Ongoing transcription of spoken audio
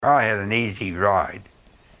I had an easy ride,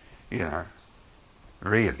 you know,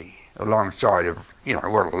 really, alongside of,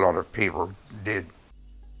 what a lot of people did.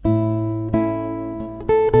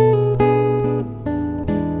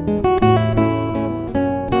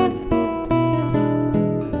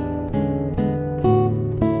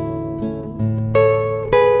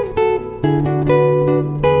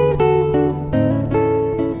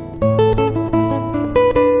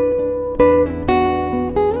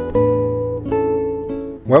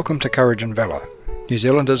 Welcome to Courage and Valour, New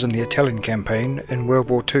Zealanders in the Italian Campaign in World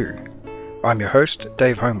War II. I'm your host,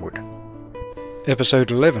 Dave Homewood.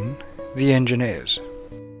 Episode 11, The Engineers.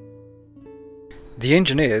 The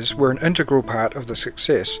Engineers were an integral part of the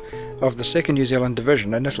success of the 2nd New Zealand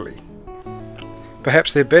Division in Italy.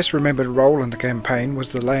 Perhaps their best remembered role in the campaign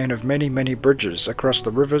was the laying of many bridges across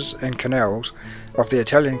the rivers and canals of the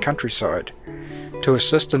Italian countryside to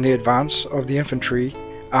assist in the advance of the infantry,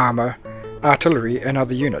 armour, artillery and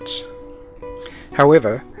other units.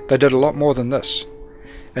 However, they did a lot more than this,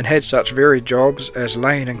 and had such varied jobs as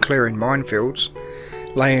laying and clearing minefields,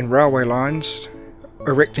 laying railway lines,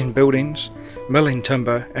 erecting buildings, milling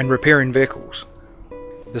timber and repairing vehicles.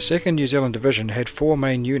 The 2nd New Zealand Division had 4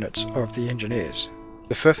 main units of the Engineers,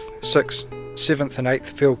 the 5th, 6th, 7th and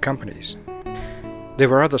 8th Field Companies. There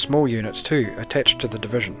were other small units too attached to the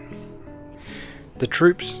division. The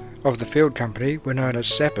troops of the Field Company were known as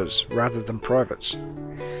sappers rather than privates.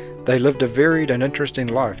 They lived a varied and interesting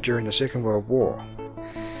life during the Second World War.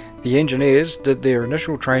 The Engineers did their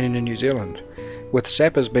initial training in New Zealand, with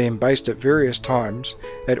sappers being based at various times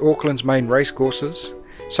at Auckland's main racecourses,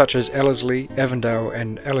 such as Ellerslie, Avondale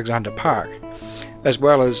and Alexander Park, as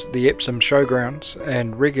well as the Epsom Showgrounds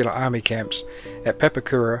and regular army camps at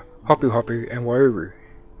Papakura, Hopu Hopu and Waiouru.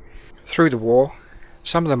 Through the war,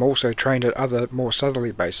 some of them also trained at other more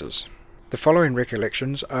southerly bases. The following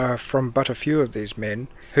recollections are from but a few of these men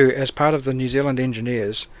who, as part of the New Zealand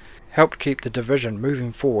Engineers, helped keep the division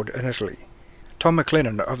moving forward in Italy. Tom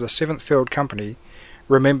McLennan of the 7th Field Company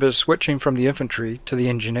remembers switching from the infantry to the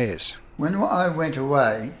Engineers. When I went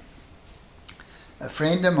away, a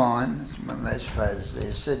friend of mine, one of those photos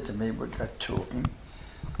there, said to me, we got talking,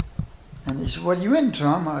 and he said, "What are you in,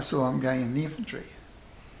 Tom?" I said, "I'm going in the infantry."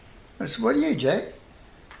 I said, "What are you, Jack?"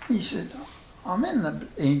 He said, "I'm in the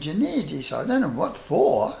Engineers." He said, "I don't know what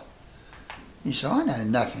for." He said, "I know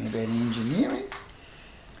nothing about engineering."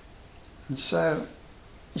 And so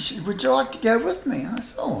he said, "Would you like to go with me?" I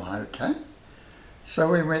said, "Oh, okay."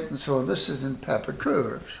 So we went and saw, this is in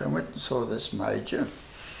Papakura, so I went and saw this major.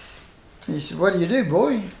 He said, "What do you do,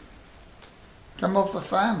 boy?" "Come off a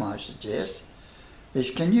farm." I said, "Yes." He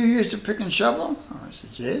said, "Can you use a pick and shovel?" I said,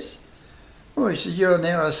 "Yes." "Oh," he said, "You're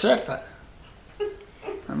now a sapper."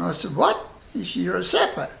 And I said, "What?" He said, "You're a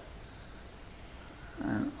sapper."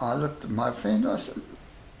 And I looked at my friend, I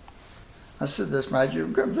said, "This major,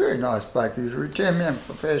 a very nice bloke, he was a returned man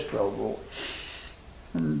for the First World War."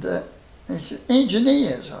 And he said,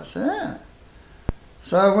 "Engineers." I said, "Ah."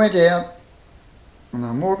 So I went out, and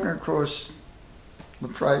I'm walking across the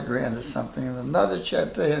parade ground or something, and another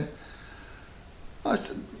chap there. I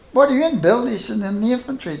said, "What are you in, Bill?" He said, "In the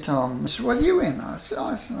infantry, Tom." I said, "What are you in?" I said,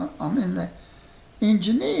 "I'm in the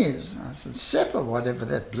Engineers." I said, "Sapper, whatever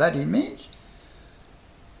that bloody means."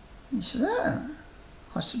 He said, "Oh."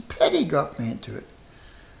 I said, "Paddy got me into it."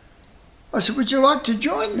 I said, "Would you like to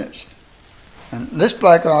join this?" And this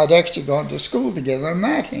bloke and I had actually gone to school together in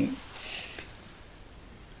Martin.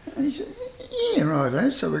 And he said, "Yeah,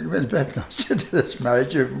 righto." So we went back and I said to this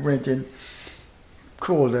major, we went in,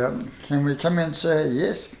 called out, "Can we come in, sir?"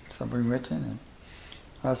 "Yes." So we went in and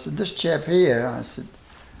I said, "This chap here," I said,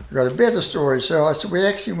 "I've got a better story, sir." I said, "We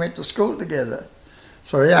actually went to school together."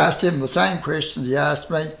 So he asked him the same questions he asked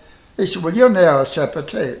me. He said, "Well, you're now a sapper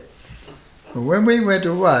too." Well, when we went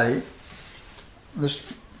away, this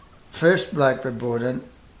first bloke they brought in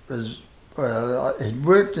was, he'd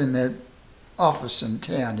worked in that office in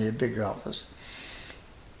town here, big office,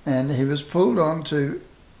 and he was pulled into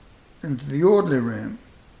the orderly room.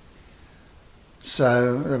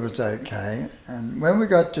 So that was okay. And when we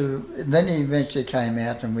got to, then he eventually came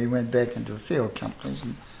out and we went back into field companies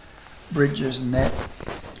and bridges and that.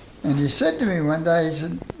 And he said to me one day, he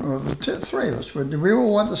said, well, the three of us, do we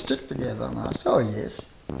all want to stick together? And I said, "Oh, yes."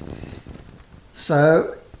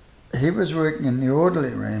 So he was working in the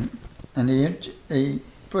orderly room and he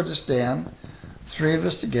put us down, 3 of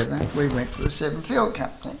us together. We went to the 7th Field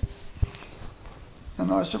Company.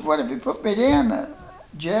 And I said, "What have you put me down,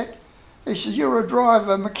 Jack?" He said, "You're a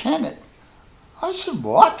driver mechanic." I said,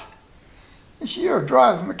 "What?" He said, "You're a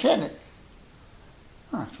driver mechanic."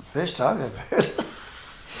 Oh, it's the first I've ever heard.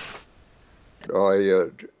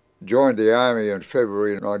 I joined the army in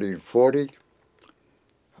February 1940,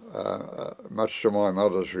 much to my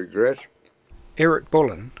mother's regret. Eric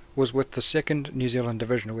Bullen was with the 2nd New Zealand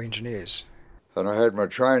Divisional Engineers. And I had my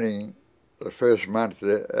training the first month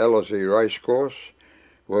at Ellerslie Racecourse,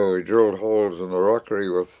 where we drilled holes in the rockery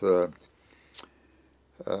with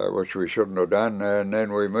which we shouldn't have done, and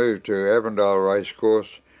then we moved to Avondale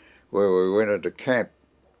Racecourse, where we went into camp,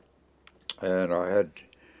 and I had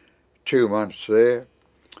 2 months there.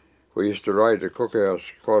 We used to raid the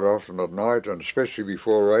cookhouse quite often at night, and especially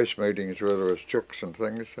before race meetings where there was chooks and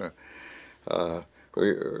things.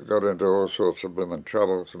 We got into all sorts of blooming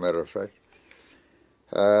trouble, as a matter of fact.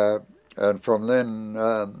 And from then,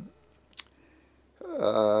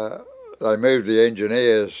 they moved the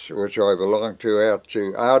engineers, which I belonged to, out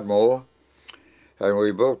to Ardmore, and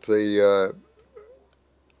we built the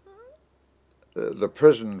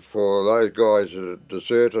prison for those guys that had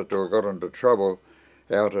deserted or got into trouble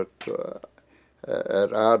out at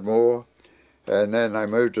Ardmore. And then they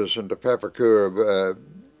moved us into Papakura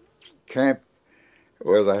camp,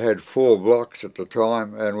 where they had 4 blocks at the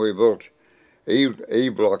time, and we built E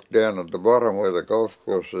block down at the bottom where the golf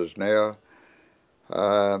course is now.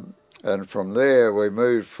 And from there we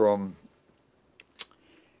moved from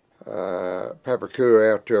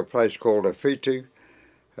Papakura out to a place called Awhitu,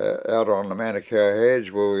 out on the Manukau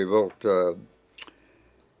Hedge, where we built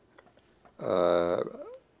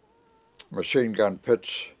machine gun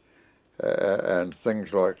pits and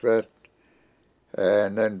things like that.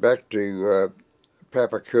 And then back to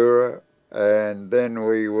Papakura, and then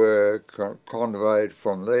we were conveyed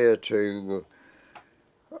from there to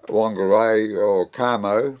Whangarei or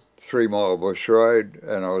Kamo, 3 Mile Bush Road,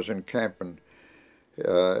 and I was in camp in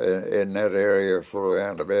that area for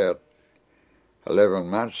around about 11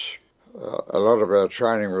 months. A lot of our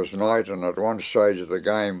training was night, and at one stage of the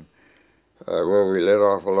game, where we let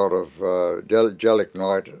off a lot of Jellic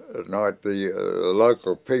night at night, the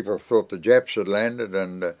local people thought the Japs had landed,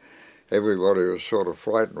 and everybody was sort of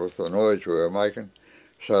frightened with the noise we were making,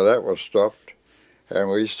 so that was stopped. And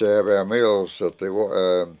we used to have our meals at the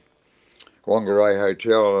Whangarei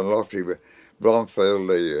Hotel in Lofty Blomfield.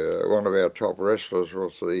 One of our top wrestlers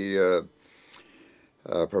was the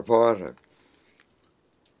proprietor.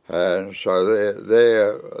 And so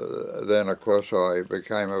there, then of course I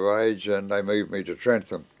became of age, and they moved me to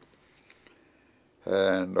Trentham.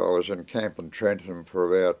 And I was in camp in Trentham for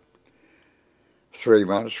about 3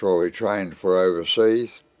 months while we trained for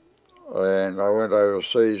overseas. And I went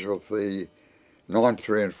overseas with the 9th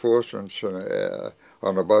Reinforcements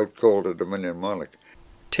on a boat called the Dominion Monarch.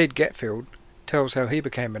 Ted Gatfield tells how he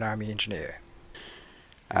became an army engineer.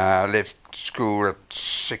 I left school at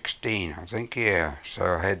 16, I think, yeah. So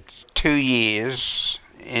I had 2 years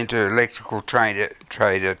into electrical trade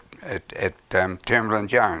at Turnbull and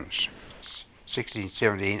Jones. 16,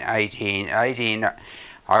 17, 18. 18,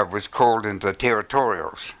 I was called into the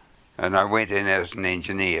Territorials, and I went in as an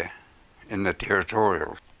engineer in the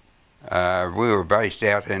Territorials. We were based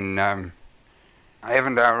out in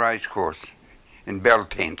Avondale Racecourse in Bell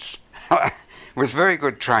Tents. It was very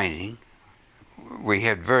good training. We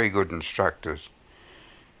had very good instructors,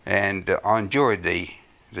 and I enjoyed the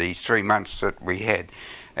 3 months that we had.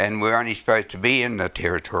 And we're only supposed to be in the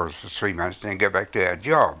Territorials for 3 months and then go back to our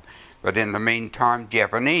job. But in the meantime,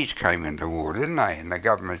 Japanese came into war, didn't they? And the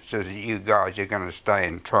government says that you guys are going to stay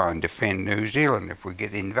and try and defend New Zealand if we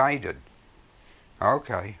get invaded.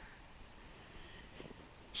 Okay.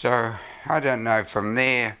 So, I don't know, from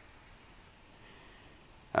there,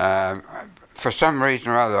 for some reason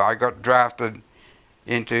or other, I got drafted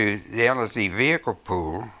into the Ellerslie vehicle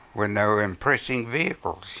pool when they were impressing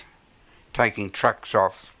vehicles, taking trucks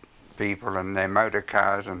off people and their motor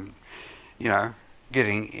cars and,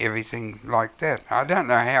 getting everything like that. I don't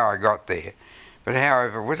know how I got there, but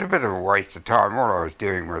however, it was a bit of a waste of time. All I was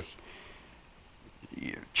doing was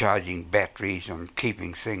charging batteries and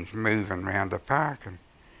keeping things moving around the park. And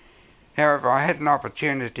however, I had an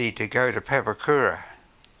opportunity to go to Papakura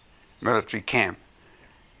military camp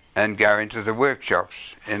and go into the workshops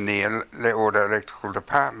in the auto electrical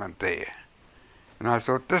department there. And I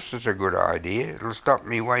thought, this is a good idea. It'll stop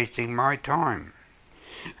me wasting my time.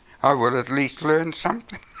 I will at least learn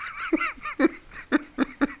something.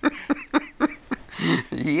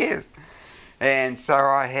 Yes. And so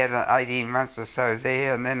I had 18 months or so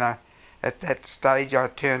there, and then at that stage I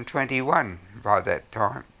turned 21 by that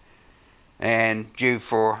time, and due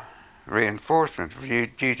for reinforcement,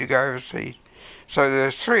 due to go overseas. So there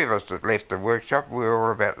was 3 of us that left the workshop. We were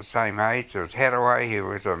all about the same age. There was Hathaway, who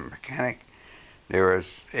was a mechanic. There was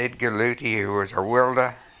Edgar Luty, who was a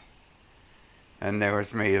welder. And there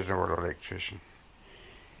was me as an auto electrician.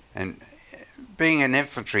 And being an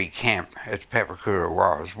infantry camp, as Papakura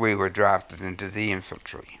was, we were drafted into the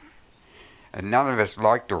infantry. And none of us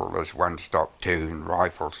liked all this one-stop two and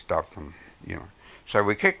rifle stuff, and So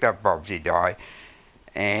we kicked up Bobsy Die,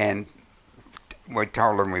 and we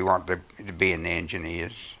told them we wanted to be in the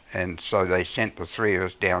engineers, and so they sent the three of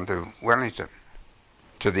us down to Wellington,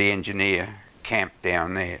 to the engineer camp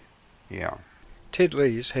down there. Yeah. Ted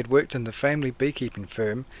Lees had worked in the family beekeeping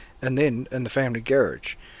firm and then in the family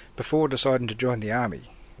garage before deciding to join the army.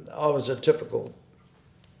 I was a typical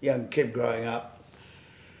young kid growing up,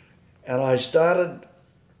 and I started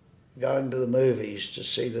going to the movies to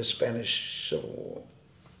see the Spanish Civil War.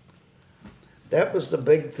 That was the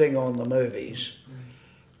big thing on the movies.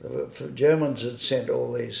 The Germans had sent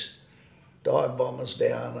all these dive bombers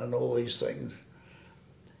down and all these things.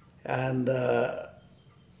 And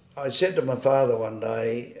I said to my father one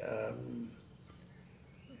day,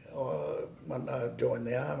 when I joined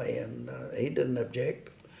the army, and he didn't object.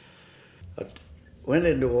 I went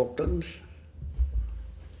into Auckland,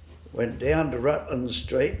 went down to Rutland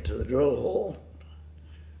Street to the drill hall,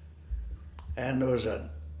 and there was a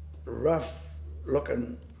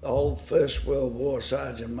rough-looking old First World War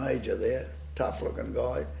Sergeant Major there, tough-looking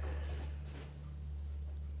guy.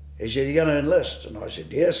 He said, "You going to enlist?" And I said,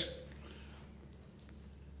 "Yes."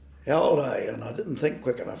 "How old are you?" And I didn't think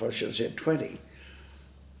quick enough. I should have said 20.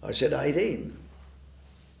 I said 18.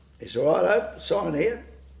 He said, "Righto, sign here,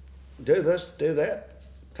 do this, do that,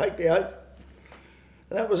 take the oath."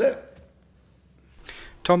 And that was it.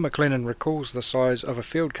 Tom McLennan recalls the size of a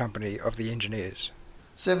field company of the engineers.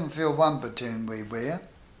 7 Field 1 platoon we were,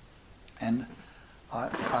 and I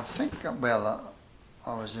think, well,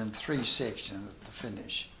 I was in 3 sections at the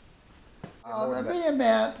finish. There'd be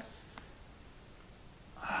about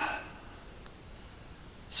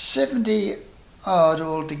 70 odd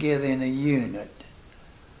altogether in a unit.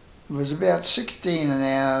 It was about 16 an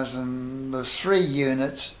hour, and there was 3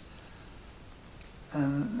 units,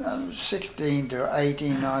 and 16 to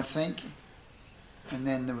 18, I think. And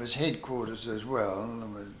then there was headquarters as well. There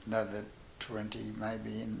was another 20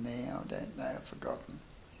 maybe in there, I don't know, I've forgotten.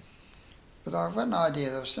 But I've got an idea,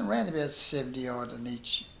 there was around about 70 odd in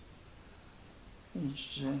each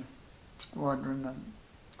squadron,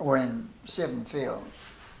 or in 7 Field.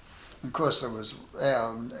 Of course there was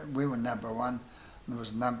we were number 1, there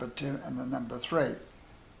was number 2 and the number 3,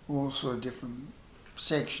 all sort of different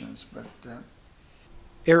sections. But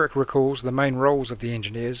Eric recalls the main roles of the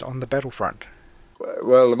engineers on the battlefront.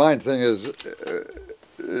 Well, the main thing is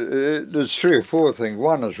there's 3 or 4 things.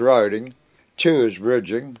 1 is roading, 2 is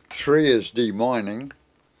bridging, 3 is demining,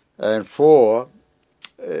 and 4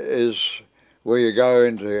 is where you go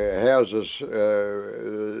into houses.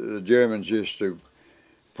 The Germans used to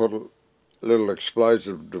put little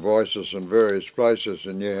explosive devices in various places,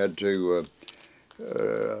 and you had to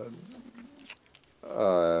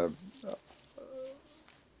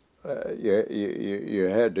you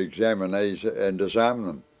had to examine these and disarm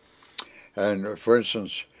them. And for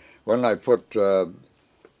instance, when they put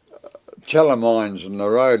telemines in the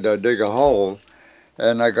road, they dig a hole,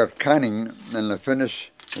 and they got cunning in the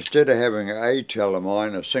finish. Instead of having a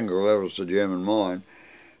telemine, a single level's a German mine,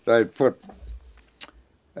 they'd put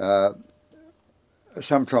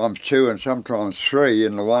sometimes 2 and sometimes 3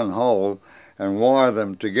 in the one hole and wire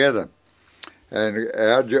them together. And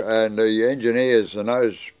the engineers and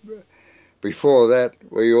those, before that,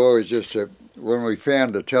 we always used to, when we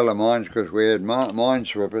found the telemines, because we had mine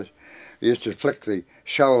sweepers, we used to flick the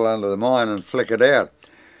shovel under the mine and flick it out.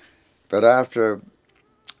 But after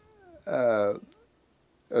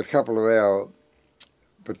a couple of our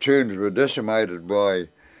platoons were decimated by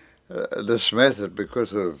this method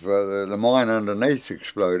because of the mine underneath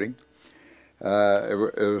exploding, it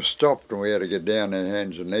was stopped, and we had to get down on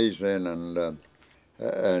hands and knees then and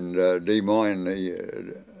demine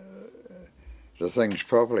the things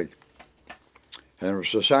properly. And it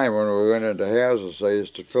was the same when we went into houses. They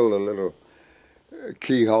used to fill the little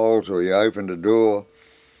keyholes where you opened the door,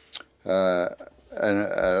 and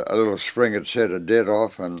a little spring had set a dead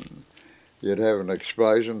off, and you'd have an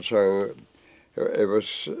explosion. So that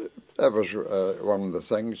was one of the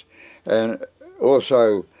things. And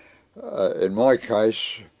also, in my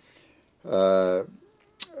case,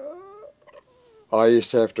 I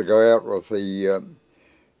used to have to go out with the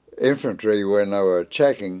infantry when they were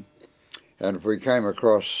attacking, and if we came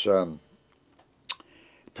across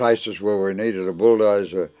places where we needed a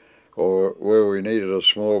bulldozer or where we needed a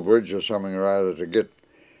small bridge or something or other to get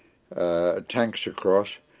tanks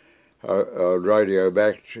across, I'd radio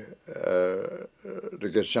back to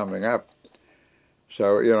get something up.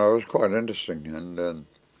 So, it was quite interesting. And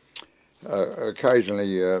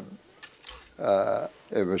Occasionally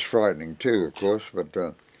it was frightening too, of course,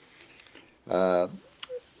 but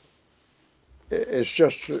it's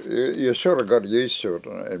just you sort of got used to it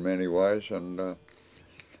in many ways, and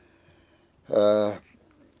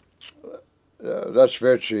that's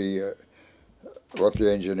virtually what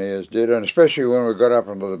the engineers did, and especially when we got up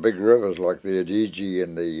into the big rivers like the Adigi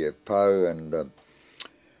and the Po and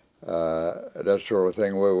that sort of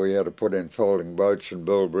thing, where we had to put in folding boats and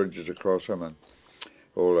build bridges across them and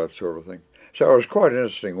all that sort of thing. So it was quite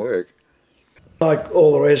interesting work. Like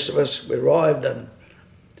all the rest of us, we arrived in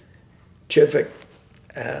Chifik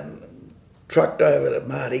and trucked over to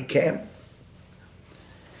Marty Camp.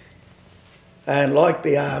 And like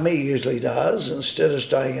the army usually does, instead of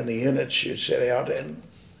staying in the units you set out in,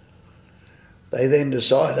 they then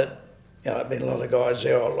decided, there'd been a lot of guys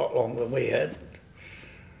there a lot longer than we had,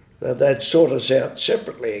 that they'd sort us out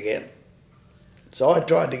separately again. So I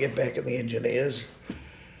tried to get back in the engineers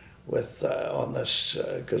with on this,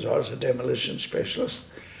 because I was a demolition specialist.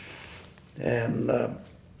 And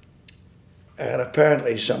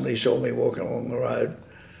apparently somebody saw me walking along the road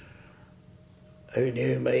who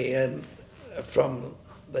knew me and from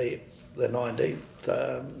the 19th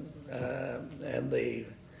and the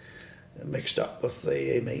mixed up with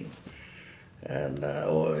the EME. And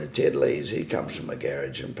Ted Lees, he comes from a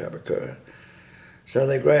garage in Papakura. So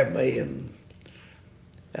they grabbed me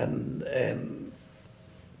and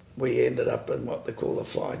we ended up in what they call the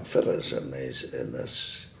flying fitters in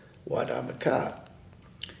this white armoured car.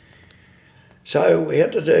 So we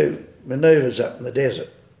had to do manoeuvres up in the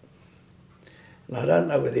desert. And I don't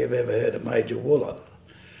know whether you've ever heard of Major Wooler,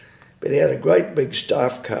 but he had a great big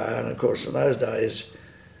staff car, and of course in those days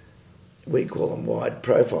we call them wide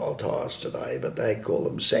profile tyres today, but they call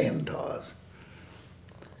them sand tyres.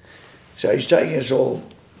 So he's taking us all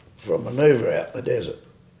for a manoeuvre out in the desert.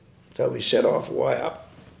 So we set off way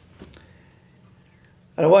up,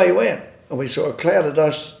 and away he went, and we saw a cloud of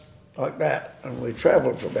dust like that, and we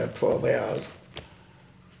travelled for about 12 hours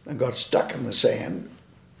and got stuck in the sand.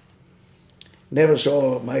 Never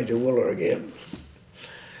saw Major Wooler again.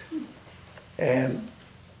 And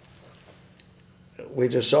we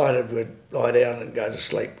decided we'd lie down and go to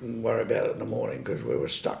sleep and worry about it in the morning because we were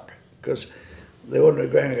stuck. Because the ordinary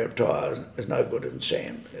ground grip tyre is no good in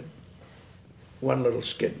sand. One little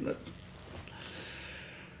skid in it.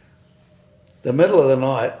 The middle of the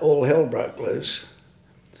night, all hell broke loose.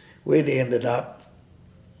 We'd ended up,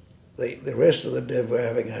 the rest of the div were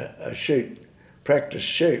having a shoot, practice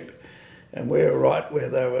shoot, and we were right where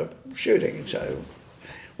they were shooting. So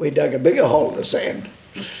we dug a bigger hole in the sand.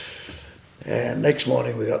 And next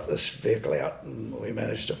morning we got this vehicle out and we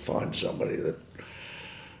managed to find somebody that,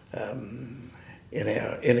 in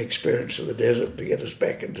our inexperience of the desert, to get us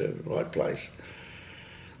back into the right place.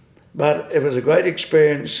 But it was a great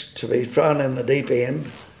experience to be thrown in the deep end.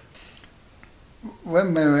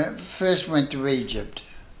 When we first went to Egypt,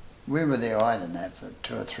 we were there, I don't know, for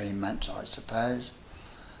 2 or 3 months, I suppose.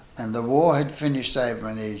 And the war had finished over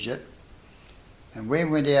in Egypt. And we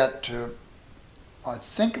went out to, I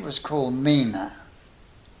think it was called Mina.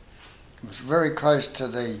 It was very close to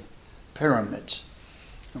the pyramids.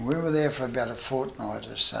 And we were there for about a fortnight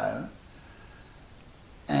or so.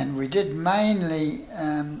 And we did mainly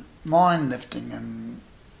mine lifting and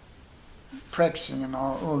practicing and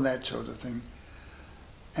all that sort of thing.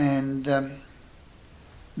 And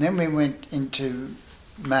then we went into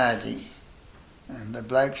Mahdi, and the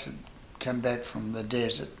blokes had come back from the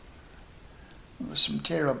desert. There were some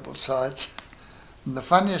terrible sights. And the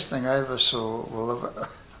funniest thing I ever saw, well,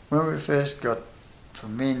 when we first got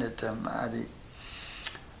from Mina to Mahdi,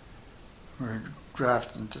 we were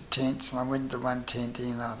drafted into tents, and I went into one tent here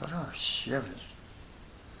and I thought, oh, shivers.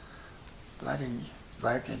 Bloody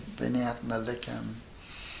bloke had been out in the liquor. And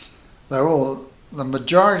they're all, the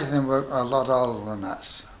majority of them were a lot older than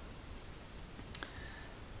us.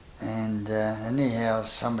 And anyhow,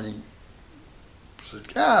 somebody said,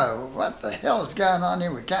 oh, what the hell's going on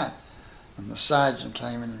here? We can't. And the sergeant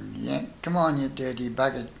came in and yanked, come on, you dirty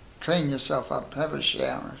bugger, clean yourself up, have a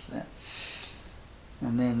shower.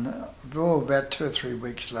 And then, about 2 or 3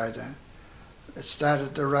 weeks later, it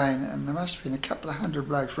started to rain, and there must have been a couple of 100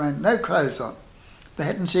 blokes running, no clothes on. They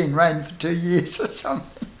hadn't seen rain for 2 years or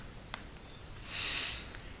something.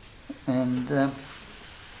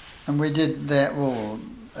 And we did that all.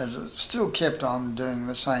 It still kept on doing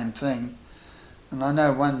the same thing. And I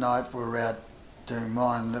know one night we were out doing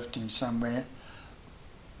mine lifting somewhere,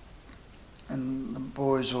 and the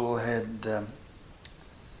boys all had,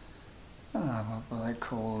 what were they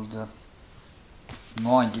called,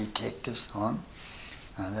 mine detectors on.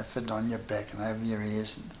 They fit on your back and over your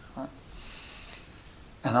ears.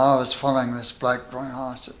 And I was following this bloke going,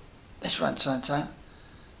 I said, this won't so-and-so.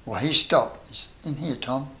 Well, he stopped. He said, in here,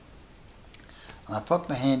 Tom. And I put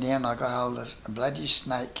my hand down and I got hold of a bloody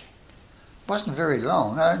snake. It wasn't very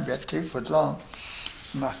long, only about 2 foot long.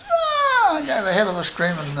 And I said, I gave a hell of a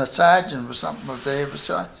scream, and the sergeant or something was there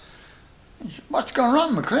beside. He said, what's going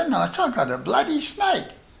on, McLean? I said, I got a bloody snake.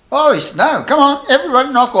 Oh, he said, no, come on,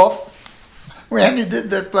 everybody knock off. We only did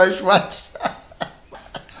that place once.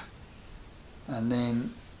 And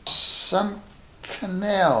then some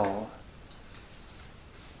canal,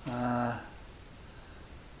 I'm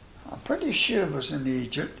pretty sure it was in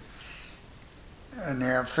Egypt, and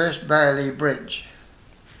our first Bailey Bridge.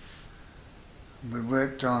 We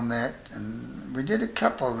worked on that, and we did a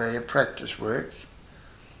couple there, practice works.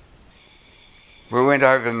 We went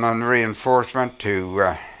over on reinforcement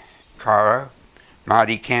to Cairo,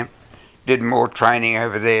 Mahdi camp. Did more training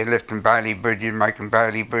over there, lifting Bailey bridges, making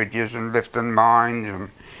Bailey bridges, and lifting mines,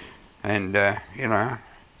 and you know,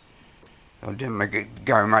 I didn't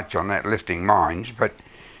go much on that lifting mines, but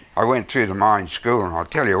I went through the mine school, and I'll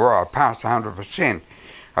tell you what, I passed 100%.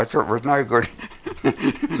 I thought it was no good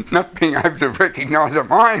not being able to recognise a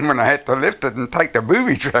mine when I had to lift it and take the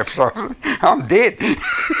booby traps off. I'm dead.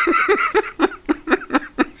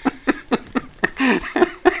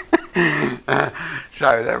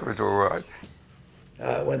 So that was all right.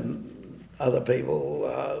 When other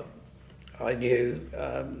people I knew,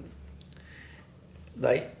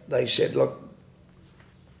 they said, look,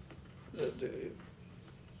 the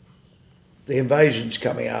invasion's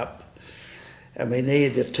coming up, and we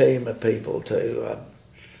need a team of people to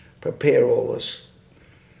prepare all this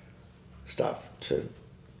stuff, to,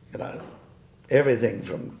 you know, everything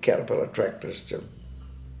from Caterpillar tractors to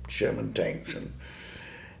Sherman tanks, and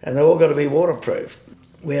they're all got to be waterproof.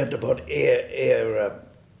 We had to put air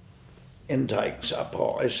intakes up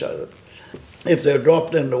high so that if they're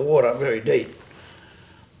dropped into water very deep,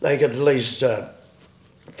 they could at least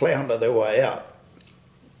flounder their way out.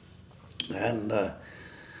 And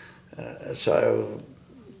so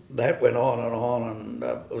that went on, and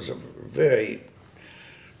it was a very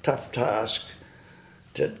tough task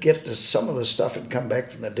to get to some of the stuff had come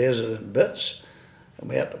back from the desert in bits, and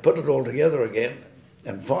we had to put it all together again.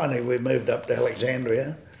 And finally we moved up to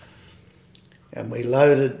Alexandria, and we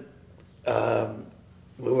loaded,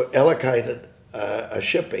 we were allocated a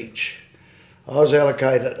ship each. I was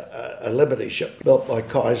allocated a Liberty ship built by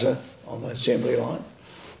Kaiser on the assembly line.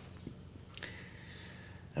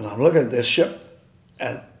 And I'm looking at this ship,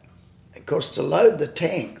 and of course to load the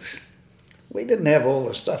tanks, we didn't have all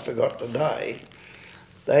the stuff we got today.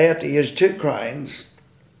 They had to use 2 cranes,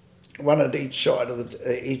 one at each side of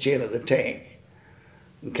each end of the tank,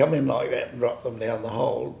 and come in like that and drop them down the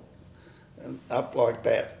hold, and up like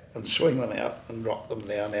that, and swing them out and drop them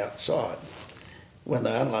down outside when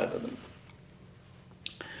they unloaded them.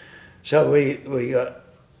 So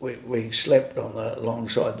we slept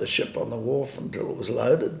alongside the ship on the wharf until it was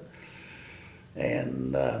loaded,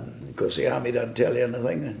 and of course the army don't tell you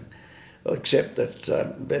anything except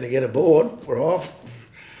that better get aboard, we're off.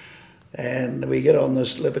 And we get on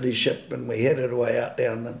this Liberty ship and we headed away out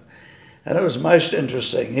down them. And it was most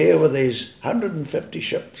interesting. Here were these 150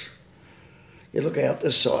 ships. You look out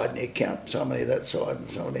this side and you count so many that side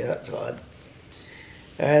and so many that side.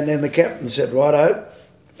 And then the captain said, righto,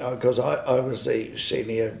 because I was the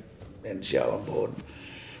senior NCO on board,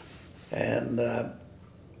 and I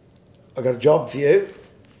got a job for you.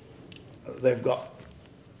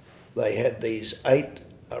 They had these 8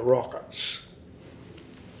 rockets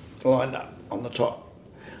lined up on the top.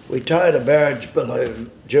 We towed a barrage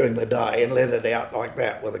balloon during the day and let it out like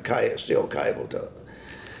that with a steel cable to it.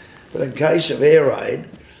 But in case of air raid,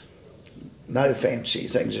 no fancy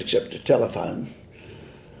things except a telephone.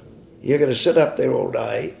 You're going to sit up there all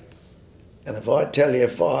day, and if I tell you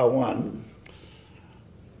fire 1,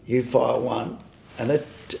 you fire 1, and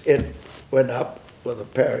it went up with a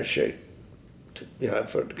parachute,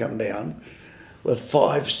 for it to come down, with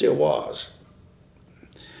 5 steel wires.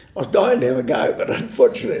 I was dying to have a go, but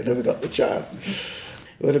unfortunately I never got the chance.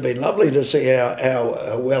 It would have been lovely to see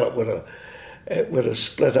how well it would have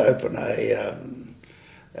split open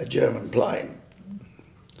a German plane.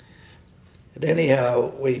 But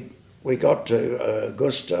anyhow, we got to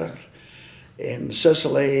Augusta in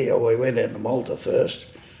Sicily, or we went into Malta first,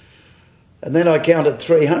 and then I counted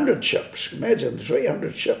 300 ships. Imagine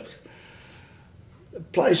 300 ships. The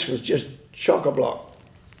place was just chock-a-block,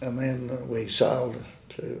 and then we sailed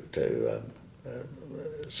to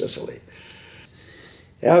Sicily.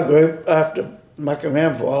 Our group, after mucking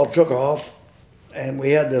around for a while, took off, and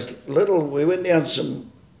we had this we went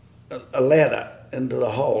down a ladder into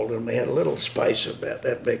the hold, and we had a little space about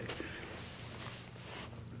that big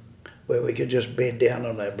where we could just bed down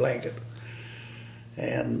on our blanket.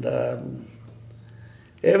 And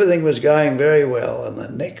everything was going very well, and the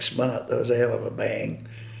next minute there was a hell of a bang,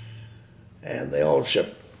 and the old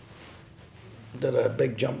ship did a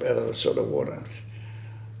big jump out of the sort of water,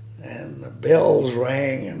 and the bells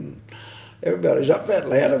rang, and everybody's up that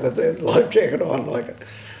ladder with their life jacket on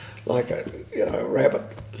like a rabbit.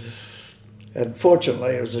 And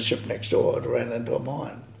fortunately, it was the ship next door that ran into a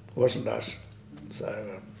mine. It wasn't us,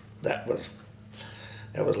 so that was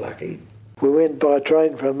lucky. We went by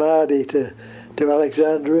train from Mardi to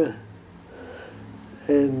Alexandria,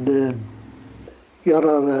 and got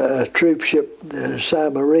on a troop ship, the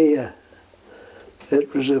Samaria.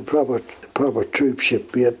 It was a proper troop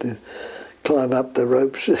ship. We had to climb up the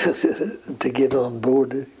ropes to get on board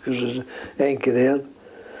because it was anchored out.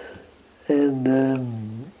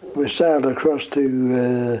 And we sailed across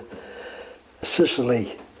to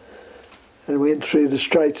Sicily and went through the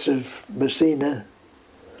Straits of Messina.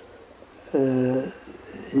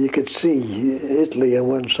 You could see Italy on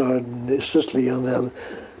one side and Sicily on the other,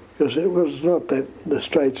 because it was not that, the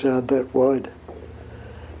straits aren't that wide.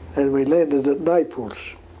 And we landed at Naples.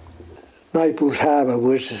 Naples harbour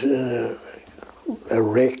was a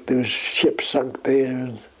wreck. There was ships sunk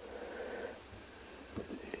there,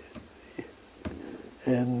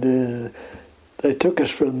 and they took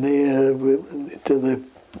us from there to the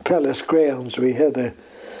palace grounds. We had a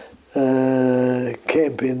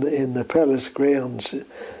camp in the palace grounds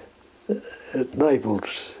at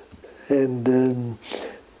Naples, and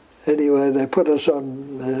anyway, they put us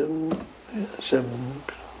on some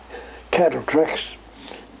cattle trucks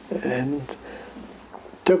and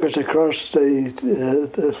took us across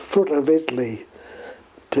the foot of Italy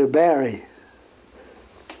to Bari.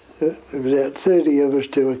 There was about 30 of us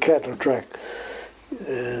to a cattle truck.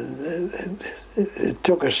 It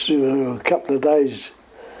took us a couple of days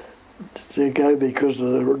to go because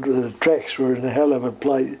the tracks were in a hell of a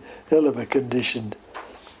condition.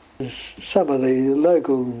 Some of the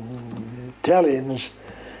local Italians,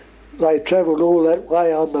 they travelled all that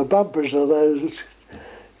way on the bumpers of those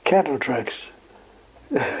cattle trucks.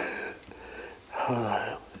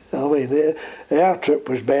 I mean, our trip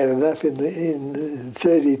was bad enough in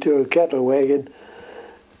 30 to a cattle wagon.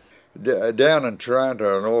 Down in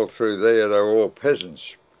Toronto and all through there, they were all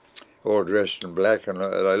peasants, all dressed in black, and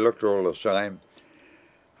they looked all the same.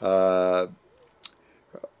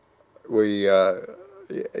 We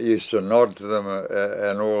used to nod to them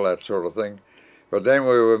and all that sort of thing. But then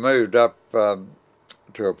we were moved up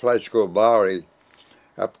to a place called Bari,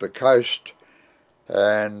 up the coast,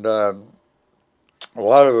 and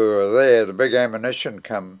while we were there, the big ammunition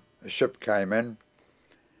ship came in,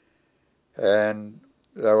 and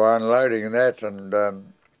they were unloading that, and the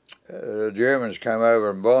Germans came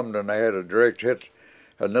over and bombed, and they had a direct hit,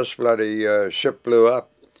 and this bloody ship blew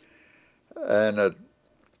up, and it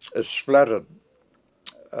splattered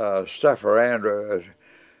stuff around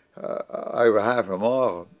over half a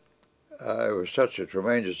mile. It was such a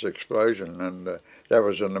tremendous explosion, and that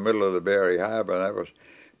was in the middle of the Bari Harbour, and that was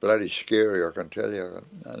bloody scary, I can tell you.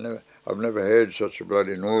 I've never heard such a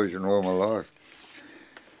bloody noise in all my life.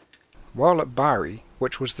 While at Bari,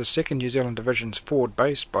 which was the 2nd New Zealand Division's forward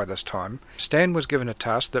base by this time, Stan was given a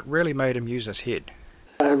task that really made him use his head.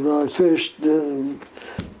 My first time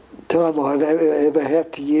I'd ever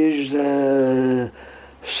had to use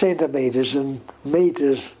centimetres and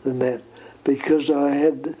metres and that, because I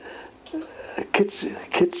had a kit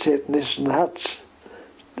set Nissan huts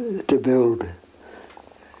to build,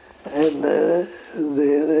 and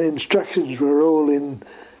the instructions were all in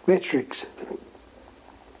metrics.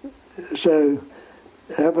 So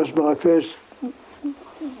that was my first,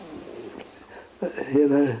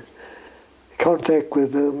 contact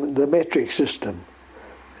with the metric system.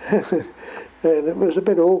 And it was a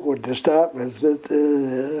bit awkward to start with, but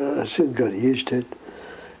I soon got used to it.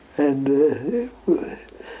 And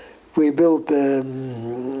we built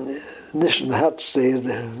Nissan huts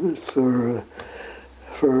there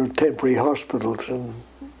for temporary hospitals and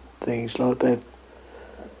things like that.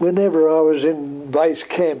 Whenever I was in base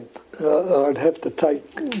camp, I'd have to take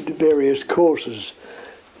various courses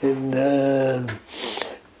in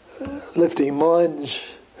lifting mines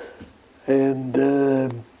and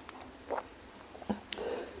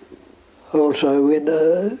also in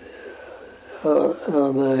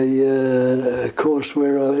on a course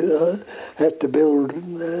where I had to build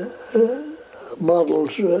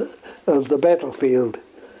models of the battlefield,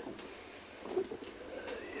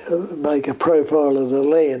 make a profile of the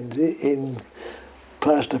land in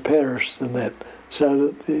plaster Paris and that, so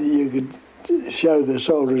that you could show the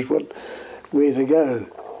soldiers where to go.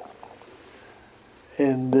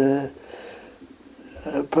 And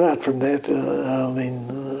apart from that,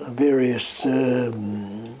 various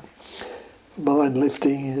mine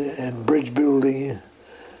lifting and bridge building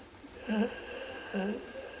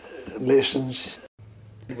lessons.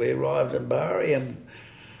 We arrived in Bari and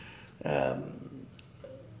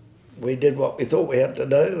we did what we thought we had to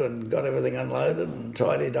do and got everything unloaded and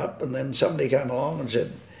tidied up, and then somebody came along and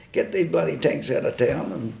said, get these bloody tanks out of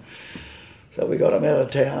town. And so we got them out of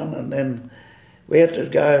town, and then we had to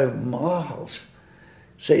go miles.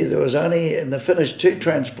 See, there was only, in the finished 2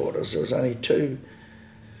 transporters, there was only two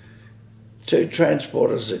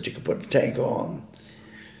transporters that you could put the tank on.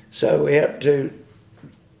 So we had to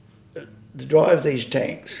drive these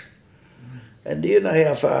tanks. And do you know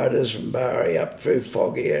how far it is from Bari up through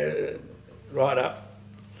Foggy, right up?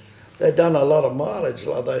 They'd done a lot of mileage,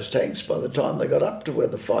 a lot of those tanks, by the time they got up to where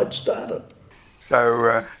the fight started.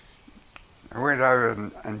 So I went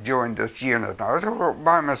over and joined this unit. I was all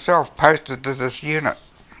by myself, posted to this unit,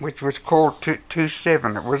 which was called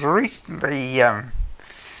 27. It was a recently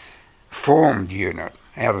formed unit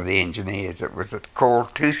out of the engineers. It was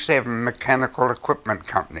called 27 Mechanical Equipment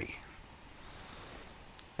Company.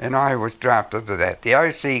 And I was drafted to that. The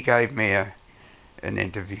OC gave me an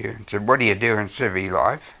interview and said, what do you do in civvy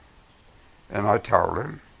life? And I told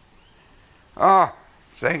him. Oh,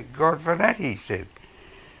 thank God for that, he said.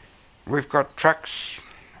 We've got trucks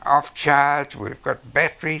off charge, we've got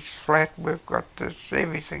batteries flat, we've got this,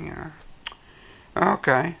 everything, you know.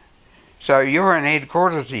 Okay. So you're in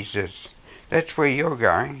headquarters, he says. That's where you're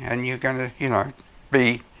going, and you're going to, you know,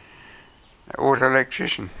 be auto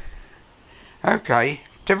electrician. Okay.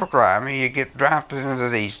 Typical army, you get drafted into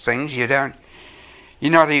these things, you're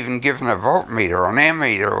not even given a voltmeter or an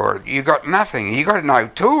ammeter, or you got nothing, you got no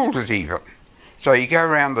tools even. So you go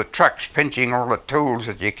around the trucks pinching all the tools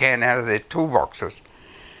that you can out of their toolboxes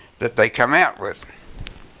that they come out with,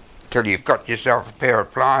 till you've got yourself a pair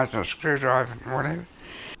of pliers and a screwdriver and whatever.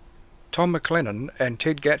 Tom McLennan and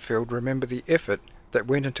Ted Gatfield remember the effort that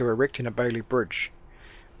went into erecting a Bailey Bridge,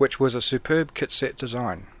 which was a superb kit set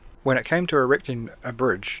design. When it came to erecting a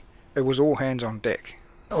bridge, it was all hands on deck.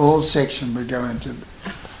 All section would go into,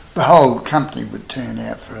 the whole company would turn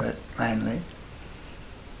out for it mainly.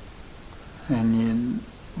 And you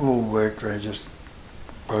all worked there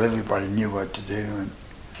everybody knew what to do.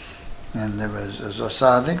 And there was, as I say,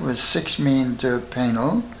 I think it was 6 men to a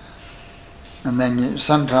panel. And then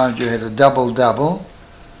sometimes you had a double. That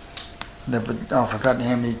would, I forgot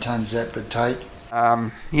how many tons that would take.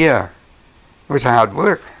 Yeah, it was hard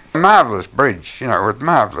work. A marvellous bridge, you know, it was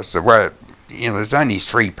marvellous the way, there's only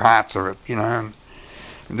 3 parts of it, you know,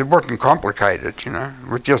 and it wasn't complicated, you know, it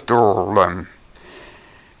was just all,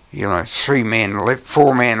 3 men lift,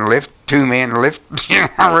 4 men lift, 2 men lift, you know,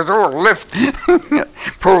 it was all lift,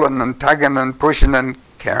 pulling and tugging and pushing and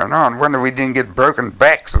carrying on. Wonder we didn't get broken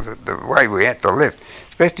backs the way we had to lift,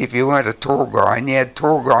 especially if you weren't a tall guy and you had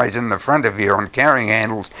tall guys in the front of you on carrying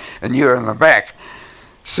handles and you were in the back.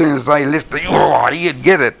 As soon as they lifted, you'd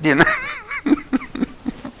get it, you know.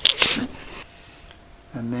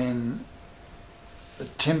 And then the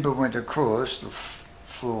timber went across the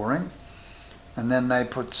flooring, and then they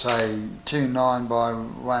put, say, 2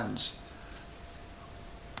 9x1s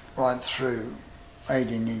right through,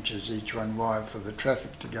 18 inches each one wide for the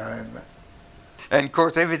traffic to go over. And of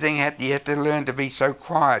course everything you had to learn to be so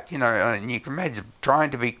quiet, you know, and you can imagine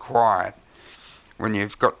trying to be quiet when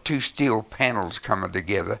you've got 2 steel panels coming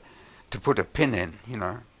together to put a pin in, you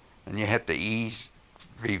know, and you have to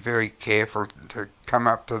be very careful to come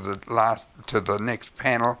up to the next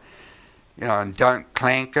panel, you know, and don't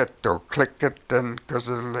clank it or click it, and because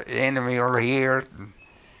the enemy will hear it.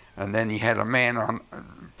 And then you had a man on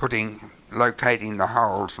locating the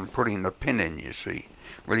holes and putting the pin in, you see.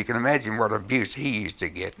 Well, you can imagine what abuse he used to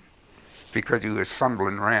get because he was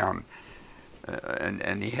fumbling around.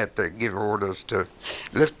 And he had to give orders to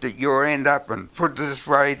lift your end up and put it this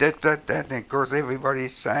way, that. And of course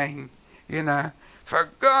everybody's saying, you know, for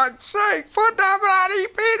God's sake, put the bloody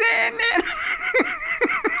pin in.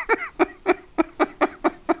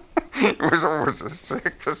 It was always a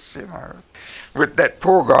circus, you know, with that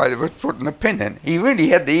poor guy that was putting the pin in. He really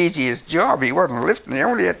had the easiest job. He wasn't lifting, he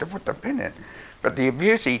only had to put the pin in. But the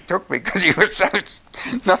abuse he took because he was so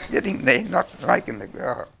not getting there, not making the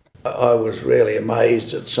go. I was really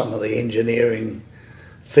amazed at some of the engineering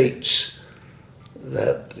feats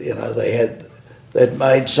that, you know, they'd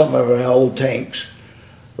made some of our old tanks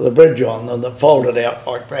with a bridge on them that folded out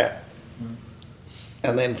like that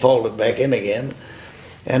and then folded back in again,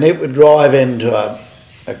 and it would drive into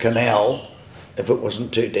a canal if it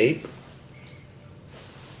wasn't too deep,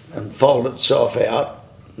 and folded itself out.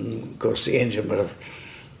 And of course, the engine would have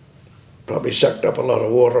probably sucked up a lot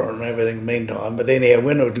of water and everything in the meantime. But anyhow,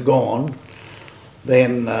 when it had gone,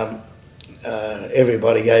 then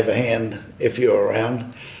everybody gave a hand, if you were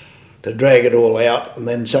around, to drag it all out, and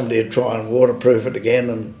then somebody would try and waterproof it again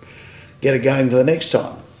and get it going for the next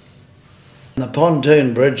time. And the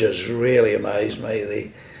pontoon bridges really amazed me.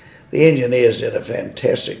 The engineers did a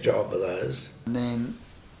fantastic job with those. And then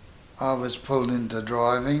I was pulled into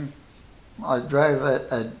driving. I drove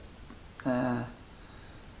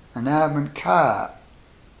an armoured car,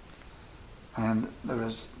 and there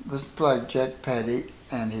was this bloke, Jack Paddy,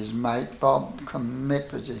 and his mate, Bob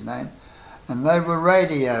Comet was his name, and they were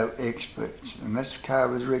radio experts, and this car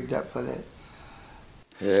was rigged up for that.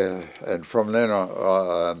 Yeah, and from then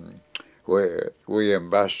on, we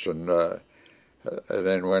embarked and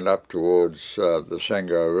then went up towards the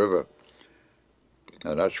Sangro River,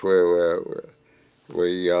 and that's where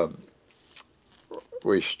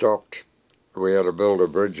we stopped. We had to build a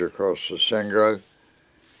bridge across the Sangro,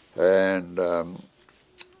 and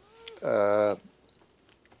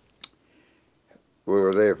we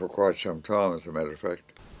were there for quite some time, as a matter of fact.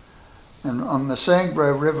 And on the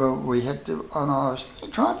Sangro River, we had to, and I was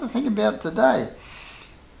trying to think about today,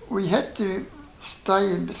 we had to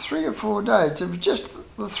stay in 3 or 4 days. It was just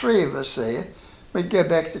the 3 of us there. We'd go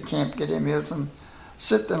back to camp, get our meals and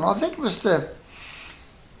sit there. And I think it was the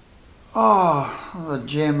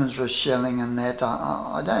Germans were shelling and that.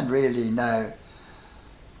 I don't really know.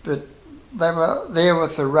 But they were there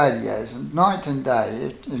with the radios, night and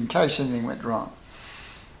day, in case anything went wrong.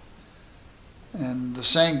 And the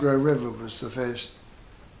Sangro River was the first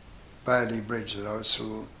Bailey bridge that I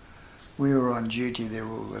saw. We were on duty there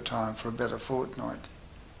all the time for about a fortnight.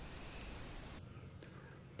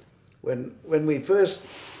 When we first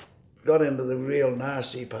got into the real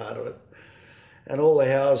nasty part of it, and all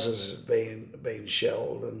the houses had been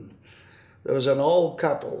shelled, and there was an old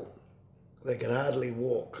couple that could hardly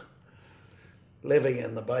walk, living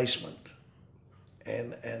in the basement,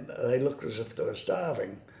 and they looked as if they were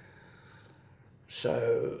starving.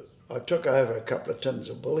 So I took over a couple of tins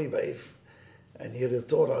of bully beef, and you'd have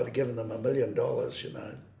thought I'd have given them $1 million, you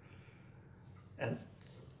know.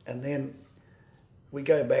 And then we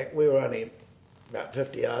go back, we were only about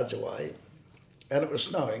 50 yards away, and it was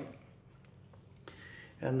snowing,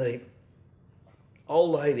 and the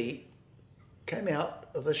old lady came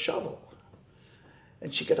out with a shovel,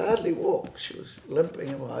 and she could hardly walk. She was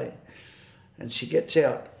limping away, and she gets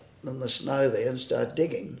out in the snow there and started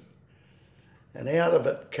digging, and out of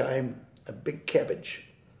it came a big cabbage.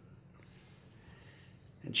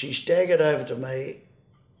 And she staggered over to me,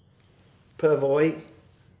 per voi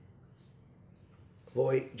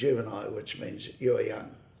juvenile, which means you're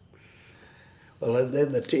young. Well, and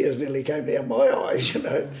then the tears nearly came down my eyes, you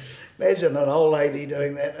know. Imagine an old lady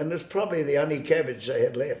doing that, and it's probably the only cabbage they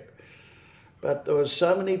had left. But there were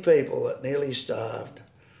so many people that nearly starved,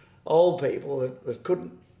 old people that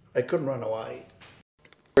couldn't run away.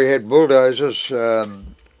 We had bulldozers,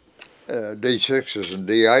 D6s and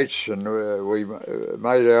D8s, and we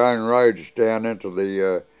made our own roads down into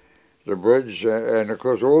the bridge. And of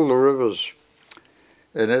course, all the rivers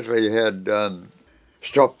in Italy had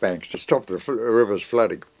stop banks to stop the rivers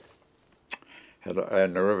flooding.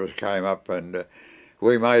 And the rivers came up, and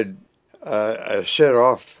we made a set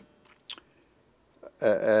off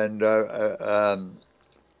and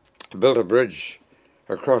built a bridge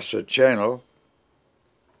across the channel.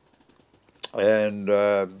 And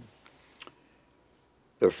the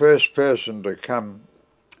first person to come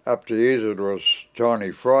up to use it was Tony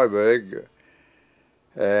Freiberg,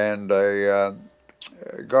 and they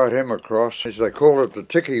got him across. They called it the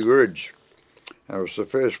Tiki Bridge. It was the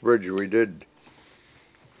first bridge we did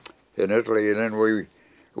in Italy, and then we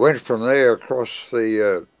went from there across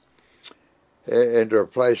the into a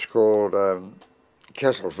place called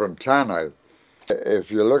Castelfrontano.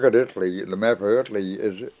 If you look at Italy, the map of Italy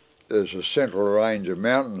there's a central range of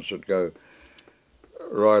mountains that go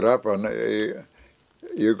right up, and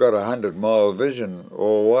you've got 100-mile vision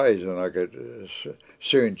all ways, and I could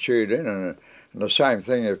soon tune in. And the same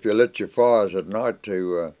thing if you lit your fires at night,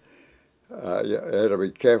 you had to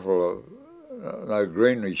be careful of no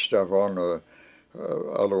greenery stuff on,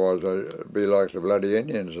 otherwise it'd be like the bloody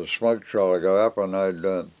Indians. The smoke trail would go up, and they'd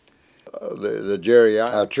the Jerry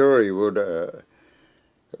artillery would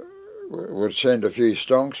send a few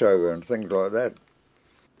stonks over and things like that.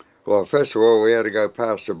 Well, first of all, we had to go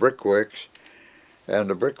past the brickworks, and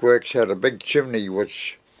the brickworks had a big chimney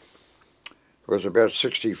which was about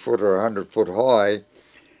 60 foot or 100 foot high,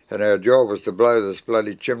 and our job was to blow this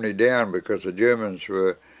bloody chimney down because the Germans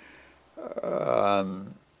were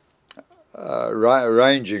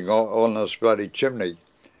ranging on this bloody chimney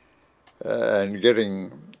and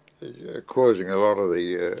causing a lot of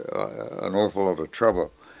an awful lot of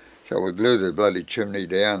trouble. So we blew the bloody chimney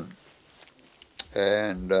down,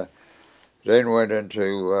 and then went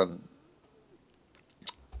into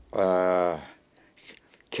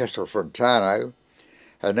Castelfrontano,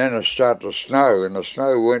 and then it started to snow, and the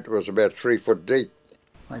snow was about 3 foot deep.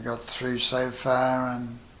 I got through so far,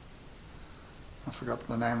 and I forgot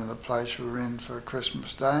the name of the place we were in for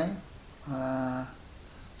Christmas Day.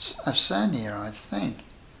 Sonia, I think.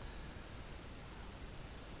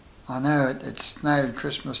 I know it snowed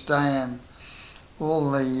Christmas Day, and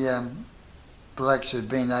all the blokes who'd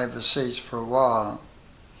been overseas for a while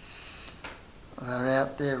were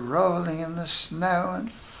out there rolling in the snow and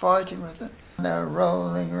fighting with it. They were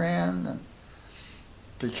rolling around, and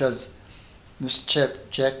because this chap,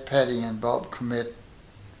 Jack Paddy and Bob Cremett,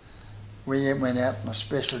 we went out on a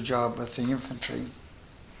special job with the infantry.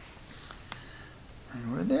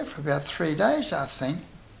 And we were there for about 3 days, I think.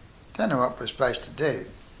 Don't know what we're supposed to do.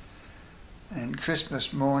 And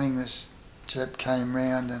Christmas morning, this chap came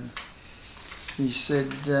round and he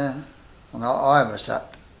said, well, I was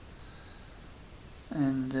up,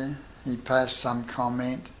 and he passed some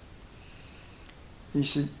comment. He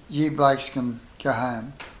said, "You blokes can go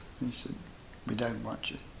home." He said, "We don't want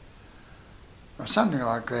you." Or something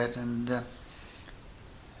like that. And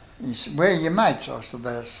he said, "Where are your mates?" I said,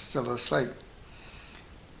 "They're still asleep."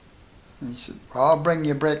 And he said, "Well, I'll bring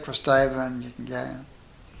your breakfast over and you can go."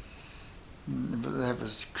 And that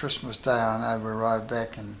was Christmas Day. I know we arrived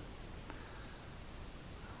back, and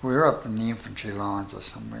we were up in the infantry lines or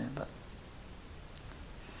somewhere.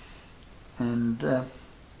 And the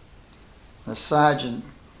sergeant,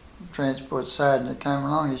 transport sergeant, came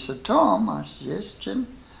along. He said, "Tom?" I said, "Yes, Jim."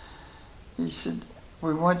 He said,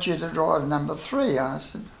 "We want you to drive number 3. I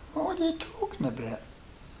said, "Well, what are you talking about?"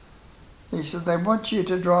 He said, "They want you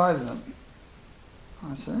to drive them."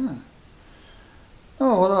 I said, "Oh."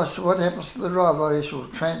 "Oh, well," I said, "what happens to the driver?" "I shall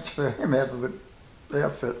transfer him out of the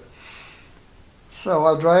outfit." So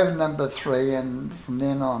I drove number 3, and from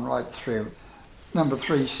then on right through, number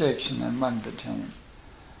 3 section and 1 battalion.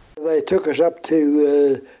 They took us up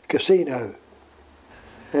to Casino,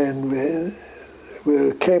 and we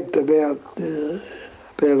were camped about a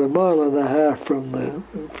mile and a half from the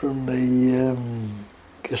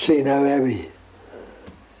Casino Abbey.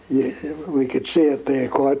 Yeah, we could see it there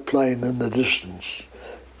quite plain in the distance.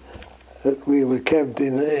 We were camped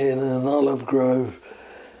in an olive grove,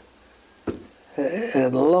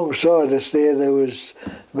 and alongside us there was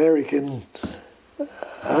American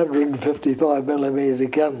 155mm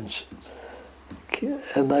guns,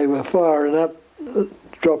 and they were firing up,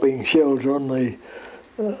 dropping shells on the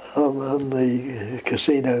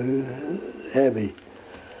Casino Abbey.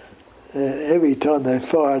 Every time they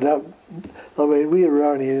fired up, I mean, we were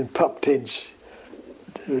only in pup tents,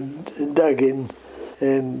 dug in,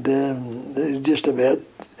 and just about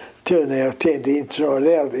turned our tent inside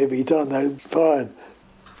out every time they fired.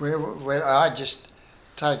 I'd just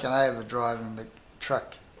taken over driving the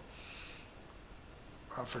truck.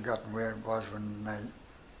 I've forgotten where it was when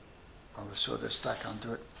I was sort of stuck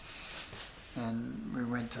onto it. And we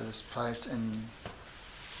went to this place in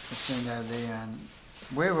Casino there, and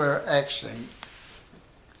we were actually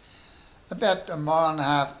about a mile and a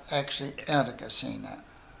half actually out of Casino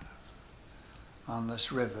on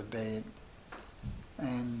this riverbed.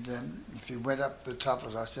 And if you went up the top,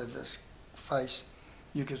 as I said, this face,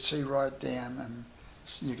 you could see right down, and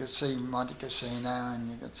you could see Monte Cassino, and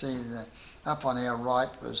you could see up on our right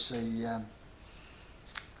was the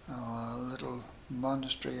little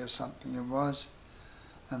monastery or something it was,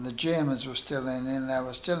 and the Germans were still in, and they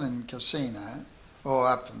were still in Casino, or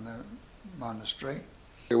up in the monastery.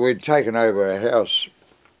 We'd taken over a house.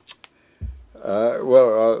 By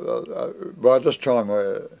this time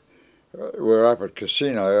we're up at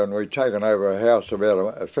Casino, and we'd taken over a house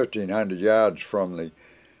about 1,500 yards from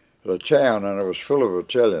the town, and it was full of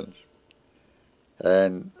Italians.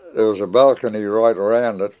 And there was a balcony right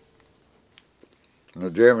around it, and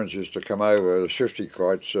the Germans used to come over, the shifty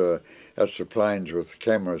kites, that's the planes with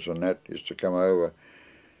cameras and that, used to come over.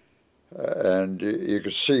 And you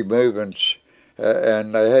could see movements,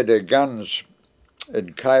 and they had their guns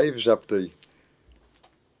in caves up the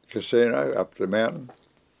Casino, up the mountain,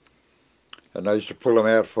 and they used to pull them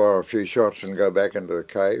out for a few shots and go back into the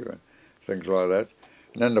cave and things like that.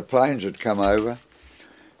 And then the planes would come over,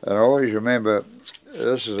 and I always remember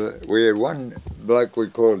we had one bloke we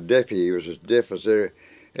called Deafy. He was as deaf as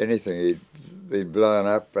anything. He'd been blown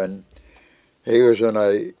up, and he was in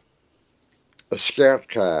a scout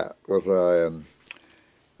car with a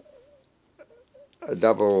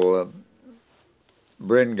double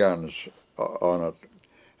Bren guns on it.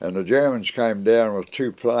 And the Germans came down with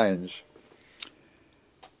 2 planes,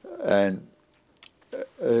 and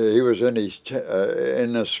he was in his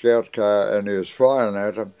in the scout car, and he was firing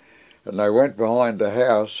at them, and they went behind the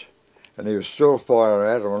house, and he was still firing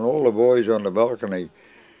at them, and all the boys on the balcony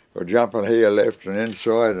were jumping here, left and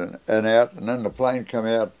inside and out, and then the plane come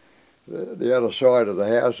out the other side of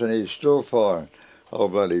the house, and he's still firing. Oh,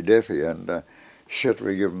 bloody Deafy, and shit,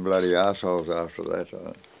 we give him bloody arseholes after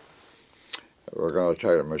that. We're going to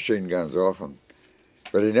take the machine guns off him.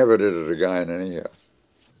 But he never did it again anyhow.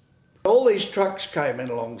 All these trucks came in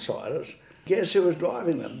alongside us. Guess who was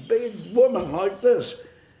driving them? Big women like this.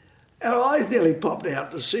 Our eyes nearly popped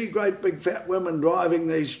out to see great big fat women driving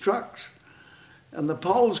these trucks. And the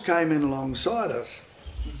Poles came in alongside us.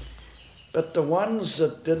 But the ones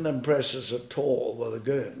that didn't impress us at all were the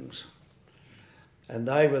Goons. And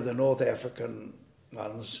they were the North African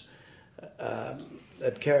ones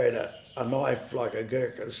that carried a knife like a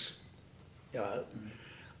Gurkha's, you know.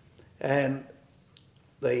 And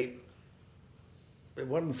it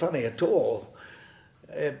wasn't funny at all.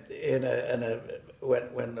 When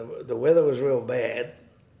the weather was real bad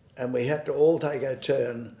and we had to all take our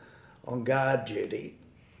turn on guard duty,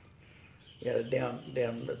 you know,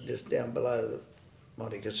 just down below the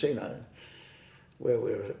Monte Cassino, where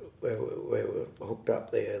we were hooked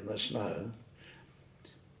up there in the snow.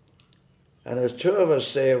 And there's 2 of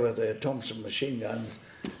us there with their Thompson machine guns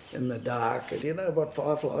in the dark. And you know what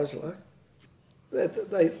fireflies are like?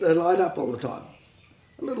 They light up all the time.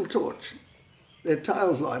 A little torch. Their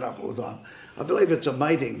tails light up all the time. I believe it's a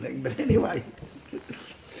mating thing, but anyway.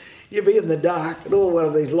 You'd be in the dark and all one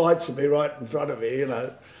of these lights would be right in front of you, you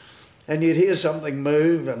know. And you'd hear something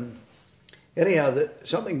move, and anyhow,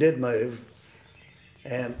 something did move.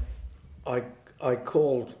 And I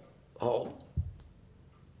called Holt.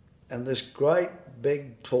 And this great,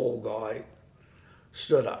 big, tall guy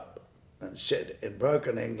stood up and said in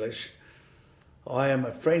broken English, "I am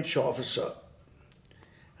a French officer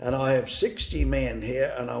and I have 60 men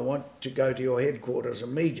here and I want to go to your headquarters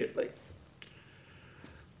immediately."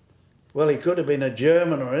 Well, he could have been a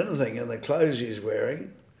German or anything in the clothes he's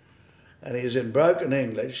wearing, and he's in broken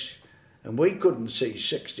English, and we couldn't see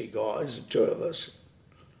 60 guys, the 2 of us.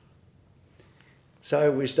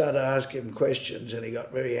 So we started asking him questions, and he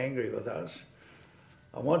got very angry with us.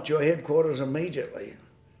 "I want your headquarters immediately."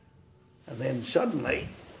 And then suddenly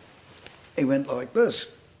he went like this,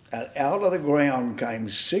 and out of the ground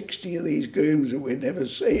came 60 of these goons that we'd never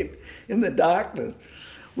seen in the darkness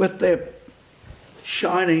with their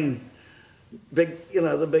shining big, you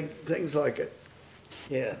know, the big things like it.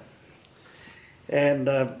 Yeah. And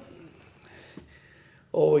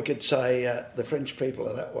all we could say, the French people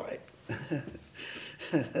are that way.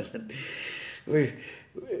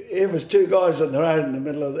 It was 2 guys on the road in the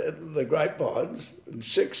middle of the grapevines, and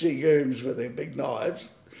 60 goons with their big knives.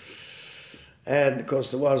 And of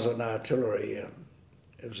course there was an artillery,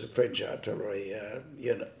 it was a French artillery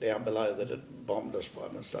unit down below that had bombed us by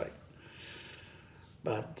mistake.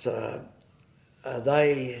 But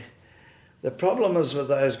the problem is with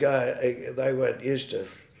those guys, they weren't used to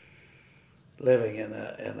living in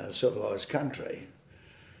a civilised country.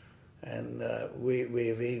 And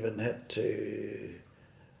we've even had to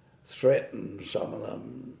threaten some of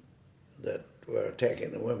them that were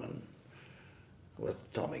attacking the women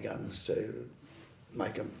with Tommy guns to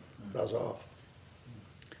make them buzz off,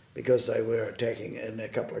 because they were attacking, in a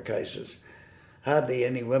couple of cases, hardly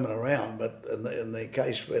any women around, but in the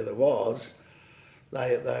case where there was,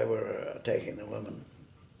 they were attacking the women.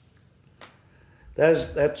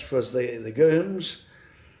 That was the Goons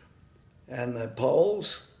and the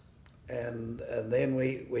Poles. And then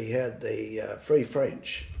we had the Free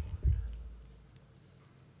French.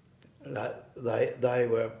 They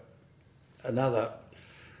were another.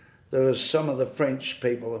 There was some of the French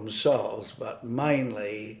people themselves, but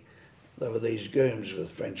mainly there were these goons with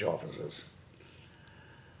French officers,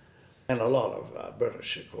 and a lot of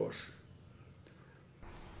British, of course.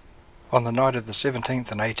 On the night of the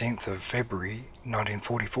 17th and 18th of February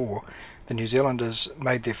 1944, the New Zealanders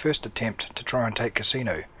made their first attempt to try and take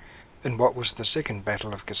Cassino, in what was the second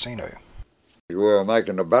Battle of Cassino. We were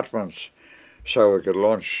making abutments so we could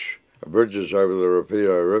launch bridges over the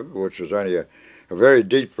Rapido River, which was only a very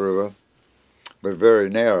deep river, but very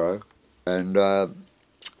narrow, and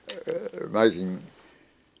making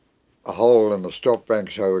a hole in the stop bank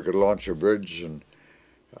so we could launch a bridge, and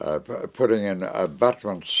putting in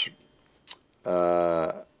abutments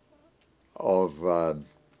of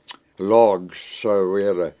logs, so we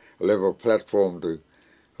had a level platform to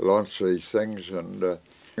launch these things. And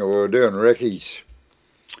we were doing recce's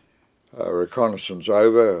reconnaissance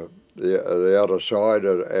over the other side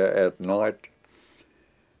at night.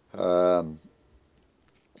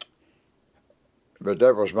 But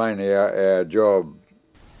that was mainly our job.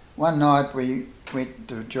 One night we went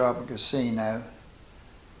to a job at a casino,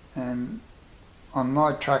 and on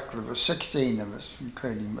my truck there were 16 of us,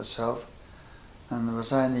 including myself, and there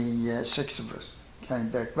was only 6 of us came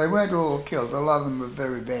back. They weren't all killed, a lot of them were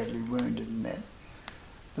very badly wounded in that,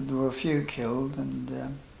 but there were a few killed.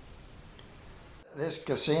 And this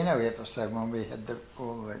casino episode, when we had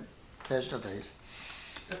all the casualties,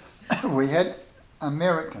 we had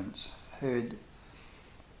Americans who'd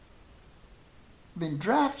been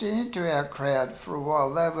drafted into our crowd for a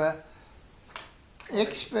while. They were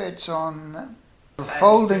experts on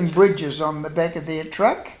folding bridges on the back of their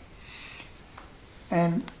truck,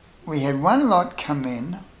 and we had one lot come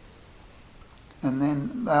in, and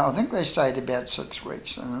then I think they stayed about 6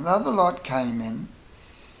 weeks, and another lot came in,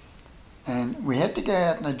 and we had to go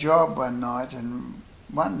out on a job one night, and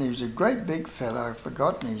there was a great big fellow, I've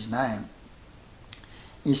forgotten his name.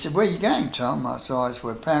 He said, "Where are you going, Tom?" I said,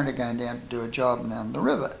 "We're apparently going down to do a job down the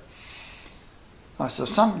river." I said,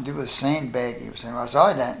 "Something to do with sandbagging." I said,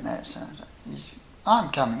 "I don't know." So he said,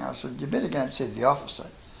 "I'm coming." I said, "You better go and see the officer."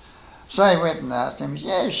 So he went and asked him. He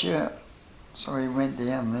said, "Yeah, sure." So he went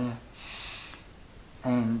down there,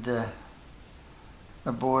 and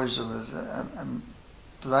the boys, there was a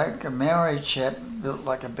bloke, a Maori chap, built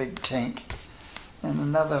like a big tank, and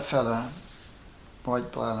another fella,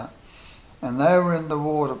 white blower. And they were in the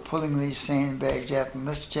water pulling these sandbags out, and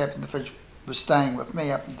this chap in the fridge was staying with me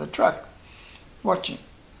up in the truck, watching.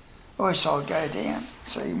 "Oh, so I'll go down."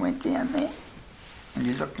 So he went down there, and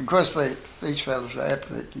he looked. Of course, these fellows were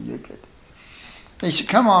absolutely wicked. He said,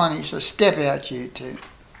 "Come on," he said, "step out, you two."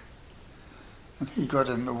 And he got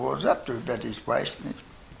in the water up to about his waist, and he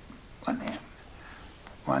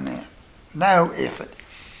one out. No effort.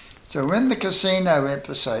 So when the casino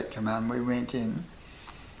episode came on, we went in.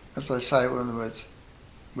 As I say, in other words,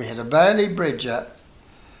 we had a Bailey Bridge up,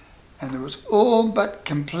 and it was all but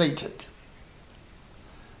completed.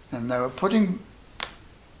 And they were putting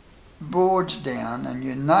boards down, and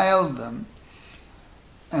you nailed them,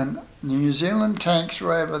 and New Zealand tanks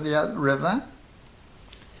were over the other river,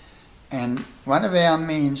 and one of our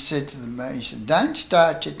men said to them, he said, "Don't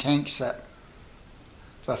start your tanks up.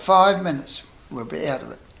 For 5 minutes, we'll be out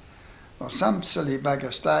of it." Well, some silly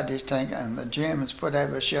bugger started his tank, and the Germans put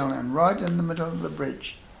over a shell and right in the middle of the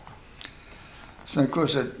bridge. So, of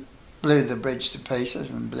course, it blew the bridge to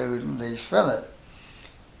pieces and blew these fellas.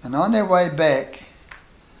 And on their way back,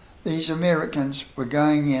 these Americans were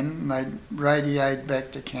going in, they radioed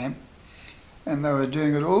back to camp, and they were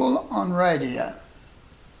doing it all on radio.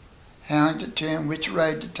 How to turn, which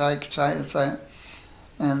road to take, so.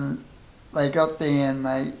 And they got there and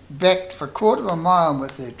they backed for a quarter of a mile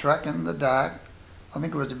with their truck in the dark. I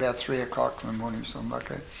think it was about 3 o'clock in the morning, something like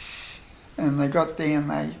that. And they got there and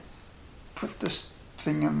they put this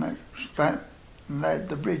thing in the straight and laid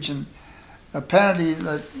the bridge. And apparently,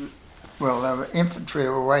 they were infantry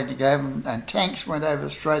were waiting to go, and tanks went over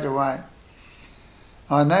straight away.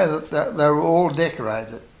 I know that they were all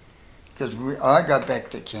decorated, because I got back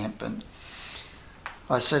to camp and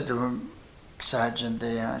I said to him, Sergeant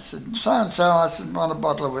there, I said, "So-and-so," I said, "want a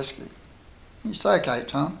bottle of whiskey." He said, "Okay,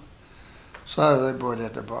 Tom." So they brought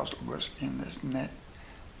out a bottle of whiskey and this and that.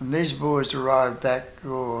 And these boys arrived back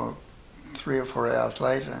 3 or 4 hours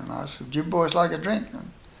later, and I said, "Do you boys like a drink?"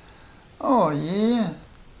 And, "Oh, yeah."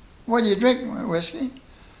 "What do you drink?" "Whiskey."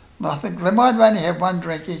 And I think they might only have 1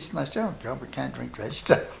 drink each. And I said, "Oh, God, we can't drink that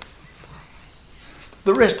stuff."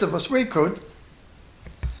 The rest of us, we could.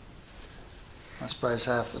 I suppose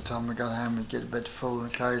half the time we got home we'd get a bit full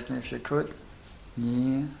occasionally if you could.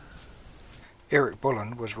 Yeah. Eric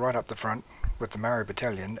Bullen was right up the front with the Maori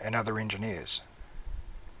Battalion and other engineers.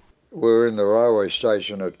 We were in the railway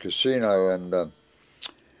station at Casino, and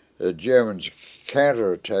the Germans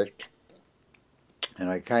counter-attacked, and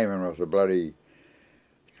they came in with a bloody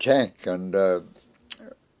tank, and the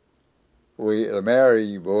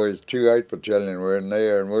Maori boys, 2 8 Battalion were in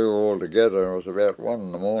there, and we were all together, and it was about 1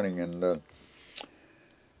 in the morning, and the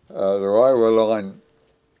railway line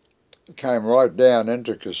came right down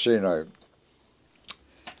into Casino,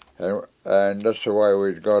 and that's the way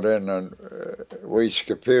we'd got in, and we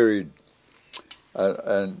skiperied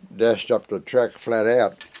and dashed up the track flat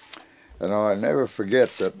out. And I'll never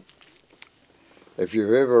forget that if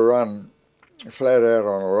you've ever run flat out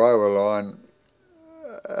on a railway line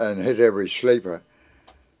and hit every sleeper,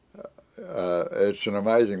 it's an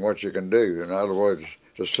amazing what you can do. In other words,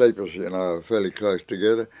 the sleepers, are fairly close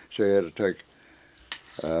together, so you had to take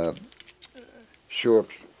short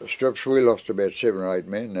strips. We lost about 7 or 8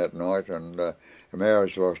 men that night, and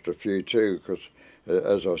Maoris lost a few too, because,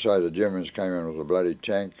 as I say, the Germans came in with a bloody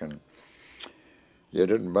tank, and you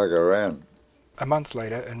didn't bugger around. A month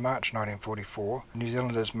later, in March 1944, New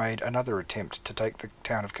Zealanders made another attempt to take the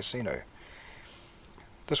town of Cassino.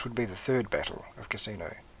 This would be the third battle of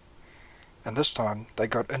Cassino, and this time they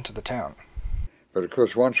got into the town. But of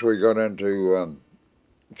course, once we got into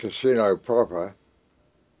Cassino proper,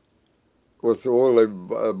 with all the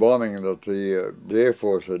bombing that the Air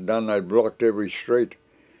Force had done, they blocked every street,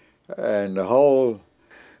 and the whole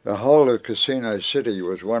of Cassino City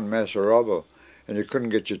was one mass of rubble, and you couldn't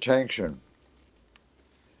get your tanks in.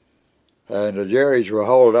 And the Jerrys were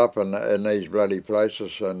holed up in these bloody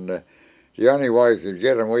places, and the only way you could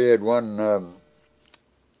get them, we had one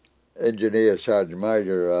engineer, Sergeant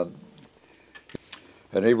Major,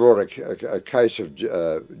 and he brought a case of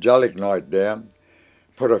gelignite down,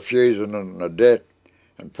 put a fuse in it and a det,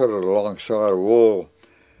 and put it alongside a wall,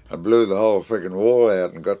 and blew the whole freaking wall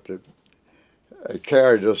out, and he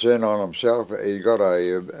carried us in on himself. He got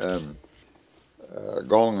a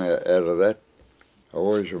gong out of that. I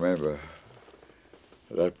always remember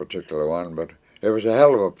that particular one, but it was a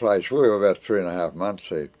hell of a place. We were about 3.5 months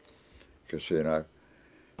there, Cassino.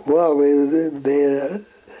 While we were there,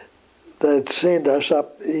 they'd send us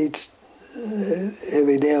up each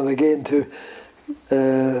every now and again to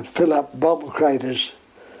fill up bomb craters,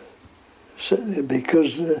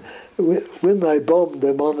 because when they bombed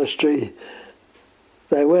the monastery,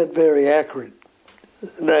 they weren't very accurate.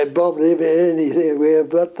 They bombed anywhere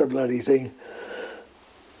but the bloody thing.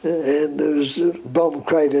 And there was bomb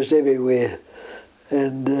craters everywhere,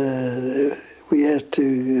 and we had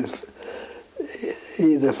to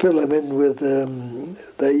either fill them in with,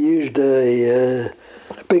 they used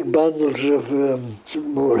big bundles of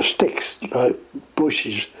more sticks, like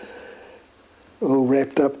bushes, all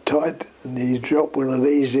wrapped up tight, and you drop one of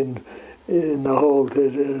these in the hole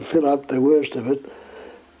to fill up the worst of it,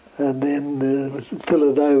 and then fill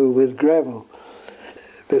it over with gravel.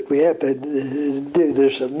 But we had to do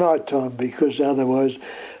this at night time, because otherwise,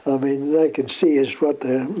 I mean, they could see us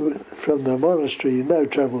from the monastery, no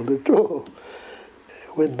trouble at all.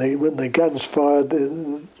 When the guns fired,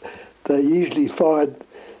 they usually fired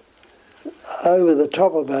over the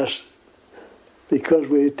top of us because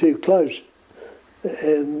we were too close,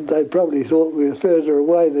 and they probably thought we were further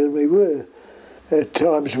away than we were. At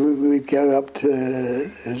times we'd go up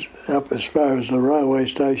as far as the railway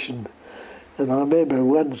station. And I remember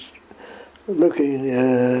once looking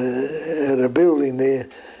at a building there,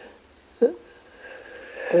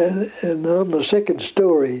 and on the second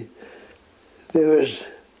story there was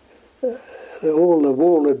all the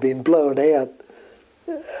wall had been blown out,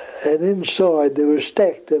 and inside there was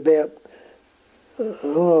stacked about,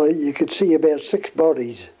 you could see about 6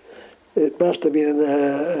 bodies. It must have been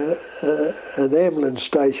an ambulance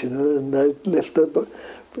station, and they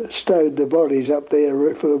stowed the bodies up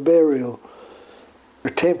there for burial. A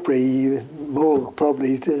temporary morgue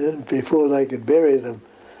probably before they could bury them,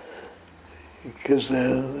 because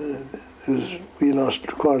we lost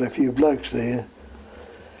quite a few blokes there.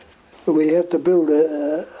 We had to build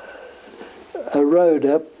a road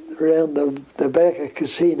up around the back of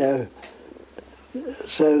Cassino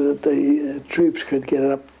so that the troops could get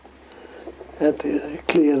up, had to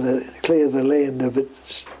clear the land of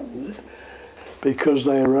it, because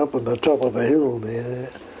they were up on the top of the hill there.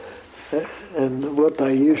 And what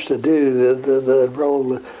they used to do, they'd roll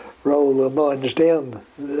the mines down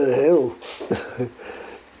the hill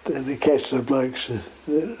to catch the blokes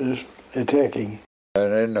attacking.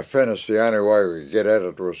 And in the finish, the only way we could get at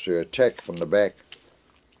it was to attack from the back.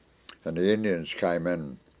 And the Indians came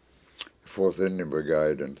in, 4th Indian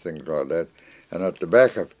Brigade and things like that. And at the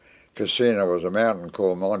back of Cassino was a mountain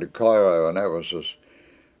called Monte Cairo, and that was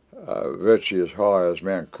virtually as high as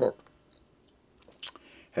Mount Cook.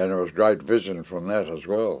 And there was great vision from that as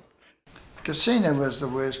well. Cassino was the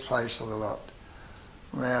worst place of the lot.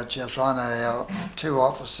 I know our 2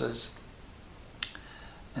 officers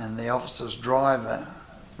and the officer's driver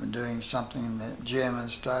were doing something, and the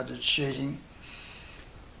Germans started shooting,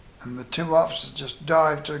 and the 2 officers just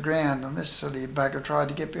dived to the ground, and this silly bugger tried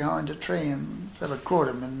to get behind a tree, and the fella caught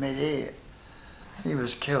him in mid-air. He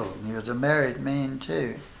was killed, and he was a married man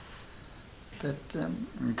too. But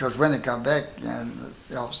because when they come back,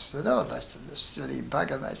 the officer said, "Oh, that's the silly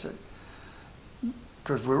bugger." They said,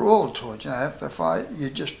 because we're all taught, after the fight, you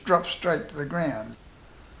just drop straight to the ground.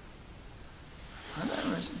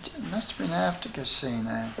 It must have been after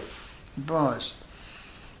Cassino. It was,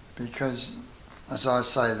 because, as I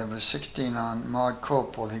say, there was 16 on my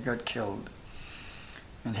corporal. He got killed,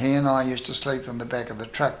 And he and I used to sleep in the back of the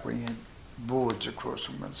truck. We had boards across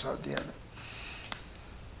from one side to the other.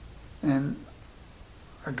 And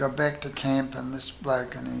I got back to camp, and this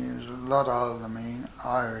bloke, and he was a lot older than me, an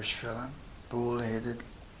Irish fella, bald-headed.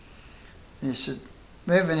 He said,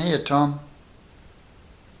 "Move in here, Tom."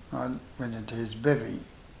 I went into his bivvy,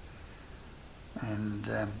 and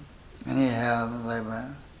anyhow they were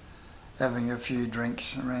having a few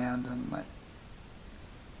drinks around, and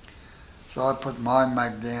so I put my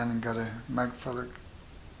mug down and got a mug full of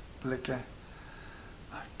liquor.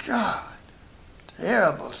 My God,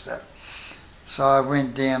 terrible stuff. So I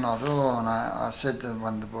went down, and I said to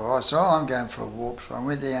one of the boys, I'm going for a walk. So I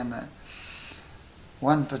went down to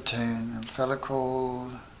one platoon, a fella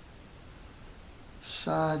called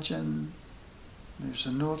Sergeant, he was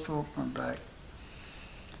a North Auckland bloke,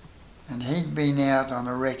 and he'd been out on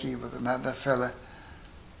a recce with another fella,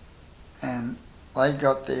 and they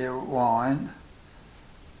got their wine,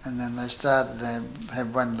 and then they started to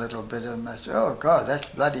have one little bit, and they said, "Oh God, that's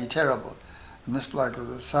bloody terrible." And this bloke was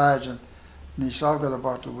a sergeant, and he said, "I've got a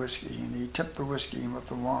bottle of whiskey," and he tipped the whiskey in with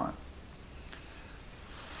the wine.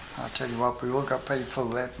 I'll tell you what, we all got pretty full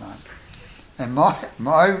that night. And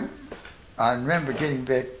I remember getting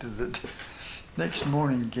back to the next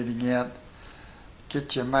morning, getting out,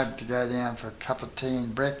 get your mug to go down for a cup of tea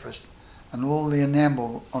and breakfast, and all the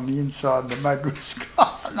enamel on the inside of the mug was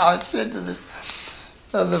gone. And I said to this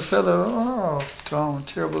other fellow, "Oh, Tom,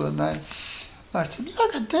 terrible the name." I said,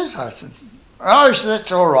 "Look at this." I said, "Oh," he said,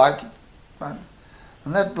 "that's all right."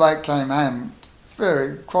 And that bloke came home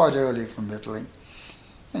quite early from Italy,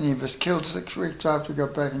 and he was killed 6 weeks after he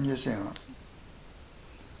got back in New Zealand.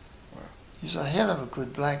 Wow. He was a hell of a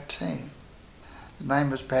good bloke too. His name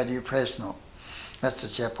was Paddy Presnell. That's the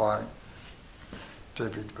chap I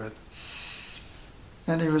tribute with.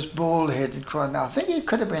 And he was bald-headed, I think he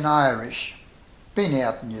could have been Irish, been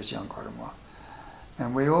out in New Zealand quite a while.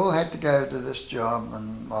 And we all had to go to this job,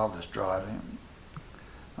 and I was driving.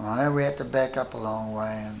 And I know we had to back up a long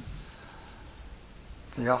way, and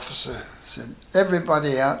the officer said,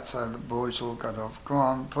 "Everybody out," so the boys all got off. "Go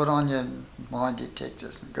on, put on your mine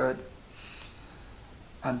detectors," and good.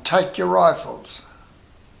 "And take your rifles."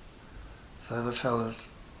 So the fellas,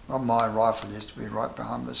 my rifle used to be right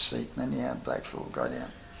behind the seat, and anyhow, blokes all got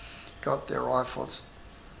out, got their rifles,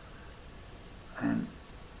 and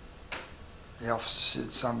the officer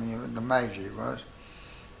said something, the major was,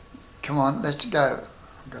 "Come on, let's go.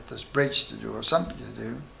 I've got this breach to do, or something to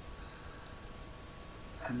do."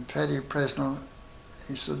 And Paddy Presnell,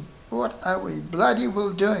 he said, "What are we bloody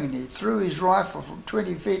well doing?" He threw his rifle from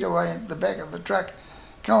 20 feet away into the back of the truck.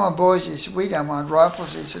 "Come on, boys," he said, "we don't want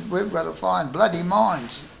rifles." He said, "We've got to find bloody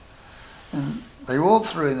mines." And they all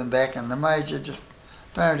threw them back, and the major just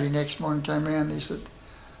apparently next morning came around and he said,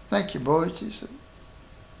 "Thank you, boys." He said,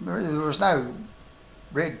 there was no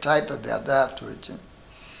red tape about it afterwards.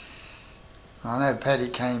 I know Paddy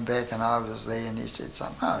came back and I was there, and he said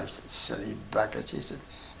something, "Oh," he said, "silly buckets." He said,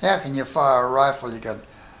 "How can you fire a rifle? You got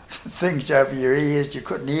things over your ears, you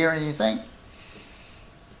couldn't hear anything."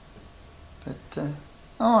 But,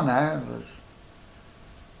 oh no, it was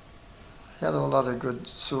a hell of a lot of good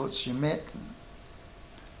sorts you met.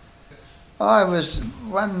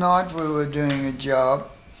 One night we were doing a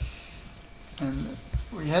job, and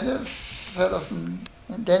we had a fellow from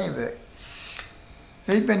Dannevirke.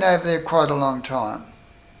 He'd been over there quite a long time,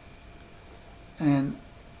 and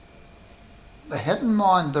they hadn't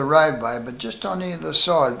mined the roadway, but just on either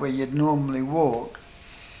side where you'd normally walk,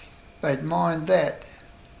 they'd mined that.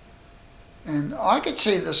 And I could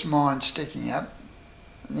see this mine sticking up,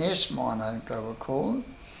 an S mine I think they were called,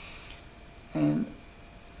 and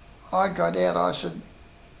I got out, I said,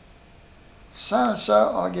 "So-and-so,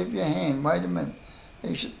 I'll give you a hand, wait a minute."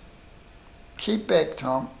 He said, "Keep back,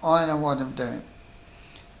 Tom, I know what I'm doing."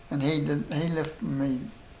 And he lifted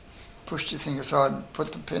me, pushed the thing aside and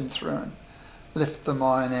put the pin through and lifted the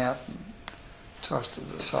mine out and tossed it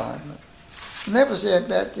aside. And that was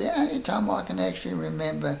about the only time I can actually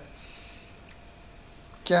remember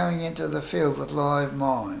going into the field with live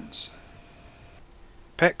mines.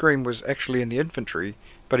 Pat Green was actually in the infantry,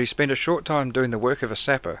 but he spent a short time doing the work of a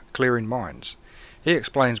sapper, clearing mines. He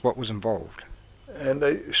explains what was involved. And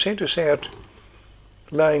they sent us out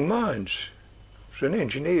laying mines. It was an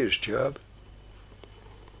engineer's job.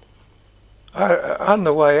 On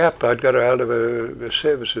the way up, I'd got hold of a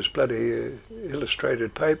services bloody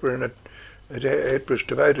illustrated paper, and it was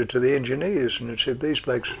devoted to the engineers, and it said these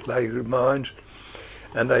blokes lay mines,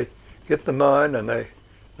 and they get the mine, and they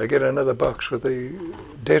get another box with the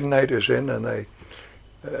detonators in, and they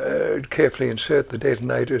carefully insert the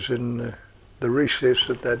detonators in the recess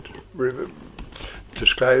that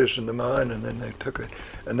disclosed in the mine, and then they took it,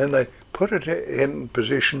 and then they put it in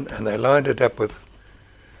position, and they lined it up with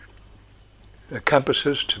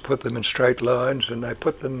compasses to put them in straight lines, and they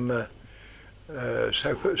put them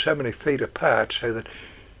so many feet apart, so that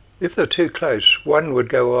if they're too close, one would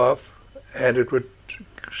go off, and it would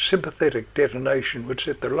sympathetic detonation would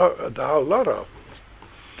set the whole lot off.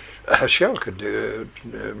 A shell could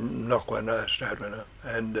knock one start one off,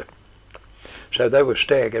 and so they were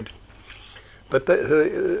staggered. But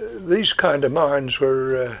these kind of mines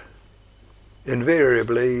were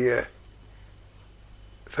invariably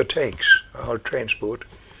for tanks, or transport,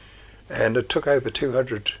 and it took over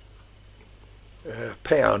 200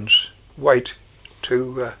 pounds weight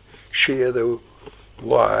to shear the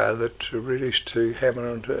wire that released to hammer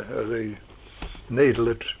onto the needle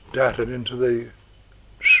that darted into the,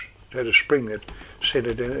 had a spring that sent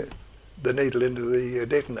it in, the needle into the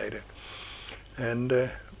detonator. And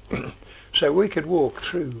so we could walk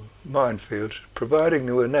through minefields, providing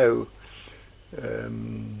there were no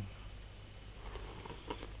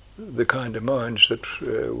the kind of mines that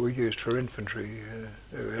were used for infantry.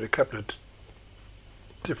 We had a couple of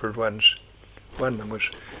different ones. One of them was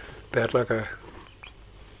about the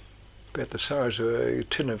size of a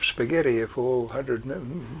tin of spaghetti, 400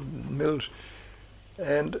 mils,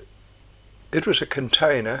 and it was a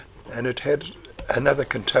container, and it had another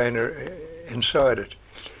container inside it,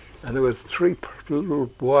 and there were 3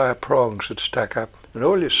 little wire prongs that stuck up, and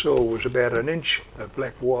all you saw was about an inch of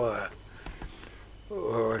black wire,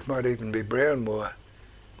 or it might even be brown wire,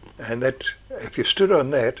 and that, if you stood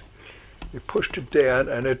on that, you pushed it down,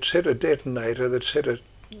 and it set a detonator that set a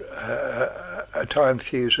time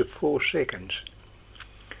fuse of 4 seconds.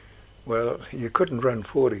 Well, you couldn't run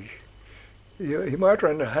 40. You might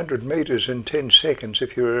run 100 metres in 10 seconds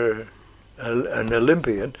if you were an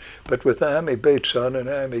Olympian, but with army boots on and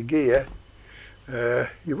army gear,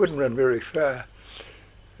 you wouldn't run very far.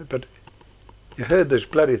 But you heard this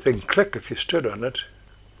bloody thing click if you stood on it,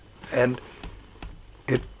 and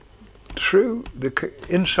it threw the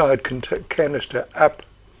inside canister up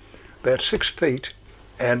about 6 feet,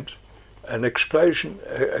 and an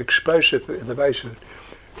explosive in the base of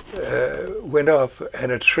it went off,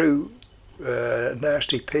 and it threw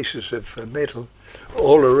nasty pieces of metal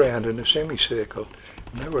all around in a semicircle.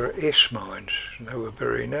 And they were S mines, and they were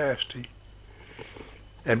very nasty.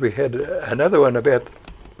 And we had another one about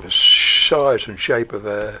the size and shape of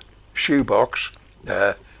a shoebox,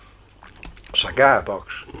 cigar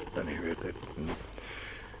box,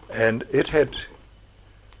 and it had,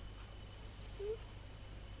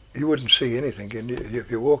 you wouldn't see anything, and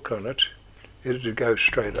if you walked on it, it would go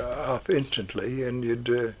straight off instantly, and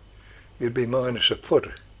you'd be minus a foot.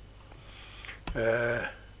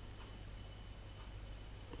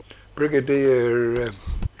 Brigadier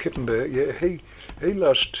Kippenberg, he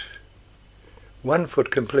lost 1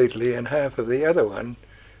 foot completely and half of the other one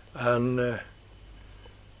on $1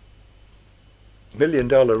 Million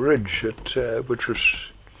Ridge, which was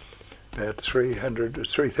about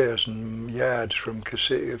 3,000 yards from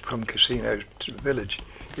Casino Village.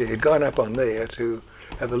 He had gone up on there to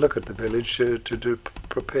have a look at the village, to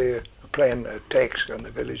prepare a plan attacks on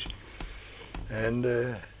the village, and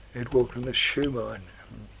it walked in the shoe mine,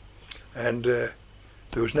 and there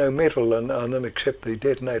was no metal on them except the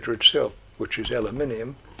detonator itself, which is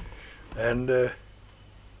aluminium, and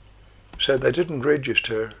so they didn't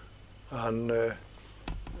register on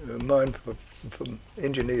mine for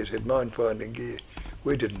engineers had mine finding gear.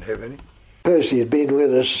 We didn't have any. Percy had been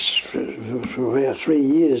with us for about 3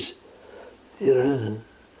 years, you know.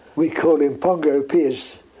 We called him Pongo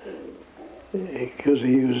Pierce because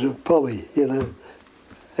he was a pommy, you know.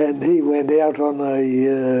 And he went out on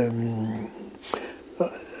a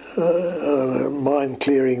mine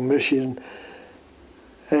clearing mission,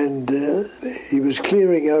 and he was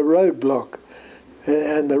clearing a roadblock,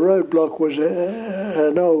 and the roadblock was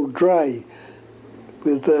an old dray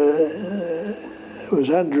with was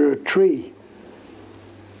under a tree,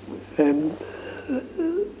 and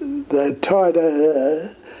they tied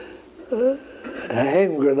a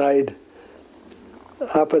hand grenade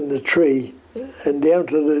up in the tree and down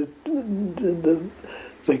to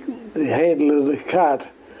the handle of the cart,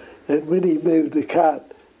 and when he moved the cart,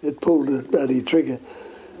 it pulled the bloody trigger,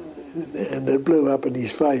 and it blew up in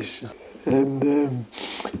his face, and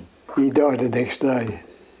he died the next day.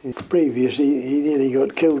 Previously, he nearly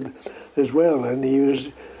got killed as well, and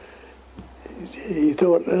he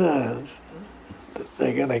thought,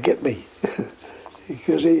 they're going to get me,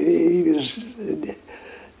 because he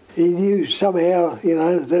knew somehow, you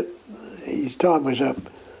know, that his time was up.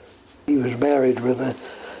 He was married with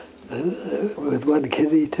with one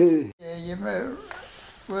kiddie too. Yeah, you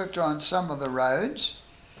worked on some of the roads.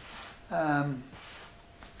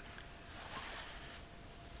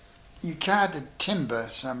 You carted timber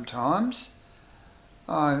sometimes.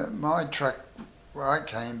 My truck, well, I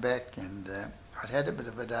came back and I'd had a bit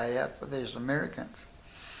of a day out with these Americans.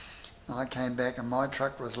 And I came back and my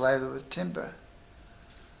truck was loaded with timber.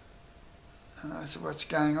 And I said, what's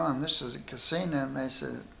going on? This is a casino. And they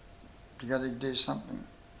said, you got to do something.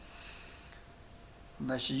 And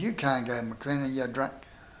they said, you can't go, McLennan, you're drunk.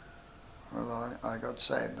 Well, I got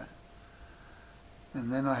sober.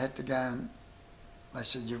 And then I had to go and they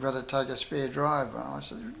said, you've got to take a spare driver. I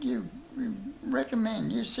said, you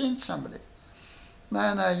recommend, you send somebody.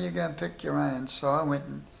 No, you go and pick your own. So I went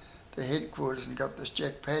to headquarters and got this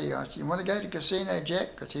Jack Paddy. I said, you want to go to Casino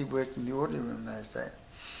Jack? Because he worked in the orderly room those days.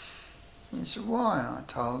 And he said, why? And I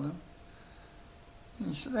told him. And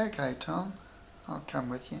he said, okay, Tom, I'll come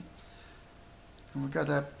with you. And we got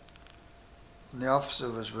up, and the officer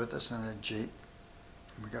was with us in a jeep.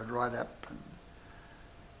 And we got right up, and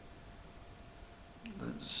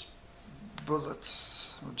the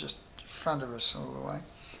bullets were just in front of us all the way.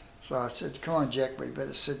 So I said, come on, Jack, we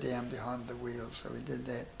better sit down behind the wheel. So we did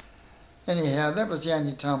that. Anyhow, that was the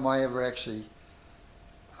only time I ever actually,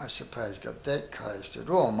 I suppose, got that close to it.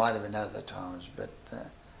 Or it might have been other times, but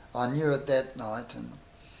I knew it that night. And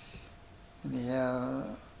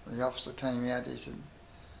anyhow, the officer came out, he said,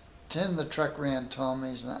 turn the truck round, Tom,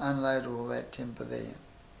 he said, unload all that timber there.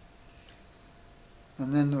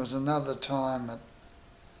 And then there was another time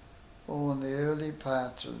all in the early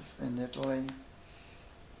parts in Italy,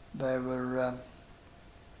 they were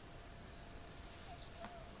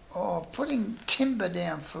putting timber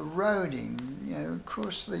down for roading,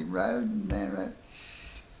 across the road narrow.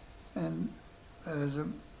 And there was a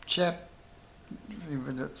chap, he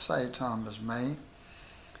would at the same time as me,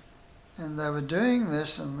 and they were doing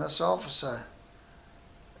this, and this officer,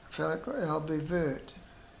 a fellow called Albie Vert,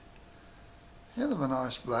 hell of a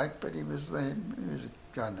nice bloke, but he was I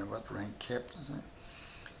don't know what rank, captain.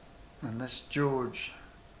 And this George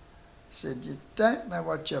said, you don't know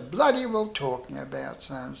what you're bloody well talking about,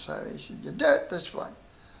 so and so. He said, you do it this way.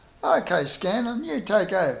 Okay, Scanlon, you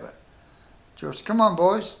take over. George, come on,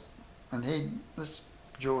 boys. And this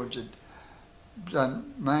George had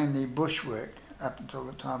done mainly bushwork up until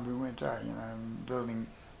the time we went out, building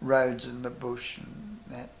roads in the bush and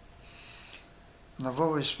that. And I've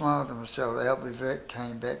always smiled to myself. Albie Vert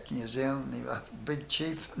came back to New Zealand, he was a big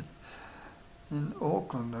chief in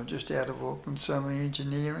Auckland, or just out of Auckland, Summer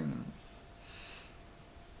Engineering.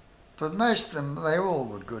 But most of them, they all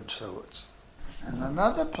were good sorts. And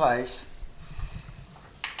another place,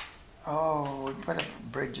 we put up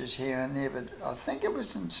bridges here and there, but I think it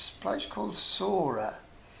was in a place called Sora.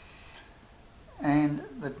 And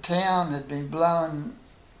the town had been blown,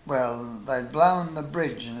 they'd blown the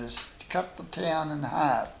bridge and it's cut the town in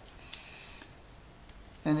half.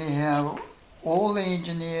 Anyhow, all the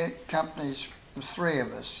engineer companies, there were three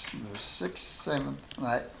of us, there was 6th, 7th and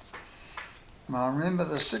 8th. And I remember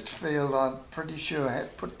the 6th field, I'm pretty sure,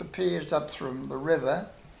 had put the piers up from the river,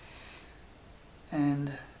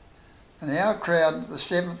 and our crowd, the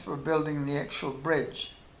 7th, were building the actual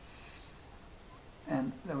bridge.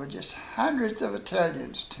 And there were just hundreds of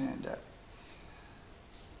Italians turned up.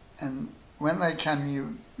 And when they come,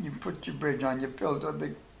 you put your bridge on, you build a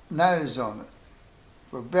big nose on it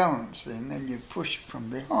for balance, and then you push from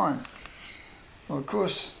behind. Well, of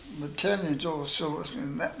course, the Italians all saw us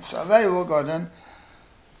in that, so they all got in.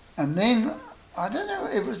 And then, I don't know,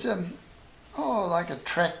 it was like a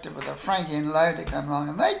tractor with a front end loader come along,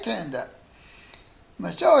 and they turned up. And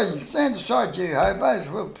they said, you stand aside, you hobos,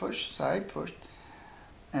 we'll push. So they pushed.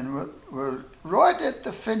 And we're right at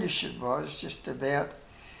the finish it was, just about.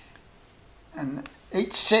 And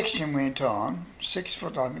each section went on, 6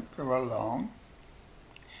 foot, I think they were long.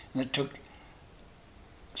 And it took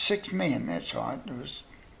 6 men, that's right. It was,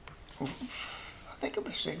 I think it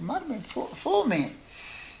was 6, it might have been 4 men.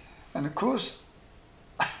 And of course,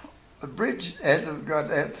 the bridge, as it got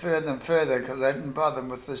out further and further, because they didn't bother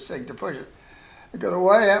with this thing to push it, it got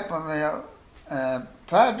way up, and the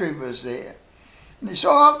Padre was there. And he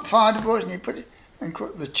saw up, find the boys, and he put it, and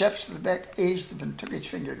the chaps at the back eased them and took his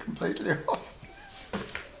finger completely off.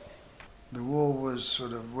 The war was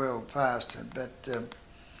sort of well past it, but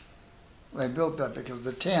they built that because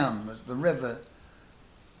the town was, the river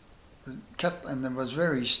cut, and there was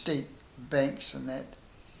very steep banks and that.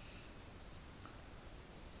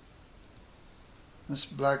 This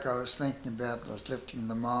bloke I was thinking about that was lifting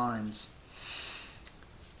the mines,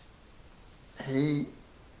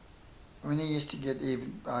 when he used to get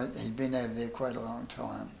even, he'd been over there quite a long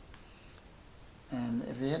time, and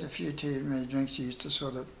if he had a few too many drinks, he used to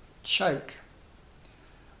sort of choke.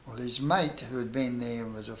 Well, his mate, who had been there,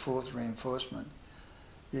 was a 4th reinforcement,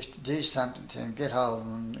 used to do something to him, get hold of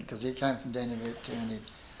him, because he came from Denver too, and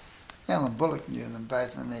Alan Bullock knew them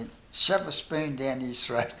both, and they'd shove a spoon down his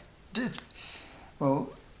throat.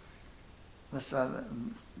 Well, this other,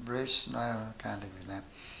 Bruce, no, I can't think of his name,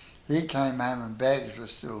 he came home and bags were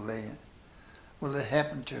still there. Well, it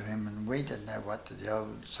happened to him, and we didn't know what to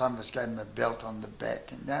do. Some of us gave him a belt on the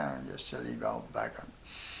back, and no, you silly old bugger.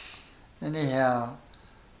 Anyhow,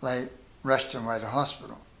 they rushed him away to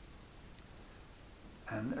hospital.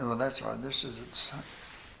 And, well, that's right, this is its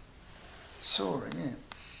soaring,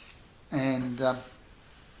 yeah. And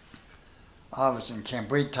I was in camp.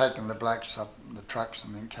 We'd taken the blokes up the trucks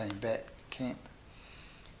and then came back to camp.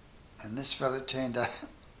 And this fella turned up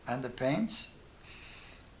underpants,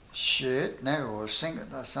 shirt, no, or a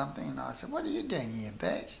singlet or something, and I said, "What are you doing here,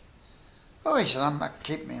 Bags?" "Oh," he said, "I'm not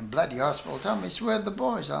keeping me in bloody hospital." Told me, "It's where the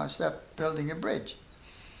boys are, start building a bridge."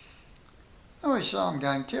 "Oh," he said, "I'm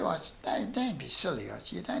going too." I said, "No, don't be silly." I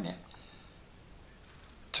said, "You don't have..."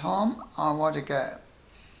 "Tom, I want to go."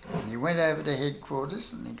 And he went over to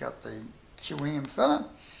headquarters and he got the QM fella.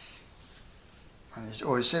 And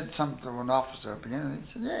he said something to an officer at the beginning. He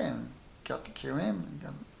said, "Yeah," and got the QM.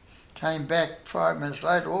 And came back 5 minutes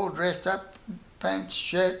later, all dressed up, pants,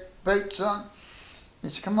 shirt, boots on. He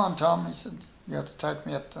said, "Come on, Tom." He said, "You have to take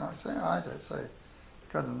me up to..." I said, "I do." So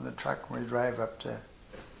got in the truck and we drove up to...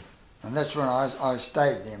 And that's when I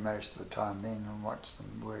stayed there most of the time then and watched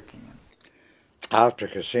them working. After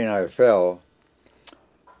Casino fell,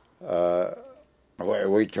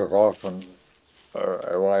 we took off and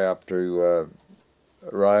away up to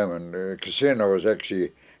Rome, and Casino was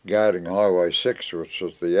actually guarding Highway 6, which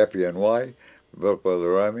was the Appian Way, built by the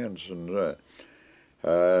Romans, and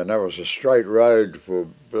that was a straight road for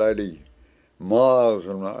bloody miles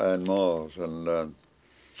and miles, and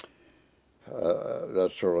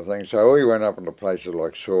that sort of thing. So we went up into places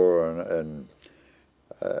like Sora and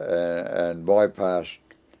bypassed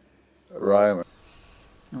Rome.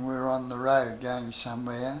 And we were on the road going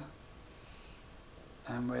somewhere,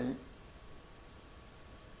 and we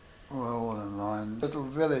were all in line. Little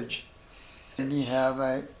village. Anyhow,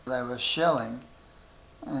 they were shelling,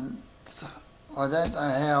 and I don't know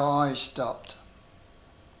how I stopped.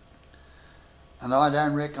 And I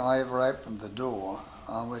don't reckon I ever opened the door.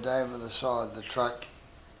 I went over the side of the truck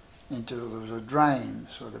there was a drain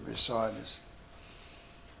sort of beside us.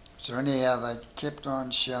 So anyhow, they kept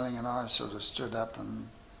on shelling, and I sort of stood up, and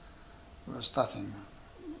there was nothing,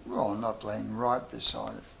 well, not laying right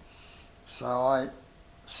beside it. So I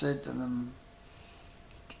said to them,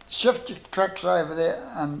 "Shift your trucks over there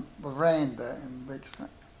on the veranda."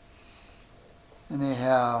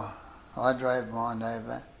 Anyhow, I drove mine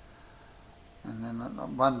over, and then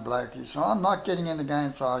one bloke, he said, "I'm not getting in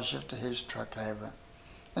again," so I shifted his truck over.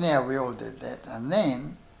 Anyhow, we all did that. And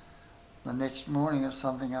then, the next morning or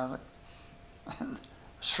something,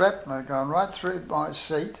 shrapnel had gone right through my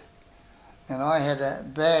seat, and I had a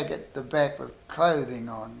bag at the back with clothing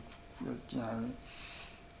on, you know,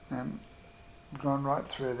 and gone right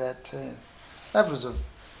through that too. That was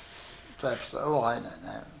perhaps, I don't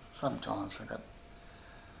know, sometimes I got...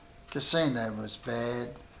 Casino was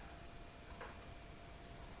bad,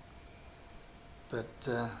 but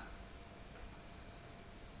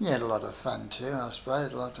you had a lot of fun too, I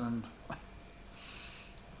suppose, a lot of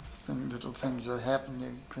little things that happened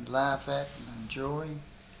you could laugh at and enjoy.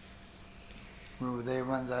 We were there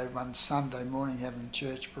one Sunday morning having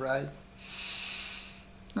church parade,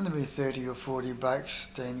 and there'd be 30 or 40 blokes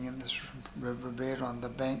standing in this riverbed on the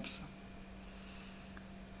banks,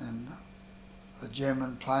 and the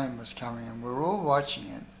German plane was coming, and we were all watching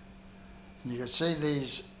it. And you could see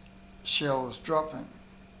these shells dropping.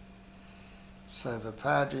 So the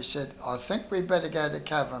padre said, "I think we better go to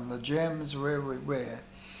cover," and the Germans, where we were,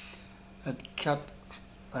 had cut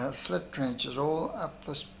slit trenches all up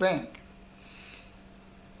this bank.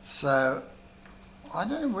 So I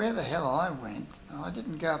don't know where the hell I went. I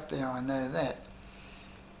didn't go up there, I know that.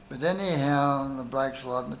 But anyhow, the blokes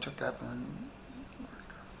lightened took up, and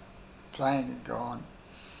the plane had gone,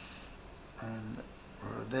 and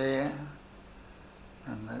we were there,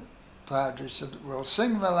 and the padre said, "We'll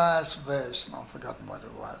sing the last verse," and I've forgotten what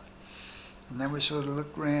it was. And then we sort of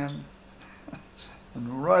looked round,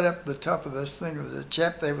 and right up the top of this thing was a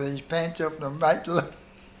chap there with his pants off and a mate look,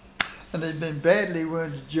 and he'd been badly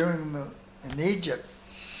wounded in Egypt.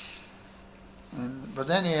 But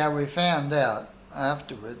anyhow, we found out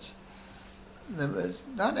afterwards there was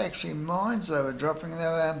not actually mines they were dropping, they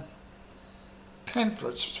were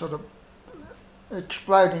pamphlets sort of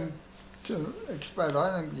exploding to explode.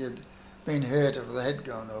 I think you'd been hurt if the head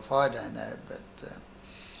gone off. I don't know, but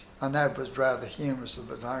I know it was rather humorous at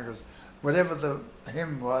the time because whatever the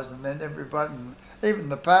hymn was, and then everybody, even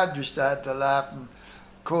the padre started to laugh and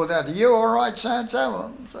called out, "Are you all right, so-and-so?"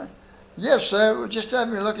 And say, "Yes, sir, we're just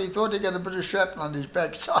having a look." He thought he'd got a bit of shrapnel on his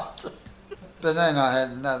backside. But then I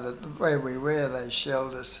had another, where we were, they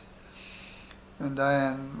shelled us. And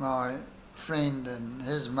Diane, my friend, and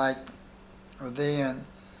his mate were there, and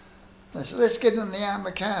they said, "Let's get in the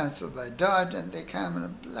armoured car." So they dived into their car, and a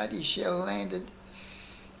bloody shell landed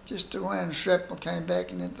just away, and shrapnel came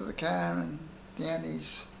back and into the car and down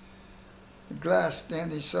the glass down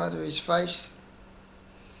his side of his face.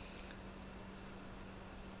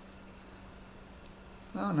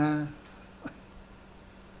 Oh no.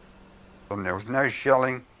 And there was no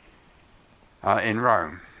shelling in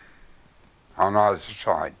Rome on either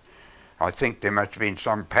side. I think there must have been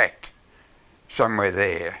some pact somewhere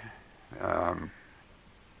there,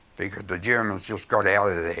 because the Germans just got out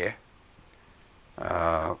of there.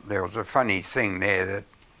 There was a funny thing there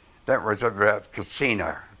that was about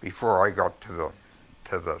Casino before I got to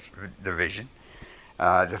the division.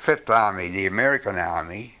 The Fifth Army, the American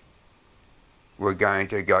Army, were going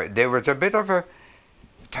to go. There was a bit of a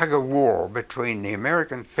tug of war between the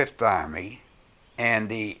American Fifth Army and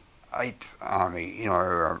the Eighth Army. You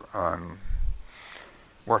know,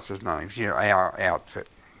 what's his name? You know, our outfit.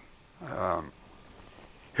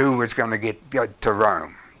 Who was going to go to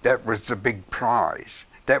Rome? That was the big prize.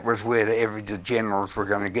 That was where the generals were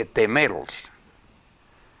going to get their medals.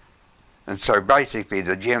 And so basically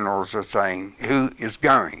the generals are saying, who is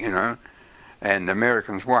going, you know? And the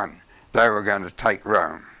Americans won. They were going to take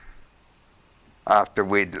Rome after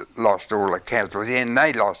we'd lost all the casualties. And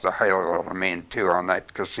they lost a hell of a lot of men too on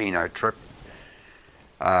that Casino trip.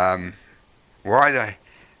 Why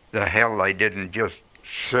the hell they didn't just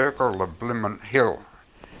circle the blimmin' hill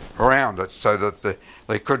around it so that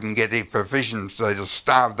they couldn't get any provisions, they just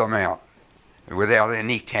starved them out without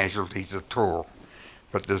any casualties at all.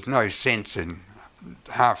 But there's no sense in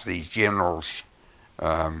half these generals'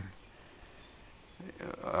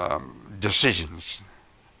 decisions.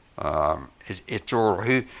 It's all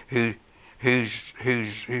who's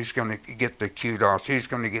going to get the kudos, who's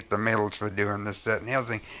going to get the medals for doing this, that, and the other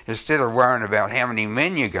thing. Instead of worrying about how many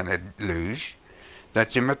men you're going to lose,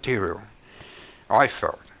 that's immaterial. I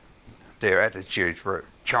felt their attitudes were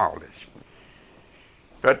childish.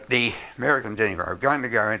 But the Americans anyway were going to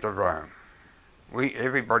go into Rome.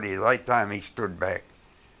 Everybody, the Eighth Army stood back,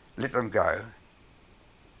 let them go,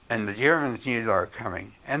 and the Germans knew they were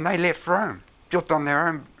coming, and they left Rome just on their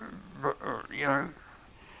own, you know,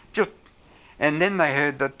 and then they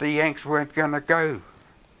heard that the Yanks weren't going to go,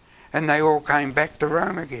 and they all came back to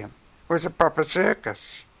Rome again. It was a proper circus.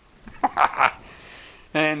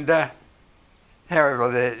 And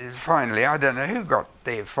however, finally, I don't know who got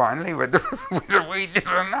there finally, whether we did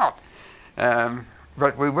or not.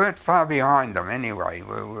 But we weren't far behind them anyway.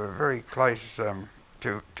 We were very close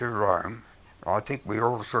to Rome. I think we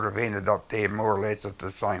all sort of ended up there more or less at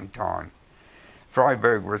the same time.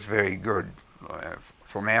 Freiburg was very good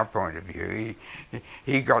from our point of view.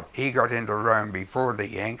 He got into Rome before the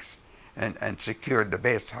Yanks and secured the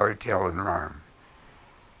best hotel in Rome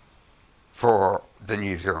for the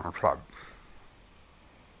New Zealand club.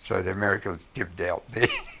 So the Americans dipped out there.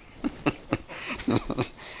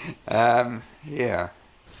 Yeah.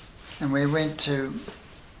 And we went to,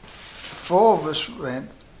 4 of us went,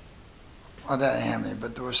 I don't know how many,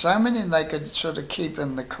 but there were so many they could sort of keep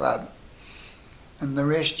in the club, and the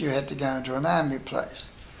rest you had to go into an army place.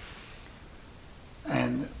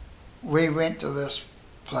 And we went to this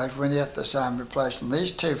place, went out this army place, and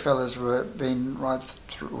these 2 fellas were been right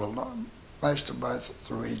through, well, not, most of both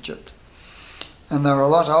through Egypt. And they were a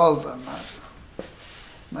lot older than us.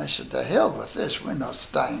 And they said, "To hell with this, we're not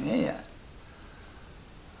staying here."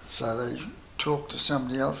 So they talked to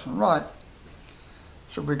somebody else, and right.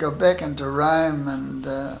 So we got back into Rome, and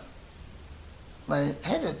they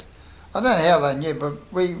had it. I don't know how they knew,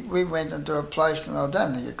 but we went into a place, and I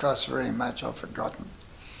don't think it cost very much, I've forgotten.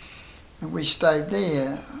 And we stayed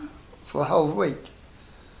there for the whole week.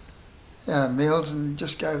 Our meals, and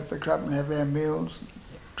just go to the club and have our meals, and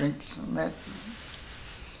drinks and that.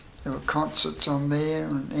 There were concerts on there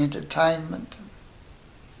and entertainment.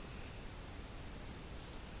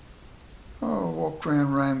 Oh, I walked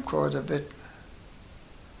around Rome quite a bit.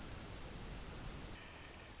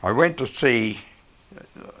 I went to see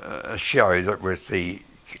a show that was the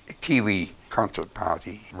Kiwi concert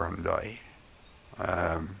party one day.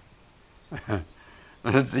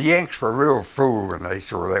 And the Yanks were real fool when they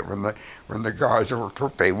saw that, when the guys all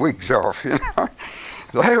took their wigs off, you know.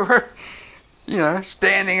 They were, you know,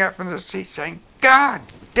 standing up in the seat saying, "God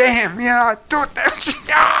damn, you know, I thought that was..."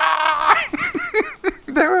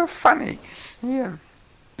 They were funny, yeah.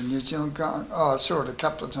 In New Zealand, I saw it a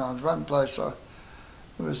couple of times. One place I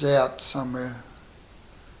was out somewhere,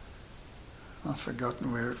 I've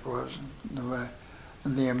forgotten where it was,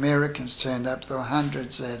 and the Americans turned up. There were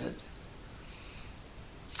hundreds at it.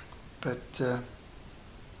 But,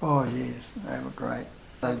 oh yes, they were great.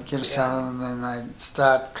 They'd get some of them and they'd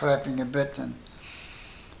start clapping a bit, and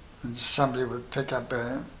somebody would pick up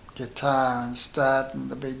a guitar and start, and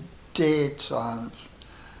there'd be dead silence.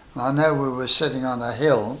 And I know we were sitting on a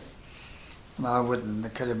hill, and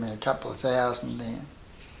there could have been a couple of thousand there,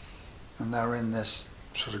 and they were in this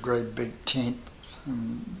sort of great big tent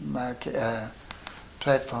and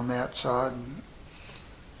platform outside, and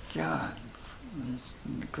God,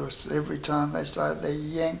 of course every time they started, the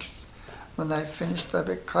Yanks, when they finished, they'd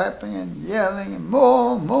be clapping and yelling and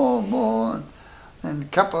more, and a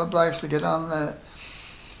couple of blokes to get on the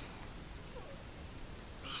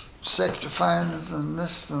saxophones and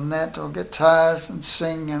this and that, or guitars, and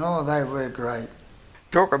sing, and they were great.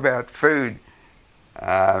 Talk about food.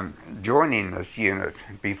 Joining this unit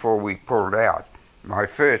before we pulled out, my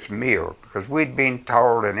first meal, because we'd been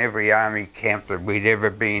told in every army camp that we'd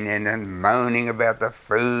ever been in, and moaning about the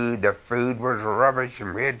food was rubbish,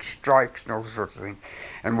 and we had strikes and all sorts of things,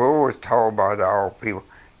 and we're always told by the old people,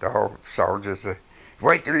 the old soldiers,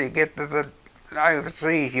 wait till you get to the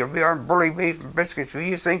overseas, you'll be on bully beef and biscuits. If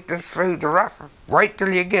you think this food's rough, wait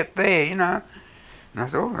till you get there, you know. And I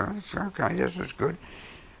thought, well, that's okay, this is good.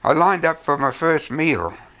 I lined up for my first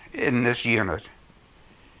meal in this unit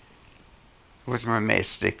with my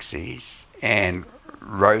mess Dixies, and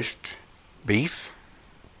roast beef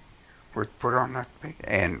was put on that pig,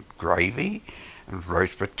 and gravy, and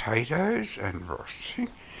roast potatoes, and roasting.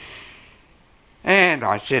 And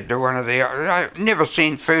I said to one of I've never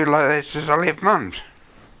seen food like this since I left Mum's.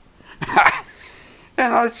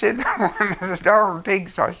 And I said to one of the old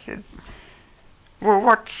digs, I said, well,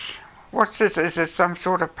 what's this? Is it some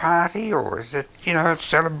sort of party, or is it, you know, a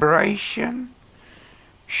celebration?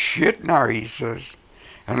 Shit, no, he says.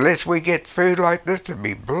 Unless we get food like this, it'll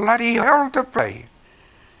be bloody hell to pay.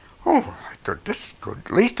 Oh, I thought, this is good.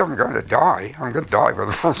 At least I'm going to die. I'm going to die with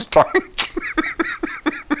a full stomach.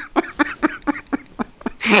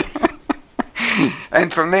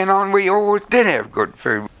 And from then on, we always did have good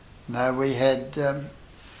food. No, we had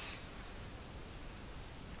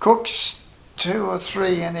cooks, 2 or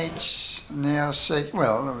 3 in our section.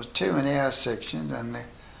 Well, there was 2 in our sections, and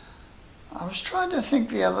I was trying to think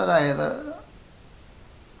the other day that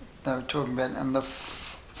they were talking about, and the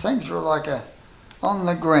things were like on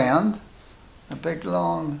the ground, a big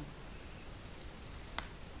long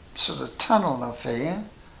sort of tunnel affair,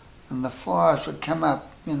 and the fires would come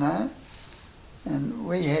up, you know, and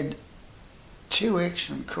we had 2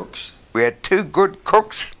 excellent cooks. We had 2 good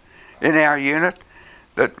cooks in our unit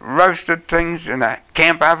that roasted things in a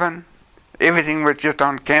camp oven. Everything was just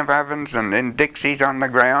on camp ovens and in Dixies on the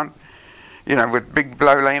ground, you know, with big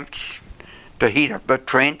blow lamps to heat up the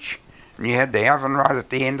trench. And you had the oven right at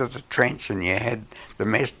the end of the trench, and you had the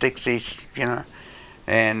mess Dixies, you know,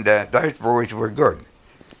 and those boys were good.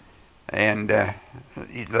 And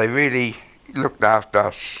they really looked after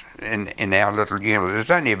us in our little unit. There's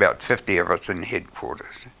only about 50 of us in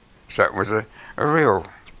headquarters, so it was a real,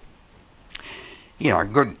 you know,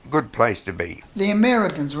 good place to be. The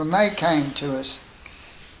Americans, when they came to us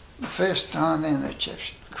the first time, then the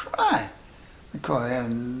chiefs cried because our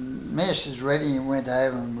mess is ready, and went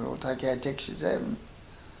over and we'll take our Dixies over. And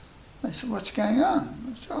they said, "What's going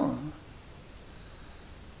on?" I said, "Oh."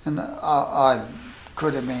 And I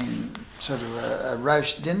could have been sort of a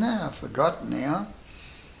roast dinner, I've forgotten now.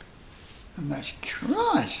 And they said,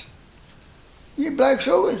 "Christ, you blokes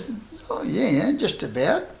always..." "Oh yeah, just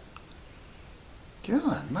about."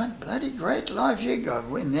 "God, what bloody great life you got.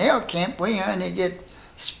 In our camp we only get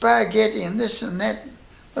spaghetti and this and that,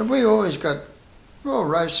 but we always got raw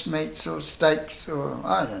roast meats or steaks or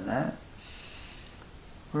I don't know.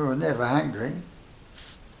 We were never hungry."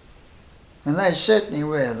 And they certainly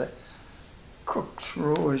were. The cooks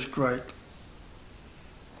were always great.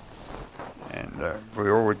 And we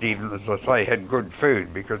always, even as I say, had good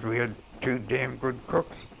food because we had 2 damn good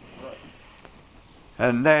cooks.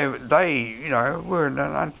 And they, you know, were in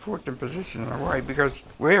an unfortunate position in a way, because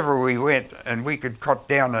wherever we went and we could cut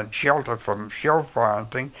down and shelter from shell fire and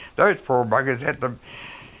things, those poor buggers had to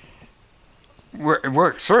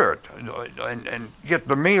work through it and get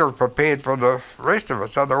the meal prepared for the rest of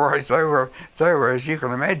us. Otherwise, they were, as you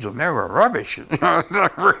can imagine, they were rubbish.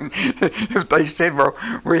 If they said, "Well,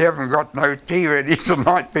 we haven't got no tea ready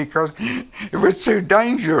tonight because it was too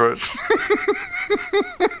dangerous,"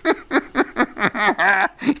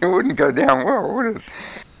 it wouldn't go down well, would it?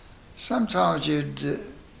 Sometimes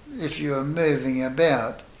if you were moving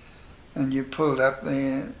about and you pulled up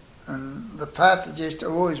there, and the part that used to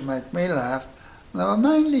always make me laugh, they were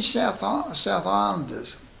mainly South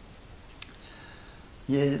Islanders.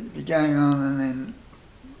 You'd be going on and then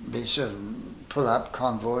be sort of pull up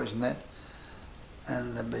convoys and that,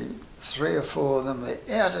 and there'd be 3 or 4 of them,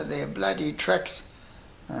 they're out of their bloody trucks,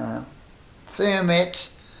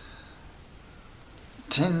 thermets,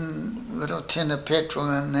 little tin of petrol,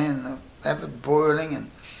 and then have it boiling,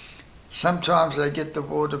 and sometimes they get the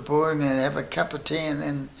water boiling and have a cup of tea, and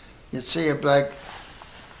then you'd see a bloke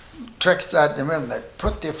truck start to move, they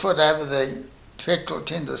put their foot over the petrol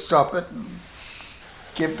tin to stop it and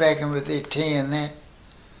get back in with their tea and that.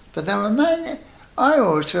 But they were mainly, I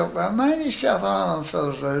always felt they were mainly South Island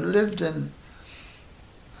fellas who lived in,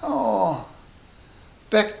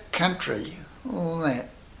 back country, all that.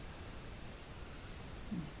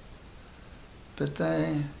 But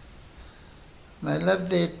they loved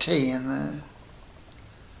their tea and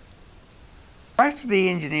most of the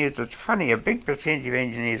engineers, it's funny, a big percentage of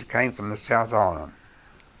engineers came from the South Island.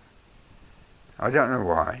 I don't know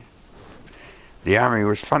why. The army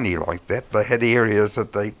was funny like that. They had areas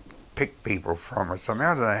that they picked people from or something.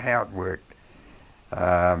 I don't know how it worked.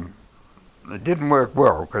 It didn't work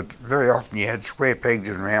well because very often you had square pegs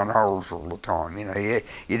and round holes all the time. You know,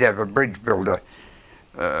 you'd have a bridge builder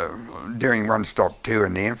doing one stop two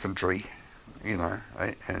in the infantry, you know,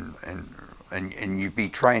 and you'd be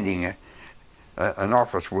training an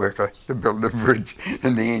office worker to build a bridge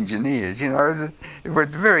and the engineers, you know. It was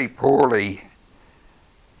very poorly,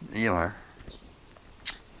 you know,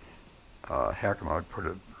 how can I put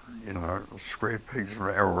it, you know, square pegs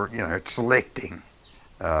or, you know, selecting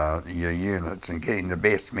your units and getting the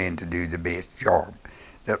best men to do the best job.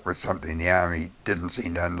 That was something the army didn't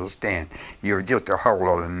seem to understand. You were just a whole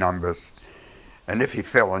lot of numbers, and if you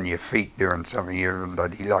fell on your feet doing something, you were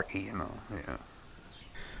bloody lucky, you know. Yeah.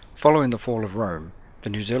 Following the fall of Rome, the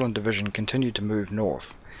New Zealand Division continued to move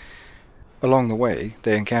north. Along the way,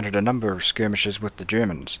 they encountered a number of skirmishes with the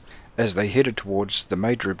Germans, as they headed towards the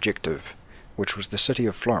major objective, which was the city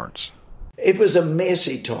of Florence. It was a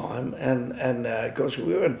messy time, and of course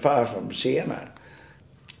we weren't far from Siena.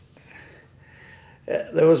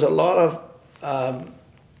 There was a lot of,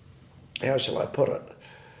 how shall I put it?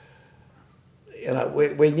 You know,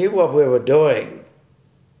 we knew what we were doing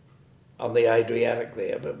on the Adriatic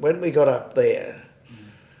there, but when we got up there,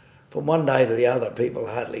 from one day to the other, people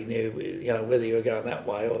hardly knew, you know, whether you were going that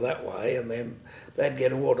way or that way, and then they'd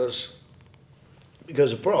get orders,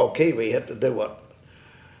 because the poor old Kiwi had to do what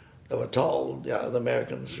they were told. You know, the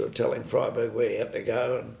Americans were telling Freiburg where he had to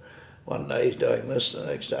go, and one day he's doing this, the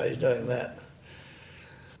next day he's doing that.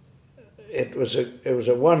 It was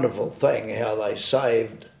a wonderful thing how they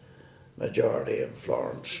saved majority of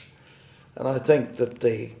Florence, and I think that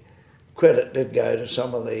the credit did go to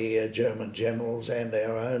some of the German generals and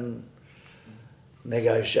our own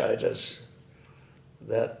negotiators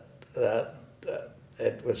that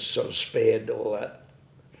it was sort of spared all that.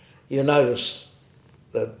 You notice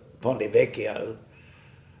that Ponte Vecchio,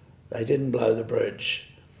 they didn't blow the bridge.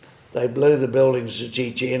 They blew the buildings at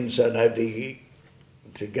each end so nobody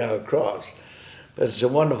to go across. But it's a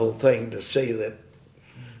wonderful thing to see that,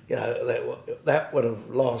 you know, that would have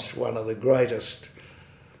lost one of the greatest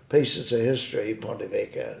pieces of history, Ponte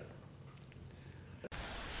Vecchio.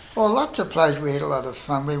 Well, lots of places we had a lot of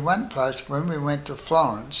fun. One place, when we went to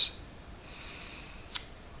Florence,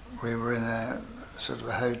 we were in a sort of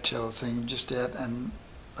a hotel thing just out, and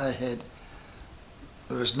there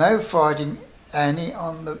was no fighting only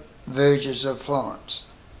on the verges of Florence.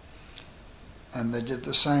 And they did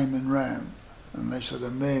the same in Rome, and they sort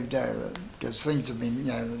of moved over because things have been,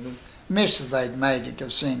 you know, the mess that they'd made a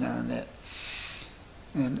casino and that.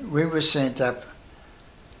 And we were sent up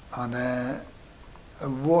on a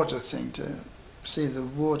water thing to see the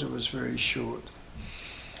water was very short.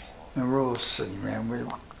 And we're all sitting around,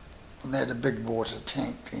 they had a big water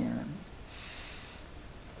tank there, and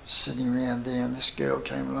sitting around there, and this girl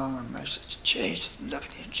came along and they said, "Geez, look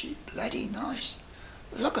at her, she's bloody nice.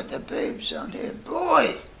 Look at the boobs on her,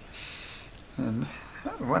 boy." And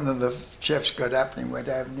one of the chaps got up and he went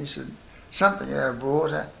over and he said, "Something I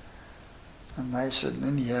brought her." And they said, and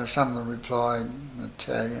anyhow, some of them replied in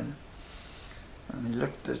Italian. And he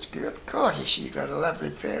looked at this girl, God, she got a lovely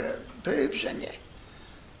pair of boobs in you.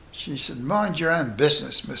 She said, mind your own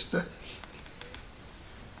business, mister.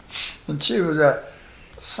 And she was I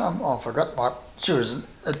forgot what, she was an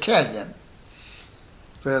Italian.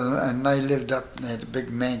 Well, and they lived up, and they had a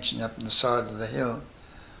big mansion up on the side of the hill.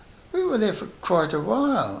 We were there for quite a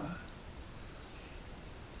while.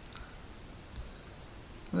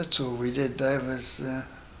 That's all we did there was,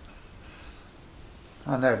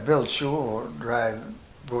 I know Bill Shaw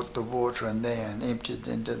brought the water in there and emptied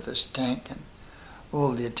into this tank, and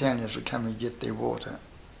all the Italians would come and get their water.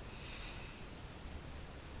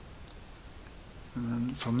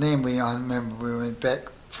 And from then I remember we went back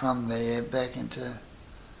from there back into,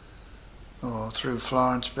 through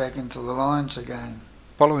Florence back into the lines again.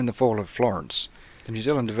 Following the fall of Florence, the New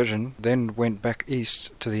Zealand Division then went back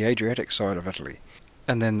east to the Adriatic side of Italy,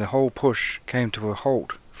 and then the whole push came to a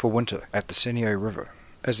halt for winter at the Senio River.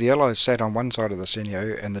 As the Allies sat on one side of the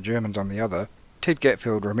Senio and the Germans on the other, Ted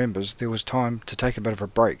Gatfield remembers there was time to take a bit of a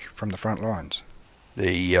break from the front lines.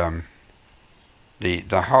 The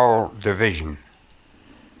whole division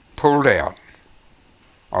pulled out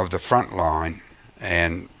of the front line,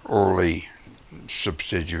 and all the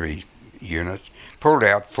subsidiary units pulled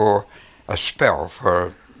out for a spell,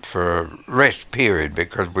 for a rest period,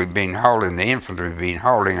 because we've been holding, the infantry have been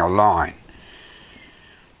holding a line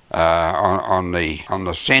on the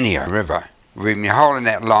Senio River. We've been holding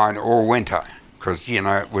that line all winter, because,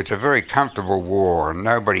 it was a very comfortable war, and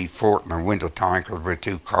nobody fought in the winter time because we're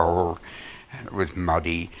too cold, and it was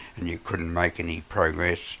muddy, and you couldn't make any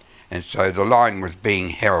progress. And so the line was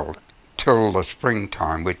being held till the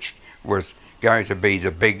springtime, which was going to be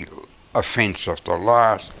the big offensive, the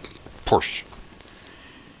last push.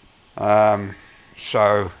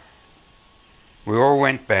 So we all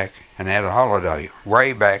went back and had a holiday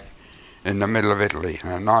way back in the middle of Italy, in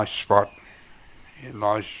a nice spot, a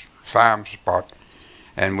nice farm spot,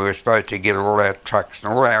 and we were supposed to get all our trucks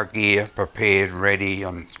and all our gear prepared, ready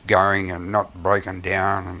and going and not breaking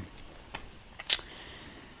down.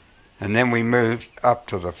 And then we moved up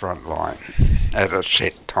to the front line at a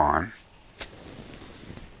set time.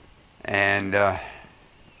 And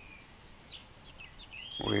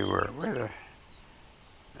we were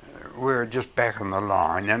just back on the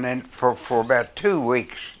line. And then for about 2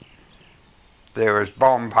 weeks, there was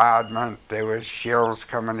bombardment, there was shells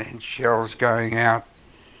coming in, shells going out.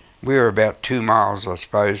 We were about 2 miles, I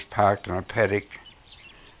suppose, parked in a paddock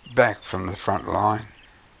back from the front line.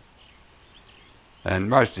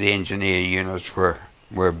 And most of the engineer units were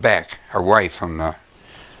back away from the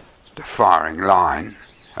firing line,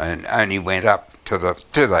 and only went up to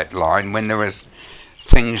that line when there was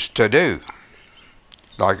things to do,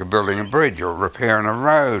 like building a bridge or repairing a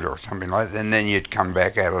road or something like that, and then you'd come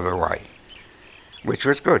back out of the way, which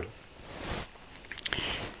was good.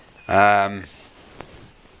 And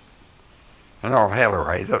old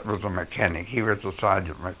Halloway, that was a mechanic. He was a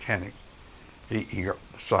sergeant mechanic. He got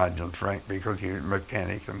the sergeant's rank because he was a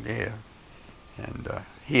mechanic, and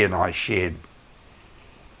he and I shared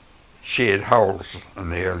holes in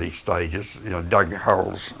the early stages, dug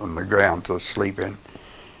holes in the ground to sleep in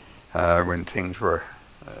when things were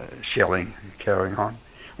shelling and carrying on.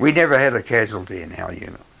 We never had a casualty in our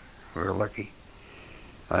unit. We were lucky.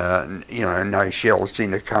 No shells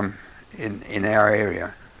seemed to come in our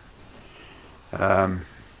area.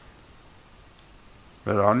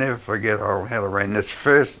 But I'll never forget old Halloway. And this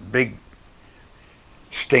first big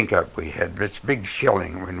stink up we had, this big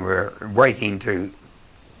shelling when we were waiting to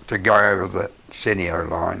go over the Senio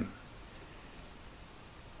line.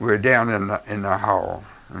 We were down in the hole,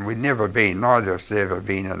 and neither of us had ever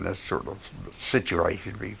been in this sort of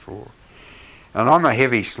situation before. And I'm a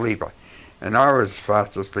heavy sleeper, and I was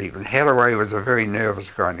fast asleep, and Halloway was a very nervous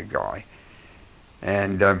kind of guy.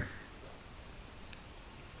 And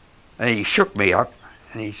he shook me up,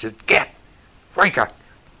 and he said, "Get, wake up.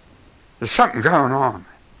 There's something going on.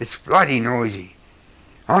 It's bloody noisy.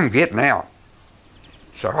 I'm getting out."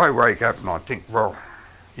 So I wake up and I think, well,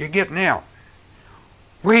 you're getting out.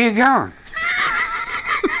 Where you going?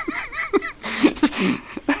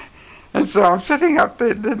 And so I'm sitting up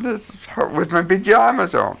there with my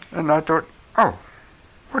pyjamas on, and I thought, oh,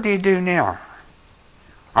 what do you do now?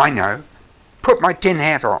 I know. Put my tin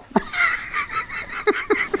hat on.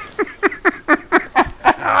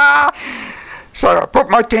 So I put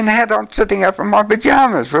my tin hat on, sitting up in my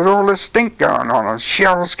pyjamas with all this stink going on, and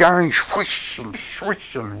shells going swish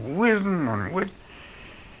and whizzing and whizzing.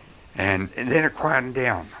 And then it quieted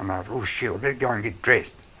down, and I thought, oh shit, I better go and get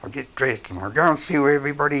dressed. I'll get dressed and I'll go and see where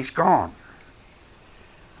everybody's gone.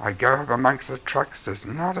 I go up amongst the trucks, there's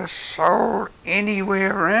not a soul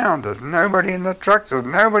anywhere around. There's nobody in the trucks, there's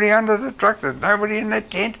nobody under the truck, there's nobody in the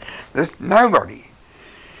tent, there's nobody.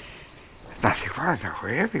 And I think, well,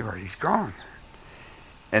 where everybody's gone.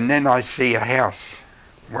 And then I see a house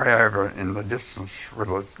way over in the distance with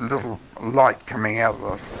a little light coming out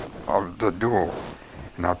of the door.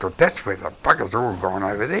 And I thought, that's where the bugger's all gone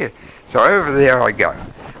over there. So over there I go.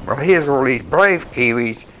 Well, here's all these brave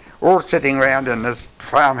Kiwis all sitting round in this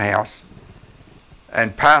farmhouse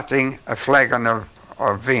and passing a flagon of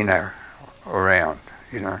vino around,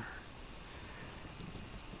 you know.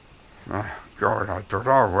 Oh, God, I thought,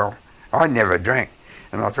 oh, well, I never drank.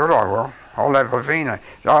 And I thought, oh, well, I'll have a vino.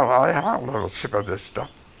 So I'll have a sip of this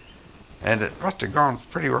stuff. And it must have gone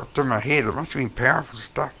pretty well to my head. It must have been powerful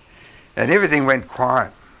stuff. And everything went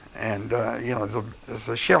quiet. And, you know,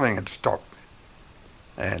 the shelling had stopped.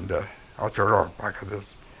 And I thought, oh, bugger this.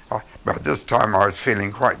 But this time I was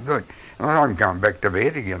feeling quite good. And I'm going back to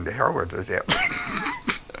bed again, to hell with this out.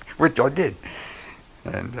 Which I did.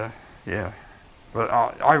 And, yeah. But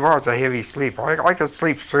I was a heavy sleeper. I could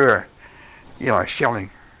sleep through you know,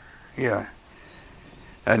 shelling. Yeah.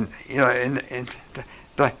 And, you know, and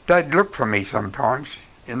they'd look for me sometimes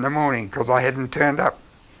in the morning because I hadn't turned up.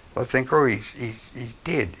 They'd think, oh, he's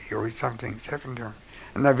dead, or something's happened to him.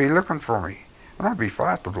 And they'd be looking for me. And I'd be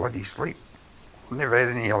fast to bloody sleep. Never had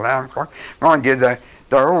any alarm clock. Mind you, they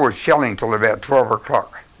were always shelling till about 12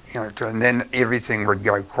 o'clock, you know, and then everything would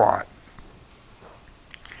go quiet.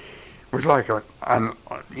 It was like a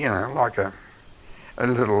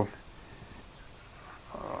little,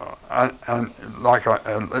 like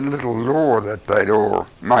a little law that they'd all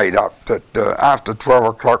made up that after 12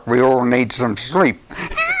 o'clock we all need some sleep.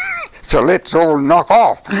 So let's all knock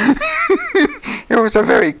off. It was a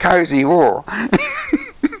very cosy war.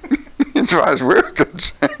 As far as we're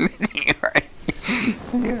concerned, anyway.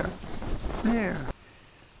 Yeah.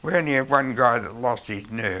 We only had one guy that lost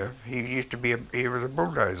his nerve. He was a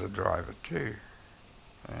bulldozer driver too.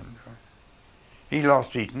 And he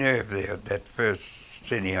lost his nerve there at that first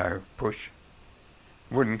Senio push.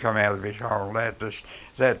 Wouldn't come out of his hole. They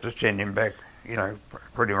had to send him back, you know,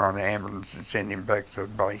 put him on the ambulance and send him back to the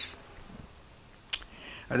base.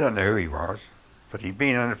 I don't know who he was, but he'd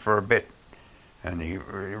been in it for a bit. And he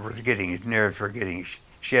was getting his nerves were getting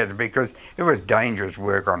shattered because it was dangerous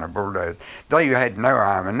work on a bulldozer. They had no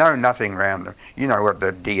armour, nothing around them. You know what,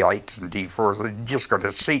 the D8s and D4s, they just got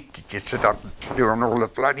a seat that you sit up doing all the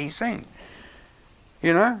bloody thing.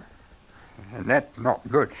 You know? And that's not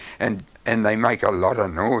good. And they make a lot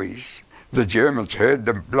of noise. The Germans heard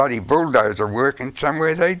the bloody bulldozer working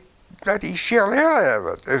somewhere, they'd bloody shell hell out of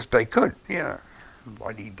it if they could, you know.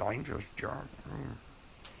 Bloody dangerous job.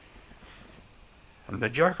 And the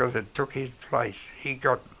joker that took his place, he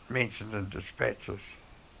got mentioned in dispatches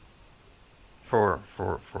for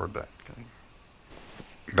that thing.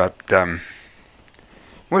 But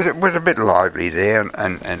was a bit lively there,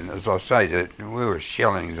 and as I say, we were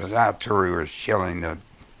shelling. The artillery was shelling the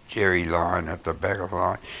Jerry line at the back of the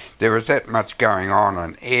line. There was that much going on,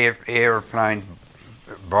 and airplane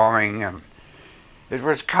bombing, and it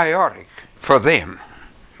was chaotic for them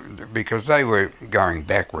because they were going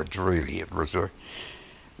backwards. Really, it was a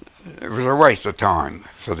waste of time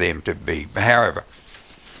for them to be. However,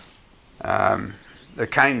 there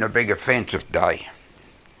came the big offensive day,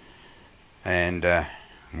 and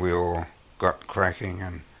we all got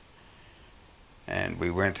cracking, and we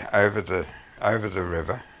went over the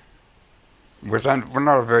river. It was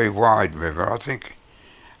not a very wide river. I think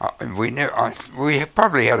we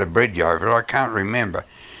probably had a bridge over it. I can't remember,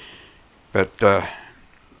 but.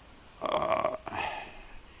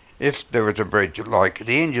 If there was a bridge, like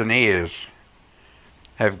the engineers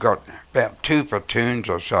have got about 2 platoons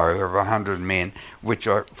or so of 100 men, which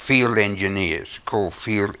are field engineers, called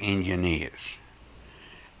field engineers.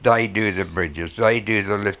 They do the bridges, they do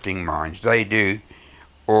the lifting mines, they do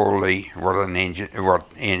all what an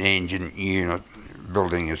engine unit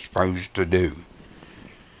building is supposed to do.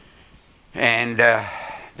 And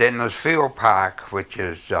then there's Field Park, which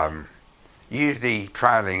is usually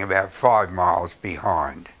trailing about 5 miles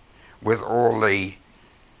behind, with all the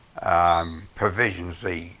provisions,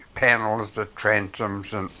 the panels, the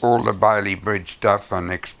transoms, and all the Bailey Bridge stuff, and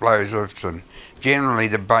explosives, and generally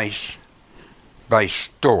the base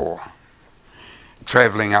store,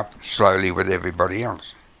 travelling up slowly with everybody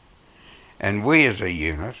else. And we as a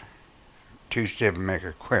unit, 2-7 Mech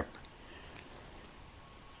equipped,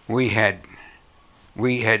 we had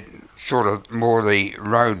sort of more the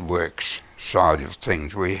roadworks side of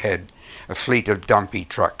things. We had a fleet of dumpy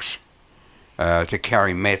trucks to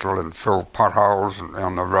carry metal and fill potholes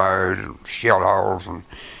on the road and shell holes,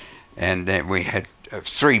 and then we had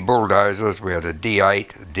 3 bulldozers. We had a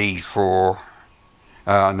D8, a D4,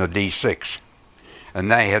 and a D6,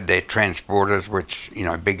 and they had their transporters, which, you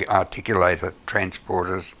know, big articulated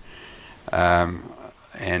transporters, and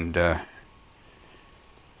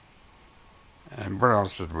what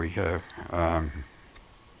else did we have?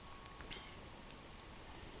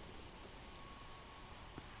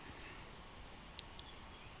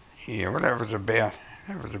 Yeah, well, that was about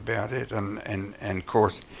it, and of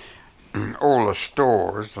course all the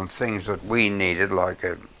stores and things that we needed, like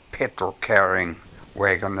a petrol carrying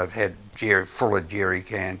wagon that had full of jerry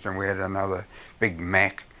cans, and we had another big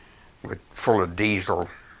Mack full of diesel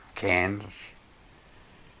cans,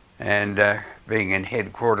 and being in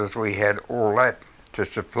headquarters we had all that to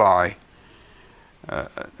supply.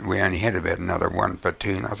 We only had about another 1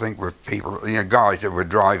 platoon, I think, with people, you know, guys that were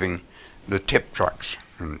driving the tip trucks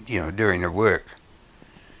and, you know, doing the work,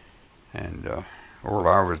 and all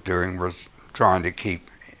I was doing was trying to keep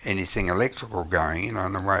anything electrical going, you know,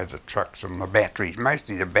 in the way of the trucks and the batteries,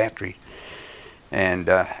 mostly the batteries, and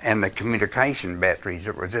the communication batteries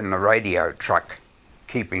that was in the radio truck,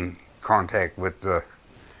 keeping contact with the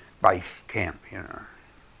base camp, you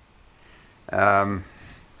know.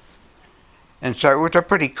 And so it was a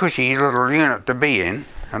pretty cushy little unit to be in,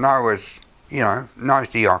 and I was, you know,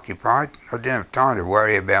 nicely occupied. I didn't have time to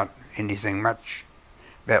worry about anything much,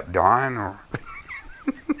 about dying or...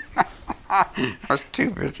 I was too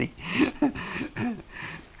busy.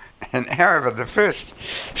 And however, the first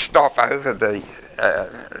stop over the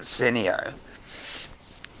Senio,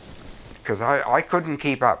 because I couldn't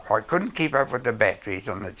keep up. I couldn't keep up with the batteries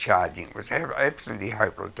and the charging. It was absolutely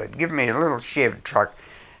hopeless. They'd give me a little Chev truck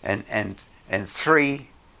and 3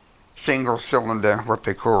 single-cylinder, what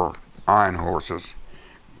they call iron horses,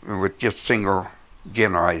 with just single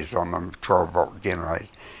generators on them, 12-volt generators.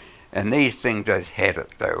 And these things that had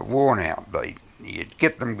it, they were worn out. You'd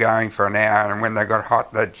get them going for an hour, and when they got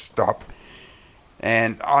hot, they'd stop.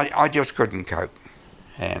 And I just couldn't cope.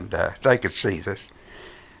 And they could see this.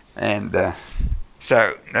 And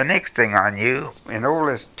so the next thing I knew, in all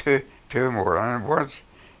this turmoil, and it was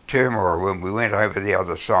turmoil when we went over the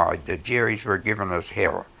other side, the Jerrys were giving us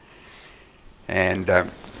hell. And the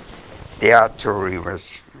artillery was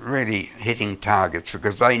really hitting targets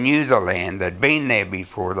because they knew the land. They'd been there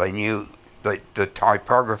before. They knew the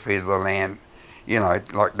topography of the land, you know,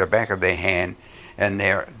 like the back of their hand, and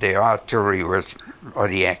their artillery was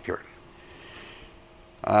really accurate.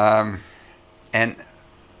 And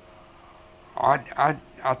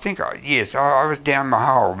I think, yes, I was down the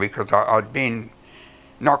hole because I'd been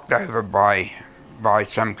knocked over by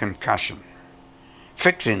some concussion,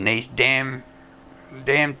 fixing these damn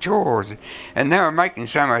chores, and they were making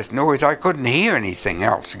so much noise I couldn't hear anything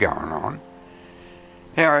else going on.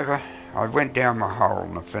 However, I went down my hole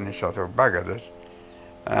and I finished. I thought, bugger this.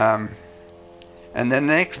 And then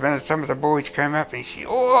the next minute some of the boys came up and said,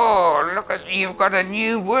 "Oh, look, you've got a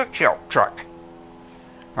new workshop truck."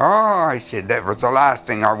 "Oh," I said, "that was the last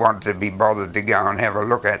thing I wanted to be bothered to go and have a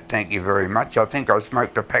look at, thank you very much. I think I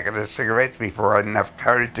smoked a packet of cigarettes before I had enough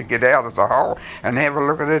courage to get out of the hole and have a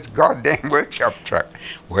look at this goddamn workshop truck."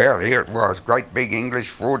 Well, here it was, great big English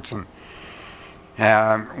Fordson,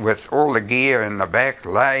 with all the gear in the back,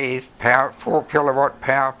 lathe, 4 kilowatt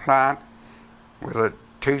power plant, with a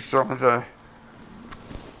 2-cylinder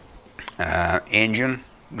engine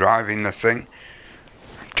driving the thing,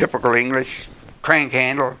 typical English. Crank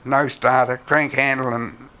handle, no starter, crank handle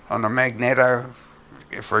on the magneto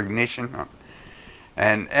for ignition.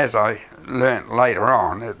 And as I learnt later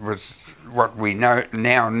on, it was what we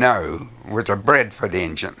now know was a Bradford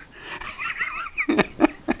engine.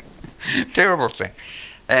 Terrible thing.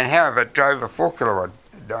 And however, it drove a 4 kilowatt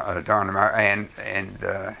dynamo, and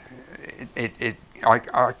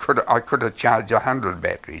I could have charged 100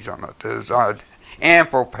 batteries on it. So I had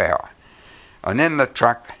ample power. And in the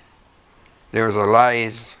truck, there was a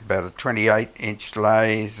lathe, about a 28-inch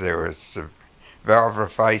lathe. There was a valve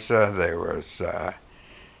refacer. There was a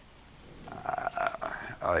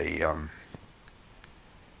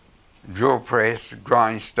drill press,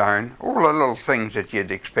 grindstone, all the little things that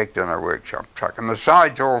you'd expect in a workshop truck. And the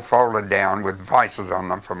sides all folded down with vices on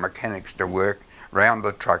them for mechanics to work round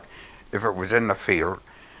the truck if it was in the field.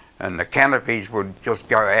 And the canopies would just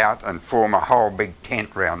go out and form a whole big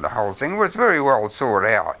tent round the whole thing. It was very well thought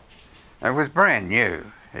out. It was brand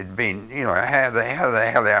new. It'd been, you know, how the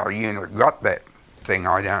hell our unit got that thing,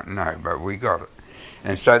 I don't know, but we got it.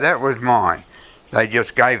 And so that was mine. They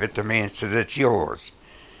just gave it to me and said, "It's yours."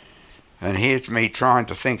 And here's me trying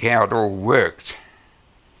to think how it all worked.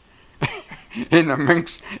 in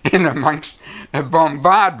amongst a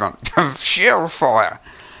bombardment of shell fire.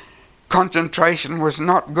 Concentration was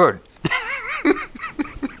not good.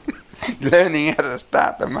 Learning how to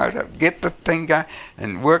start the motor, get the thing going,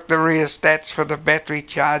 and work the rheostats for the battery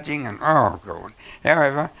charging, and oh God.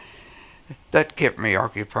 However, that kept me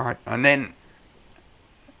occupied. And then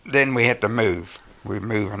we had to move. We were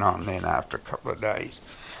moving on then after a couple of days.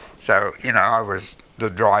 So, I was the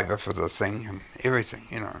driver for the thing and everything,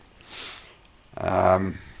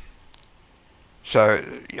 So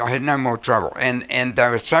I had no more trouble. And they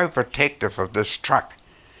were so protective of this truck.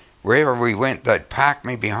 Wherever we went, they'd park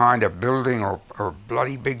me behind a building or a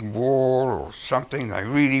bloody big wall or something. They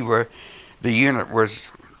really were. The unit was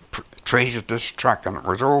treasured this truck, and it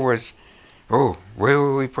was always, where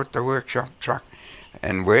will we put the workshop truck?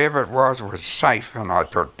 And wherever it was safe. And I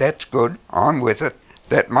thought, that's good. I'm with it.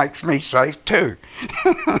 That makes me safe too.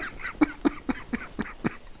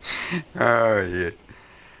 Oh yeah.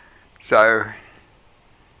 So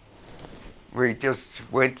we just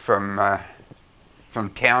went from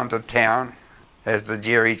town to town. As the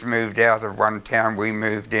Jerrys moved out of one town, we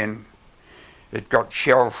moved in. It got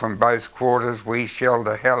shelled from both quarters. We shelled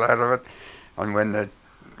the hell out of it. And when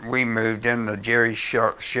we moved in, the Jerrys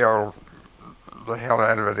shelled the hell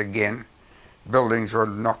out of it again. Buildings were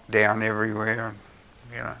knocked down everywhere.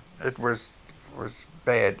 It was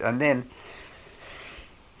bad. And then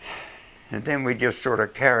we just sort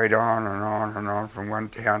of carried on and on and on from one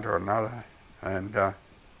town to another. And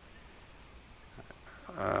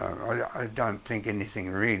I don't think anything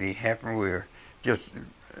really happened. We were just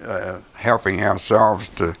helping ourselves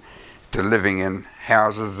to living in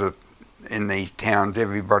houses that in these towns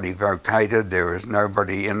everybody vacated. There was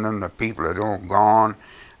nobody in them. The people had all gone.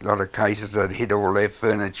 A lot of cases they'd hid all their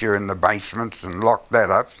furniture in the basements and locked that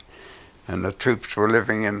up. And the troops were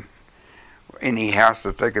living in any house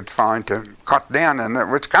that they could find to cot down in that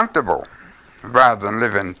was comfortable, rather than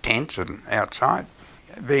live in tents and outside.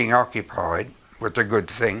 Being occupied was a good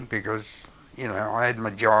thing because, I had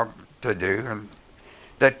my job to do, and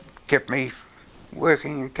that kept me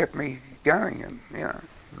working and kept me going, and,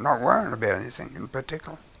 not worrying about anything in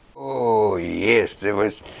particular. Oh yes, there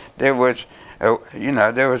was a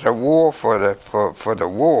war for the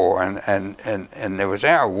war, and there was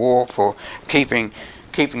our war for keeping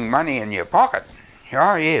money in your pocket.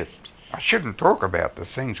 Oh yes, I shouldn't talk about the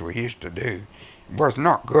things we used to do. It was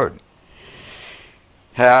not good.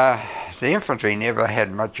 The infantry never had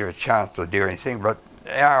much of a chance to do anything, but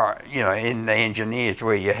in the engineers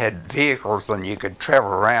where you had vehicles and you could travel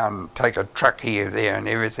around and take a truck here, there and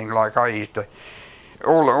everything, like I used to,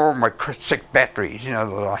 all my sick batteries, that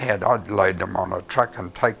I had, I'd load them on a truck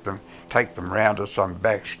and take them round to some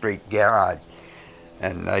back street garage,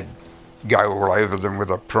 and they'd go all over them with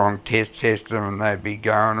a prong test them, and they'd be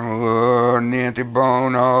going, oh, Nancy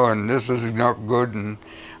Bono, and this is not good, and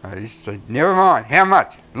I used to say, never mind, how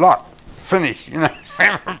much? Lot, finish,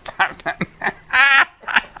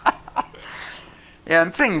 Yeah,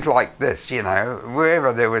 and things like this,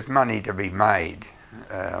 wherever there was money to be made,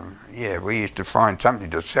 we used to find something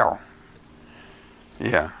to sell.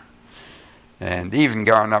 Yeah. And even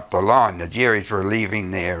going up the line, the Jerrys were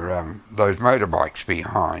leaving their those motorbikes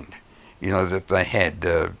behind. That they had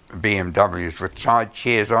BMWs with side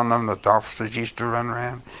chairs on them that the officers used to run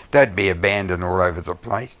around. They'd be abandoned all over the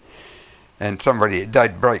place. And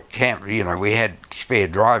they'd break camp. We had spare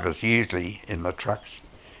drivers usually in the trucks.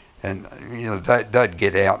 And, they'd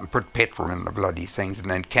get out and put petrol in the bloody things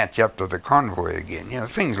and then catch up to the convoy again.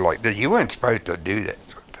 Things like that. You weren't supposed to do that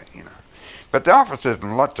sort of thing, But the officers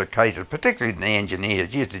in lots of cases, particularly the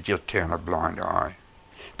engineers, used to just turn a blind eye.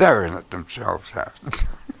 They were in it themselves.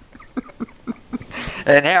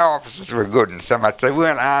 And our officers were good in so much. They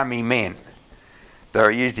weren't army men. They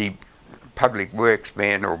were usually public works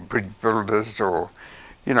men or bridge builders or,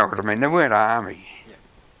 you know what I mean. They weren't army.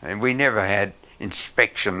 Yeah. And we never had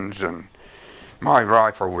inspections, and my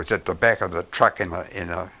rifle was at the back of the truck in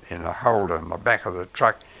a holder in the back of the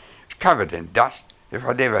truck. It's covered in dust. If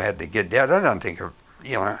I'd ever had to get down, I don't think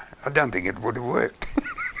it would have worked.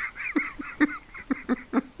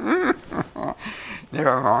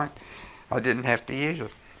 Never mind. I didn't have to use it.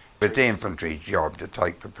 It's the infantry's job to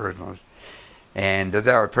take the prisoners, and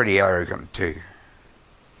they were pretty arrogant too.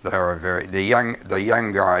 They were the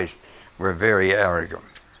young guys were very arrogant.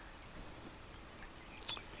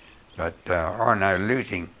 But I know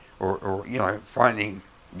looting or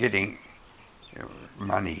getting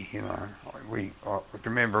money. I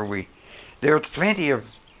remember there was plenty of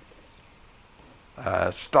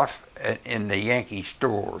stuff in the Yankee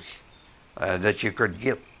stores that you could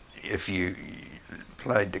get if you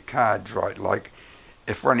played the cards right. Like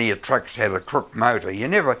if one of your trucks had a crook motor, you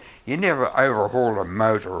never overhauled a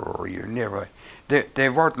motor, or you never.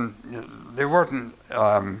 There wasn't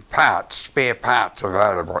spare parts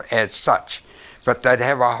available as such, but they'd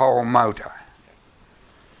have a whole motor.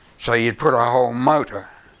 So you'd put a whole motor,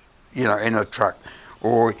 in a truck,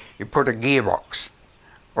 or you put a gearbox,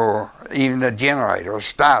 or even a generator, a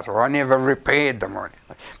starter. I never repaired them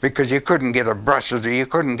because you couldn't get a brushes, or you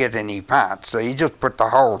couldn't get any parts, so you just put the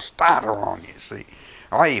whole starter on, you see.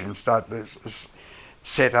 I even started to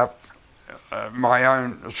set up my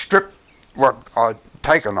own strip, what I'd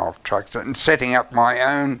taken off trucks, and setting up my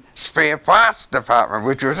own spare parts department,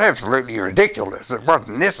 which was absolutely ridiculous. It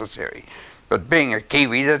wasn't necessary. But being a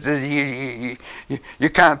Kiwi, you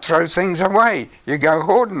can't throw things away. You go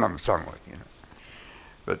hoarding them somewhere,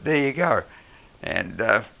 But there you go. And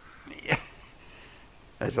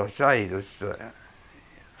as I say,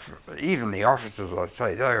 even the officers, I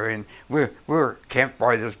say, they were we're camped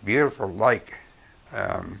by this beautiful lake.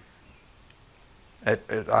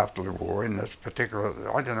 After the war, in this particular,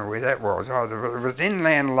 I don't know where that was either, but it was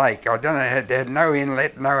inland lake. I don't know, it had no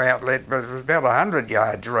inlet, no outlet, but it was about 100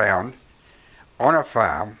 yards round on a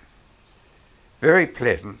farm, very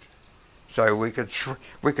pleasant. So we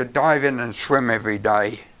could dive in and swim every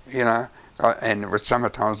day, and it was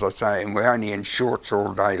summertime, as I say, and we're only in shorts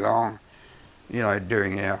all day long,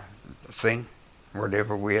 doing our thing,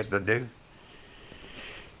 whatever we had to do.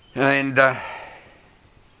 And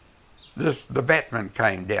the batman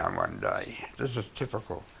came down one day. This is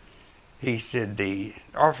typical. He said the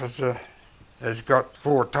officer has got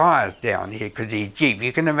 4 tyres down here because his Jeep.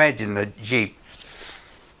 You can imagine the Jeep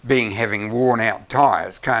having worn out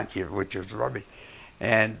tyres, can't you? Which is rubbish.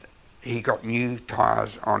 And he got new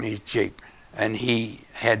tyres on his Jeep, and he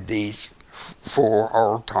had these 4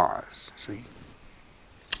 old tyres. See,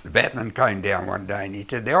 the batman came down one day and he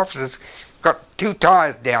said the officer's got 2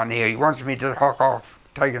 tyres down here. He wants me to hock off.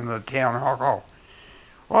 Take him to the town and hock off.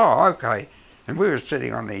 Oh, okay. And we were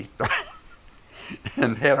sitting on these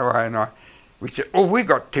and Hathaway and we said, we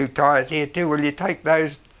got 2 tyres here too. Will you take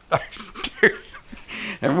those 2?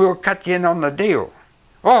 And we'll cut you in on the deal.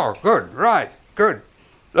 Oh, good, right, good.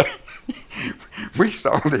 We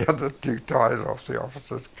sold the other 2 tyres off the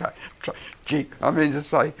officer's Jeep. I mean to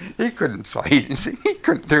say, he couldn't say anything. He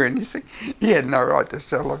couldn't do anything. He had no right to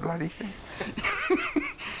sell the bloody thing.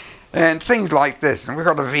 And things like this. And we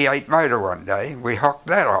got a V8 motor one day. We hocked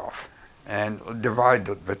that off and divided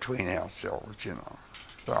it between ourselves,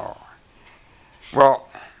 So, well,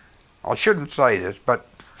 I shouldn't say this, but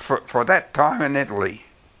for that time in Italy,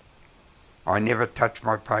 I never touched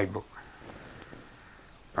my paybook.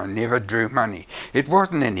 I never drew money. It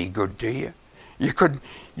wasn't any good to you. You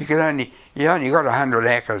only got 100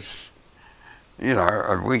 acres,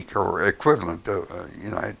 a week, or equivalent to,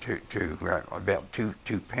 to about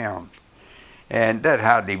two pounds. And that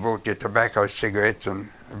hardly bought you tobacco, cigarettes, and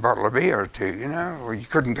a bottle of beer or 2, or you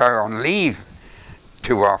couldn't go on leave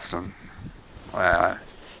too often.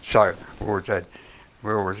 So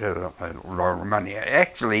we always had a lot of money.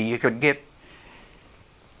 Actually, you could get,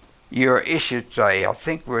 you're issued, say, I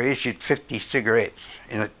think we're issued 50 cigarettes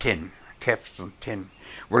in a tin, capsule tin.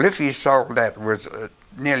 Well, if you sold that, it was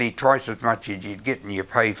nearly twice as much as you'd get in your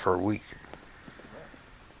pay for a week.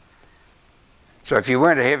 So if you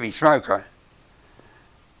weren't a heavy smoker,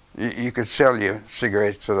 you could sell your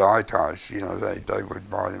cigarettes to the Itais. They would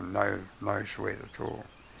buy them no sweat at all.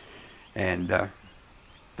 And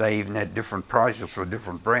they even had different prices for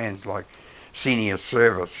different brands, like Senior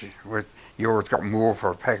Service. You always got more for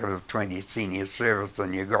a packet of 20 Senior Service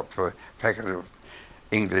than you got for a packet of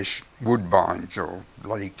English Woodbines or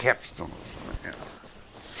bloody Capstan or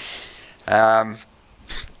something.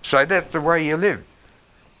 So that's the way you lived.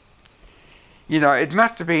 It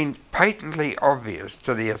must have been patently obvious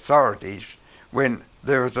to the authorities when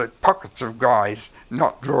there was pockets of guys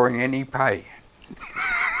not drawing any pay.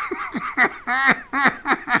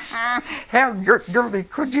 How guilty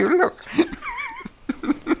could you look?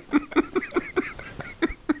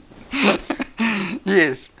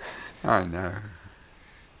 Yes, I know.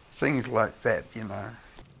 Things like that,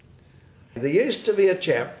 There used to be a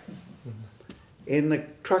chap in the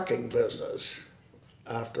trucking business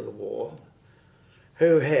after the war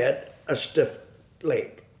who had a stiff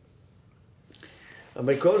leg. And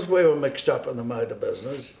because we were mixed up in the motor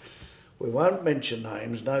business, we won't mention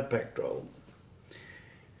names, no pectoral.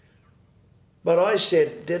 But I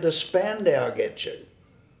said, did a Spandau get you?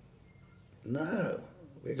 No,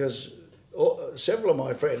 because several of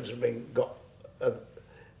my friends have got a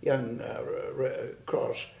young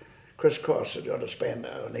Chris Cross had got a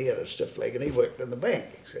Spandau and he had a stiff leg and he worked in the bank,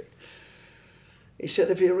 you see. He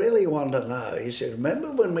said, if you really want to know, he said,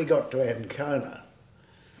 remember when we got to Ancona,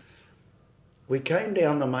 we came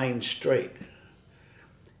down the main street,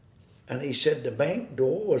 and he said the bank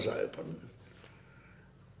door was open,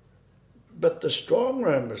 but the strong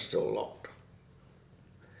room was still locked.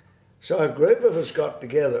 So a group of us got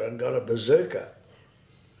together and got a bazooka.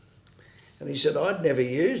 And he said, I'd never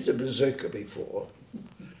used a bazooka before,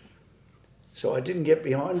 so I didn't get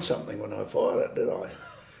behind something when I fired it, did I?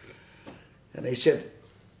 And he said,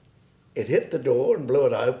 it hit the door and blew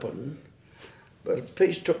it open, but a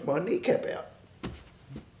piece took my kneecap out.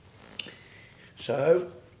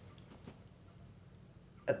 So,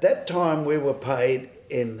 at that time we were paid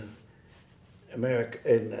in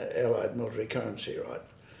Allied military currency, right?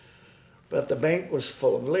 But the bank was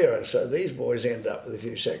full of lira, so these boys end up with a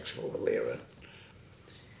few sacks full of lira.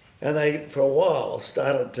 And they, for a while,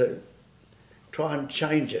 started to try and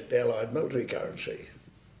change it to Allied military currency,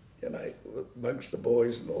 you know, amongst the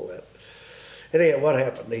boys and all that. Anyhow, what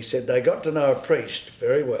happened? He said they got to know a priest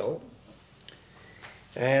very well,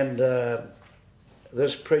 and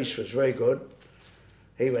this priest was very good.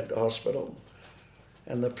 He went to hospital,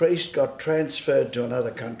 and the priest got transferred to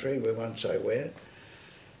another country, we won't say where,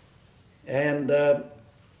 and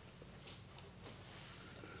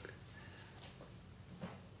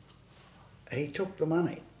he took the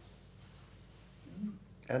money.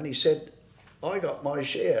 And he said, I got my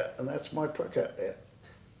share, and that's my truck out there.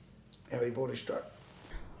 How he bought his truck.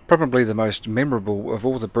 Probably the most memorable of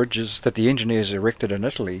all the bridges that the engineers erected in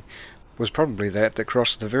Italy was probably that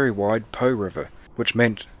crossed the very wide Po River, which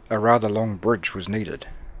meant a rather long bridge was needed.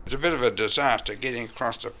 It was a bit of a disaster getting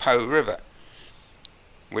across the Po River,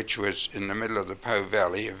 which was in the middle of the Po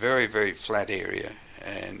Valley, a very, very flat area,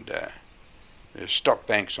 and there's stop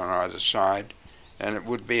banks on either side, and it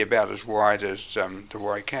would be about as wide as the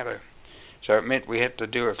Waikato. So it meant we had to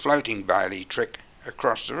do a floating bailey trick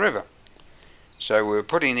across the river. So we were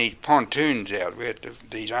putting these pontoons out. We had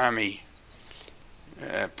these army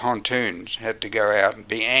pontoons had to go out and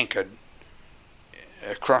be anchored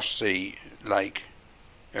across the lake,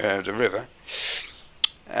 the river,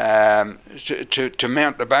 to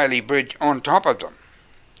mount the Bailey Bridge on top of them.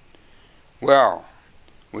 Well,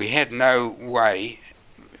 we had no way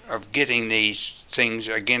of getting these things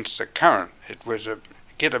against the current. It was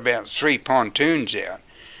get about 3 pontoons out,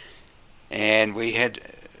 and we had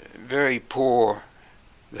very poor,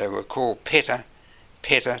 they were called Petta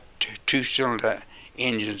two-cylinder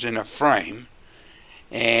engines in a frame,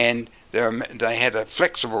 and they had a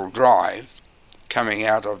flexible drive coming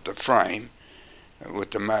out of the frame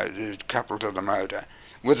with the motor coupled to the motor,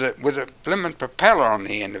 with a blimmin' propeller on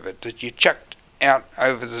the end of it that you chucked out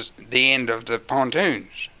over the end of the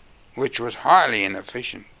pontoons, which was highly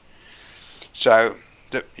inefficient. So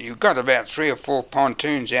you got about 3 or 4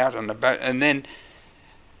 pontoons out on the boat, and then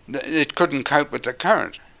it couldn't cope with the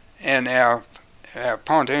current, and our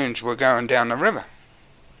pontoons were going down the river.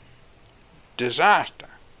 Disaster.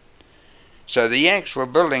 So the Yanks were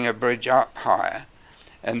building a bridge up higher,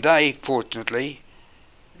 and they, fortunately,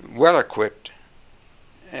 well equipped,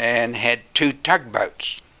 and had 2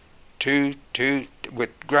 tugboats, two with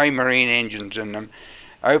grey marine engines in them,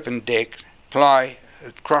 open deck,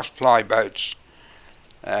 cross-ply boats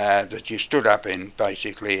that you stood up in,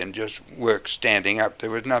 basically, and just worked standing up. There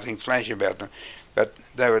was nothing flashy about them, but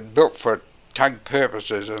they were built for tug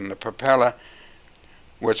purposes, and the propeller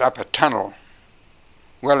was up a tunnel,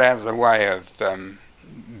 well out of the way of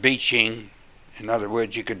beaching. In other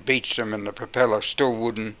words, you could beach them, and the propeller still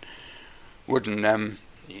wouldn't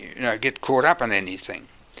get caught up in anything.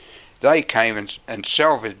 They came and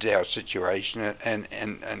salvaged our situation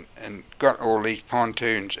and got all these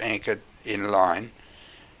pontoons anchored in line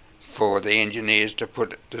for the engineers to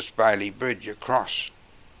put this Bailey Bridge across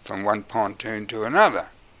from one pontoon to another.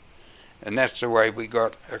 And that's the way we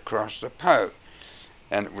got across the Po.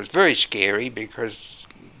 And it was very scary because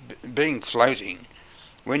being floating,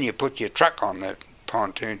 when you put your truck on that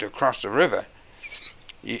pontoon to cross the river,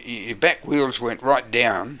 your back wheels went right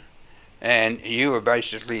down, and you were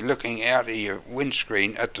basically looking out of your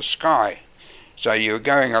windscreen at the sky. So you were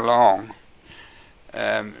going along,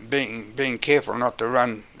 being careful not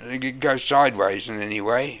to go sideways in any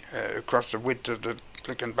way across the width of the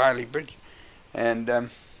Flickin Bailey Bridge,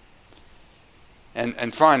 and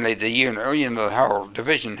finally the whole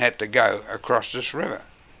division had to go across this river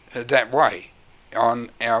that way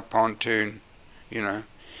on our pontoon,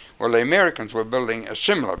 Well, the Americans were building a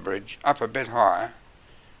similar bridge up a bit higher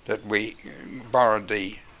that we borrowed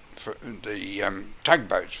the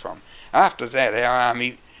tugboats from. After that, our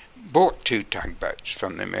army bought 2 tugboats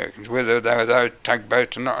from the Americans. Whether they were those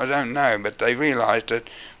tugboats or not, I don't know, but they realised that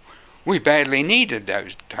we badly needed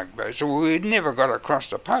those tugboats, so we never got across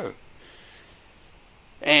the Po.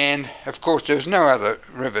 And of course there was no other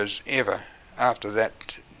rivers ever after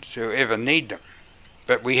that to ever need them,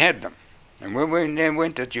 but we had them. And when we then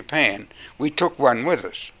went to Japan, we took one with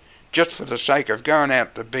us, just for the sake of going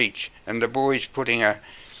out the beach and the boys putting a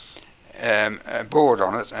board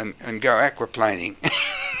on it and go aquaplaning.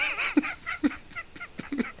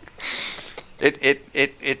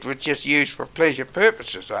 It was just used for pleasure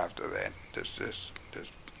purposes after that.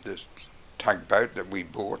 This tugboat that we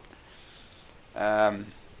bought.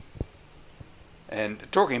 And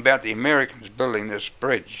talking about the Americans building this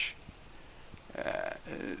bridge,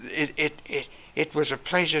 it was a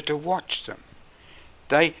pleasure to watch them.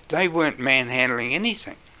 They weren't manhandling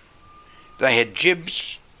anything. They had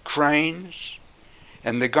jibs, cranes,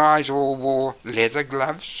 and the guys all wore leather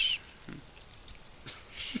gloves.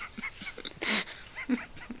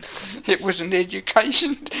 It was an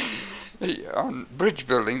education on bridge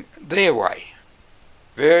building their way.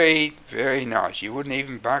 Very, very nice. You wouldn't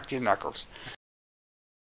even bark your knuckles.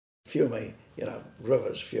 Fiume,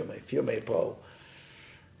 rivers, Fiume Po.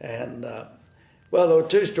 And, well, there were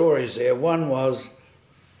two stories there. One was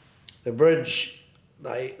the bridge,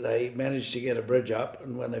 they managed to get a bridge up,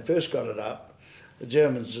 and when they first got it up, the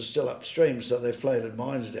Germans were still upstream, so they floated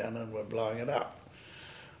mines down and were blowing it up.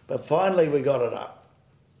 But finally we got it up,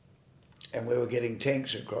 and we were getting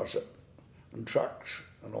tanks across it, and trucks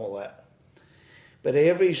and all that. But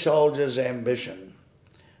every soldier's ambition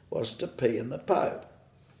was to pee in the Po.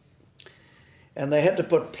 And they had to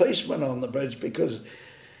put policemen on the bridge because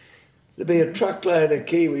there'd be a truckload of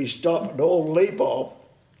Kiwis stop and all leap off.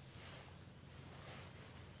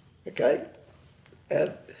 Okay?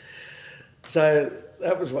 And so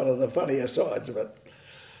that was one of the funnier sides of it,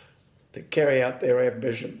 to carry out their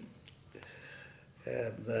ambition.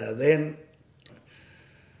 And then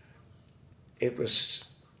it was,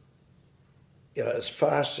 as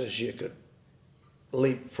fast as you could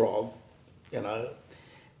leapfrog,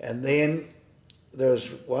 and then there was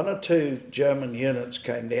one or two German units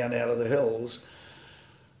came down out of the hills,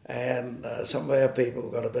 and some of our people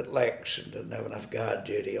got a bit lax and didn't have enough guard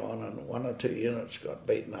duty on, and one or two units got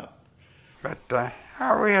beaten up. But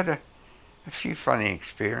we had a few funny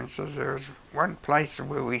experiences. There was one place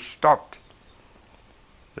where we stopped.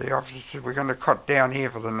 The officer said, "We're going to cut down here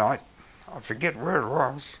for the night." I forget where it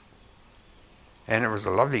was. And it was a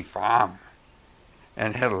lovely farm,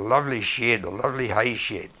 and had a lovely shed, a lovely hay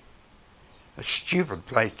shed. A stupid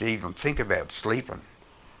place to even think about sleeping,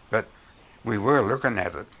 but we were looking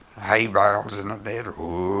at it. Hay bales in it there.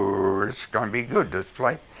 Oh, it's going to be good, this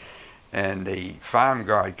place. And the farm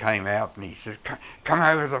guy came out and he said, "Come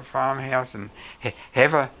over to the farmhouse and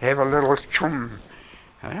have a little chum."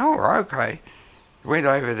 And, "Oh, okay." Went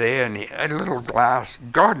over there and he had a little glass.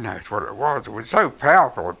 God knows what it was. It was so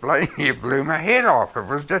powerful it bloody near blew my head off. It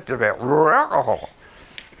was just about raw alcohol.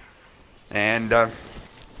 And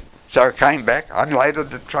so I came back,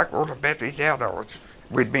 unloaded the truck, all the batteries out.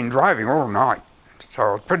 We'd been driving all night, so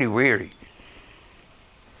I was pretty weary.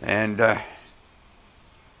 And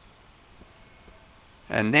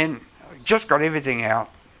then just got everything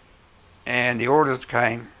out, and the orders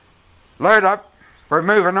came, "Load up, we're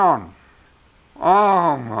moving on."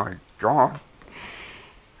 Oh my God.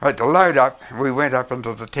 I had to load up, and we went up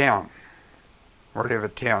into the town, whatever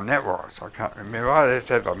town that was, I can't remember. I just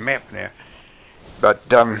have a map now. But,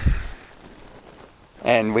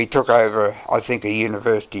 and we took over, I think, a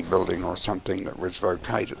university building or something that was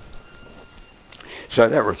vacated. So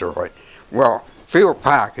that was all right. Well, Field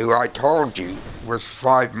Park, who I told you was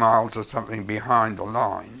 5 miles or something behind the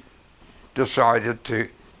line, decided to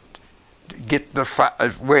get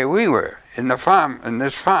where we were, in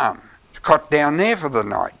this farm, cut down there for the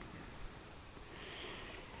night.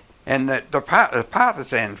 And the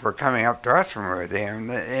partisans were coming up to us when we were there,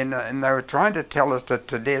 and they were trying to tell us that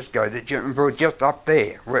Tedesco, that we were just up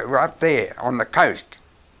there, we're up there on the coast.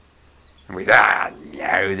 And we thought,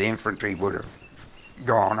 no, the infantry would have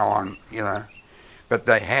gone on, But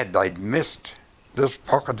they'd missed this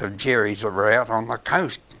pocket of Jerry's that were out on the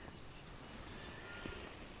coast.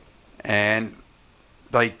 And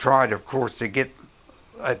they tried, of course, to get,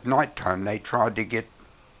 at night time, they tried to get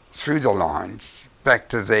through the lines back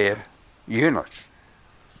to their units,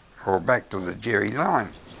 or back to the Jerry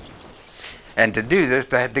line. And to do this,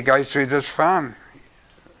 they had to go through this farm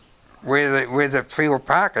where the Field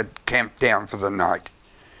Park had camped down for the night.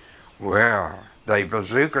 Well, they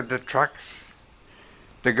bazookaed the trucks.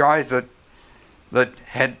 The guys that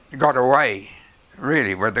had got away,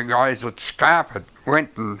 really, were the guys that scarpered,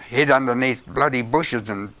 went and hid underneath bloody bushes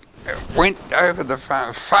and went over the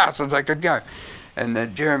farm as fast as they could go. and the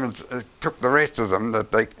Germans took the rest of them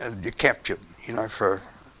that they captured, for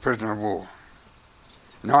prisoner of war.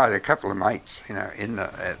 And I had a couple of mates,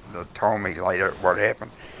 that told me later what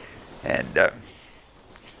happened, and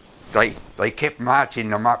they kept marching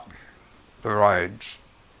them up the roads,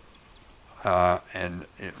 what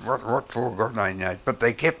for, God only knows, but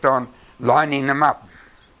they kept on lining them up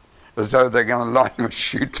as though they're going to line and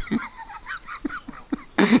shoot them.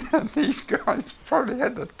 And these guys probably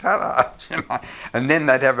had the tellers, and then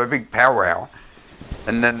they'd have a big powwow,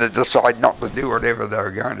 and then they'd decide not to do whatever they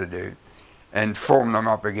were going to do, and form them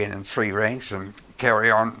up again in 3 ranks and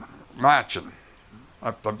carry on marching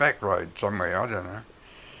up the back road somewhere, I don't know.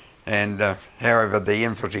 And however, the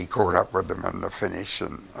infantry caught up with them in the finish,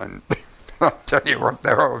 and I'll tell you what,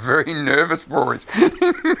 they were very nervous boys.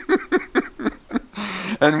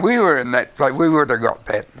 And we were in that place, we would have got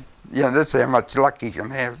that. That's how much luck you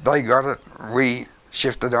can have. They got it, we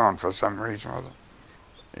shifted on for some reason or other.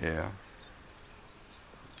 Yeah.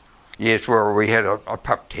 Yes, well, we had a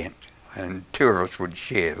pup tent, and 2 of us would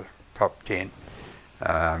share the pup tent.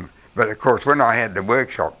 But of course, when I had the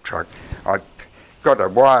workshop truck, I got a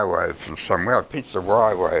wire wove from somewhere. I pinched a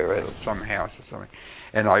wire wove out of some house or something,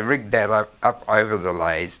 and I rigged that up over the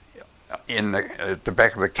lathe at the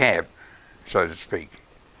back of the cab, so to speak.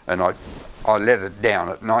 And I let it down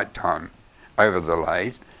at night time over the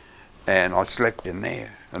lathe, and I slept in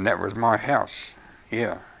there, and that was my house.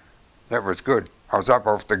 Yeah, that was good. I was up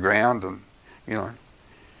off the ground, and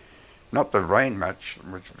not the rain much. It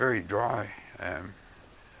was very dry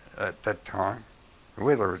at that time. The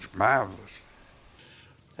weather was marvellous.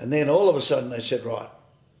 And then all of a sudden they said, right,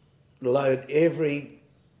 load every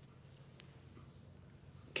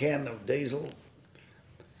can of diesel,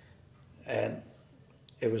 and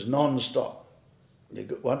it was non-stop.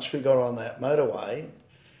 Once we got on that motorway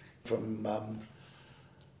from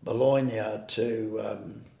Bologna to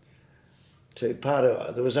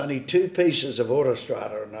Padua, there was only 2 pieces of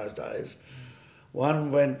autostrada in those days.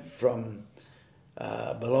 One went from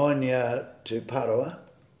Bologna to Padua,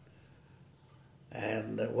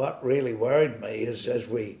 and what really worried me is as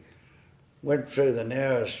we went through the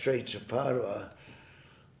narrow streets of Padua,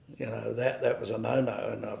 that was a no-no,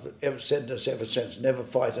 and I've ever said this ever since, never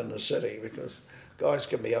fight in the city, because guys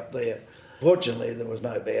can be up there. Fortunately, there was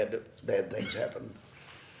no bad things happen.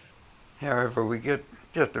 However, we get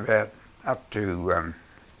just about up to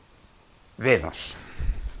Venice,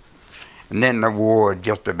 and then the war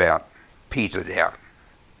just about petered out.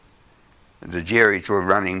 The Jerrys were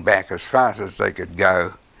running back as fast as they could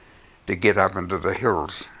go to get up into the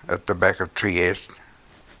hills at the back of Trieste.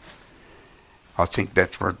 I think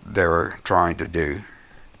that's what they were trying to do.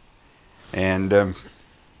 And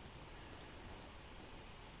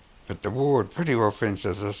but the war had pretty well finished,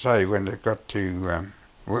 as I say, when they got to...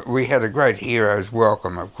 we had a great hero's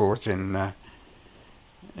welcome, of course, in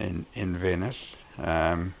Venice,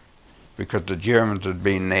 because the Germans had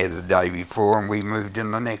been there the day before, and we moved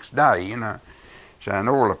in the next day, So, and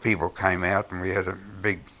all the people came out, and we had a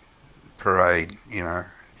big parade,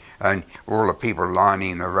 and all the people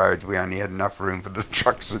lining the roads. We only had enough room for the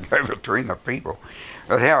trucks to go between the people.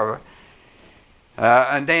 But however,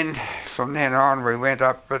 and then from then on we went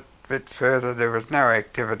up a bit further. There was no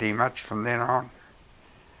activity much from then on.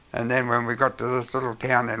 And then when we got to this little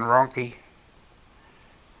town in Ronchi,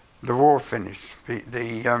 the war finished.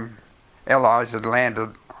 The Allies had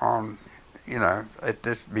landed on,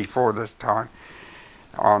 before this time,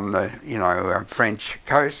 on the French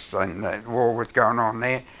coast, and the war was going on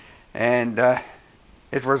there. And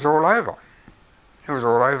it was all over. It was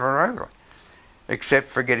all over,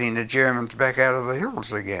 except for getting the Germans back out of the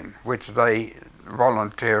hills again, which they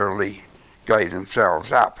voluntarily gave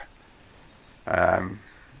themselves up,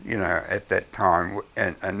 at that time.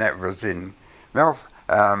 And that was in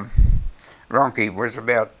Ronchi was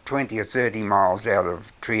about 20 or 30 miles out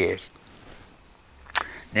of Trieste.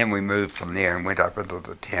 Then we moved from there and went up into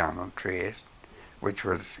the town of Trieste, which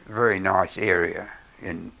was a very nice area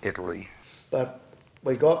in Italy. But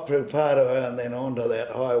we got through Padua and then onto that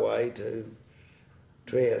highway to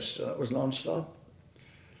Trieste, and it was non-stop.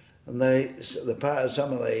 And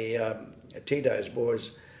some of the Tito's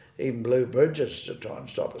boys even blew bridges to try and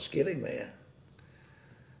stop us getting there.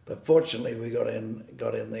 But fortunately, we got in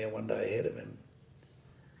there one day ahead of him.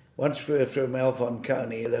 Once we were through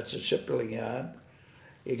Malfonconi, that's a shipbuilding yard.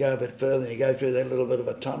 You go a bit further and you go through that little bit of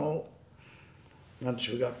a tunnel. Once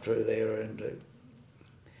we got through there, and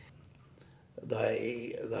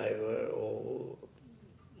they were all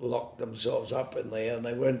locked themselves up in there, and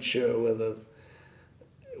they weren't sure whether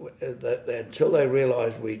until they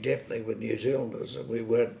realised we definitely were New Zealanders and we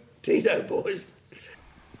weren't Tito boys.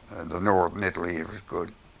 the northern Italy, it was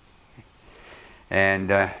good. And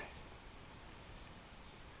the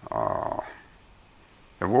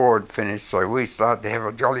war had finished, so we started to have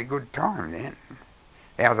a jolly good time then.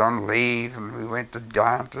 Out on leave, and we went to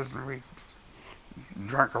dances, and we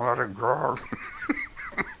drank a lot of grog.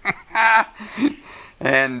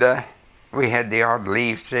 And we had the odd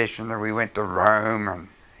leave session, and we went to Rome, and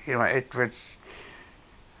it was,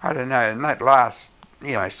 I don't know, in that last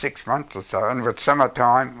 6 months or so, and with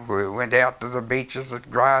summertime we went out to the beaches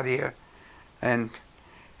at Gradia, and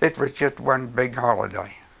it was just one big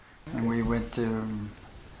holiday. And we went to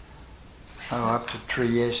up to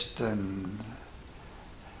Trieste and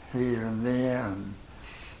here and there, and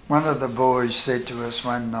one of the boys said to us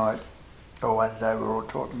one night, or one day we were all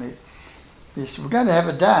talking, he said, "We're going to have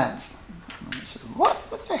a dance." And I said, What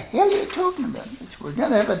the hell are you talking about? He said, "We're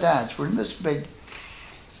going to have a dance. We're in this big," it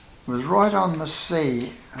was right on the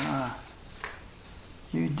sea,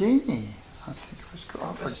 Udine, I think it was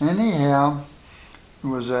called. Anyhow, it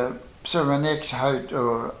was a sort of an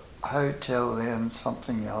ex-hotel there and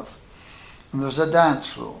something else. And there was a dance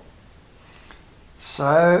floor.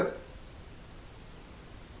 So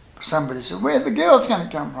somebody said, "Where are the girls going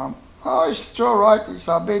to come from?" "Oh, it's all right." He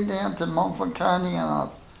said, "I've been down to Monfalcone and I've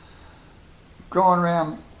gone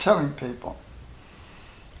around telling people."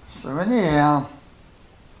 So anyhow,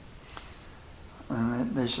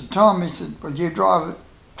 and they said, "Tom," he said, "will you drive a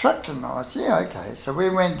truck tonight?" I said, "Yeah, okay." So we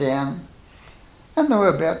went down, and there were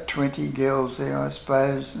about 20 girls there, I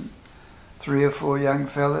suppose, and 3 or 4 young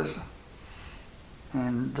fellas.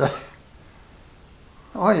 And the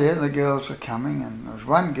girls were coming, and there was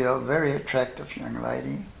one girl, very attractive young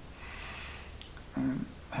lady, and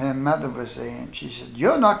her mother was there, and she said,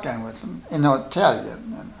 "You're not going with them," in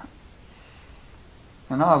Italian.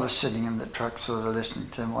 And I was sitting in the truck sort of listening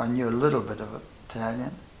to him. I knew a little bit of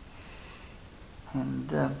Italian. And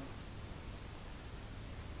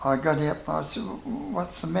I got up and I said,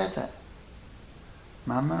 "What's the matter,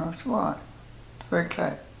 Mama?" I said, "Why?"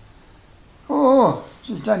 "Okay." "Oh,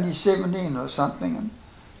 she's only 17 or something, and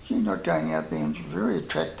she's not going out there, and she's a very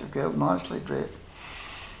attractive girl, nicely dressed."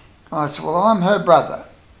 I said, "Well, I'm her brother."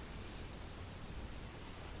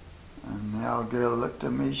 And the old girl looked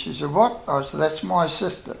at me, she said, "What?" I said, "That's my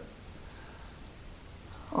sister."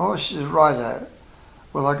 "Oh," she said, "righto."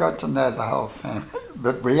 Well, I got to know the whole family,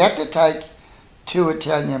 but we had to take 2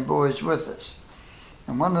 Italian boys with us.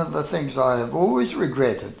 And one of the things I have always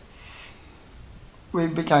regretted, we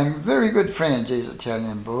became very good friends, these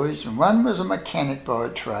Italian boys, and one was a mechanic by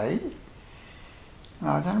trade, and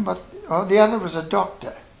I don't know the other was a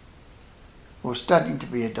doctor, or studying to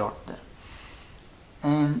be a doctor.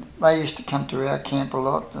 And they used to come to our camp a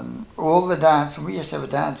lot, and all the dance, and we used to have a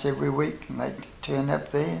dance every week, and they'd turn up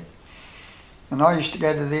there. And I used to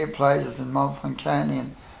go to their places in Monfalcone,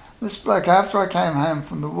 and this bloke, after I came home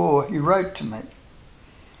from the war, he wrote to me,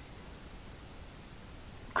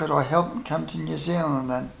 could I help him come to New Zealand?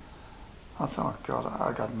 And I thought, God,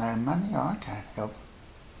 I got no money, I can't help him.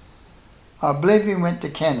 I believe he went to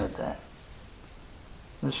Canada.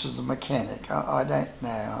 This was the mechanic, I don't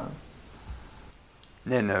know.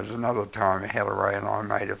 Then there was another time Halloway and I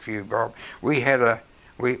made a few bob. We had a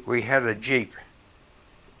Jeep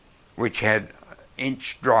which had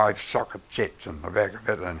inch drive socket sets in the back of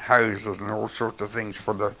it, and hoses and all sorts of things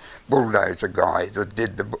for the bulldozer guy that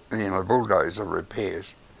did the bulldozer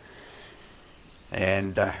repairs.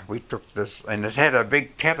 And we took this, and it had a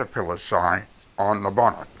big Caterpillar sign on the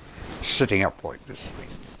bonnet, sitting up like this thing.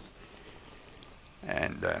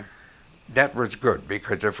 And that was good,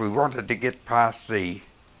 because if we wanted to get past the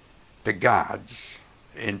guards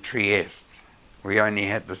in Trieste, we only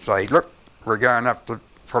had to say, "Look, we're going up to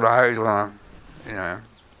put a hose on a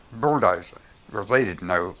bulldozer," because they didn't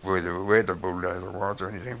know where the bulldozer was or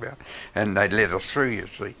anything about it, and they'd let us through, you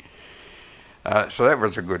see. So that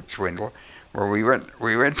was a good swindle. Well, we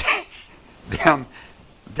went down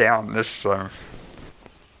this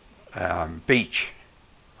beach.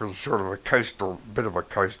 It was sort of a bit of a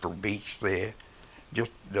coastal beach there,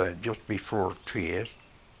 just before Trieste,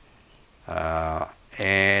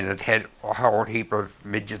 and it had a whole heap of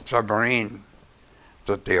midget submarines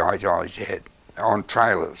that the guys had on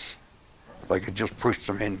trailers. They could just push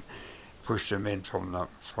them in from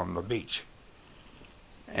the beach.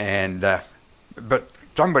 And but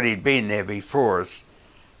somebody had been there before us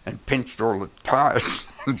and pinched all the tires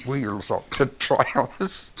and wheels off the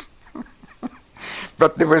trailers.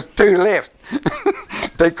 But there was 2 left.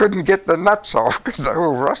 They couldn't get the nuts off because they were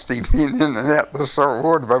all rusty, being in and out the salt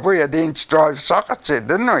water. But we had inch drive sockets in,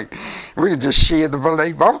 didn't we? We could just shear the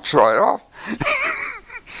bloody bolts right off.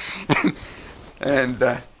 And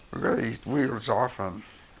we got these wheels off, and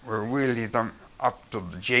we wheelied them up to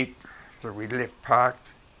the Jeep that we left parked.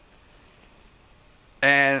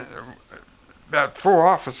 And about 4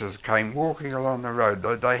 officers came walking along the road.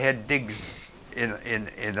 They had digs in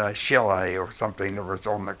a chalet or something that was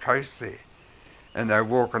on the coast there. And they were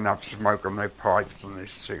walking up smoking their pipes and their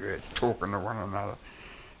cigarettes, talking to one another.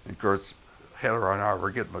 And of course, Heather and I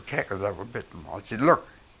were getting the cackers over a bit. And I said, look,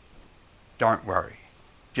 don't worry.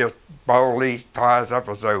 Just bowl these tyres up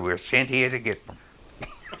as though we were sent here to get them.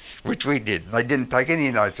 Which we did. They didn't take any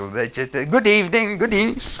notice of it. They just said, good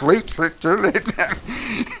evening, sleep. Put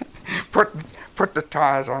the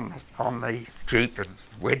tyres on the Jeep and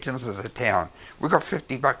went into the town. We got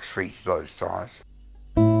 $50 for each of those tyres.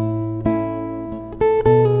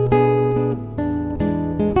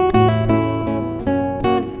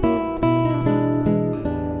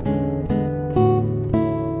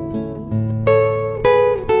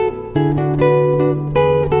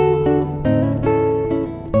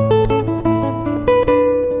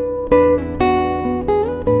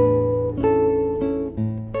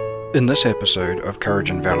 In this episode of Courage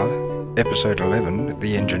and Valour, episode 11,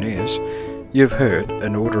 The Engineers, you've heard,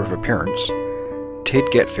 in order of appearance, Ted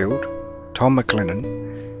Gatfield, Tom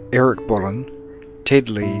McLennan, Eric Bullen, Ted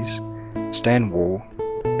Lees, Stan Wall,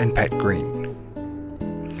 and Pat Green.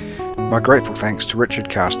 My grateful thanks to Richard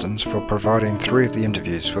Carstens for providing 3 of the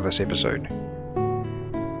interviews for this episode.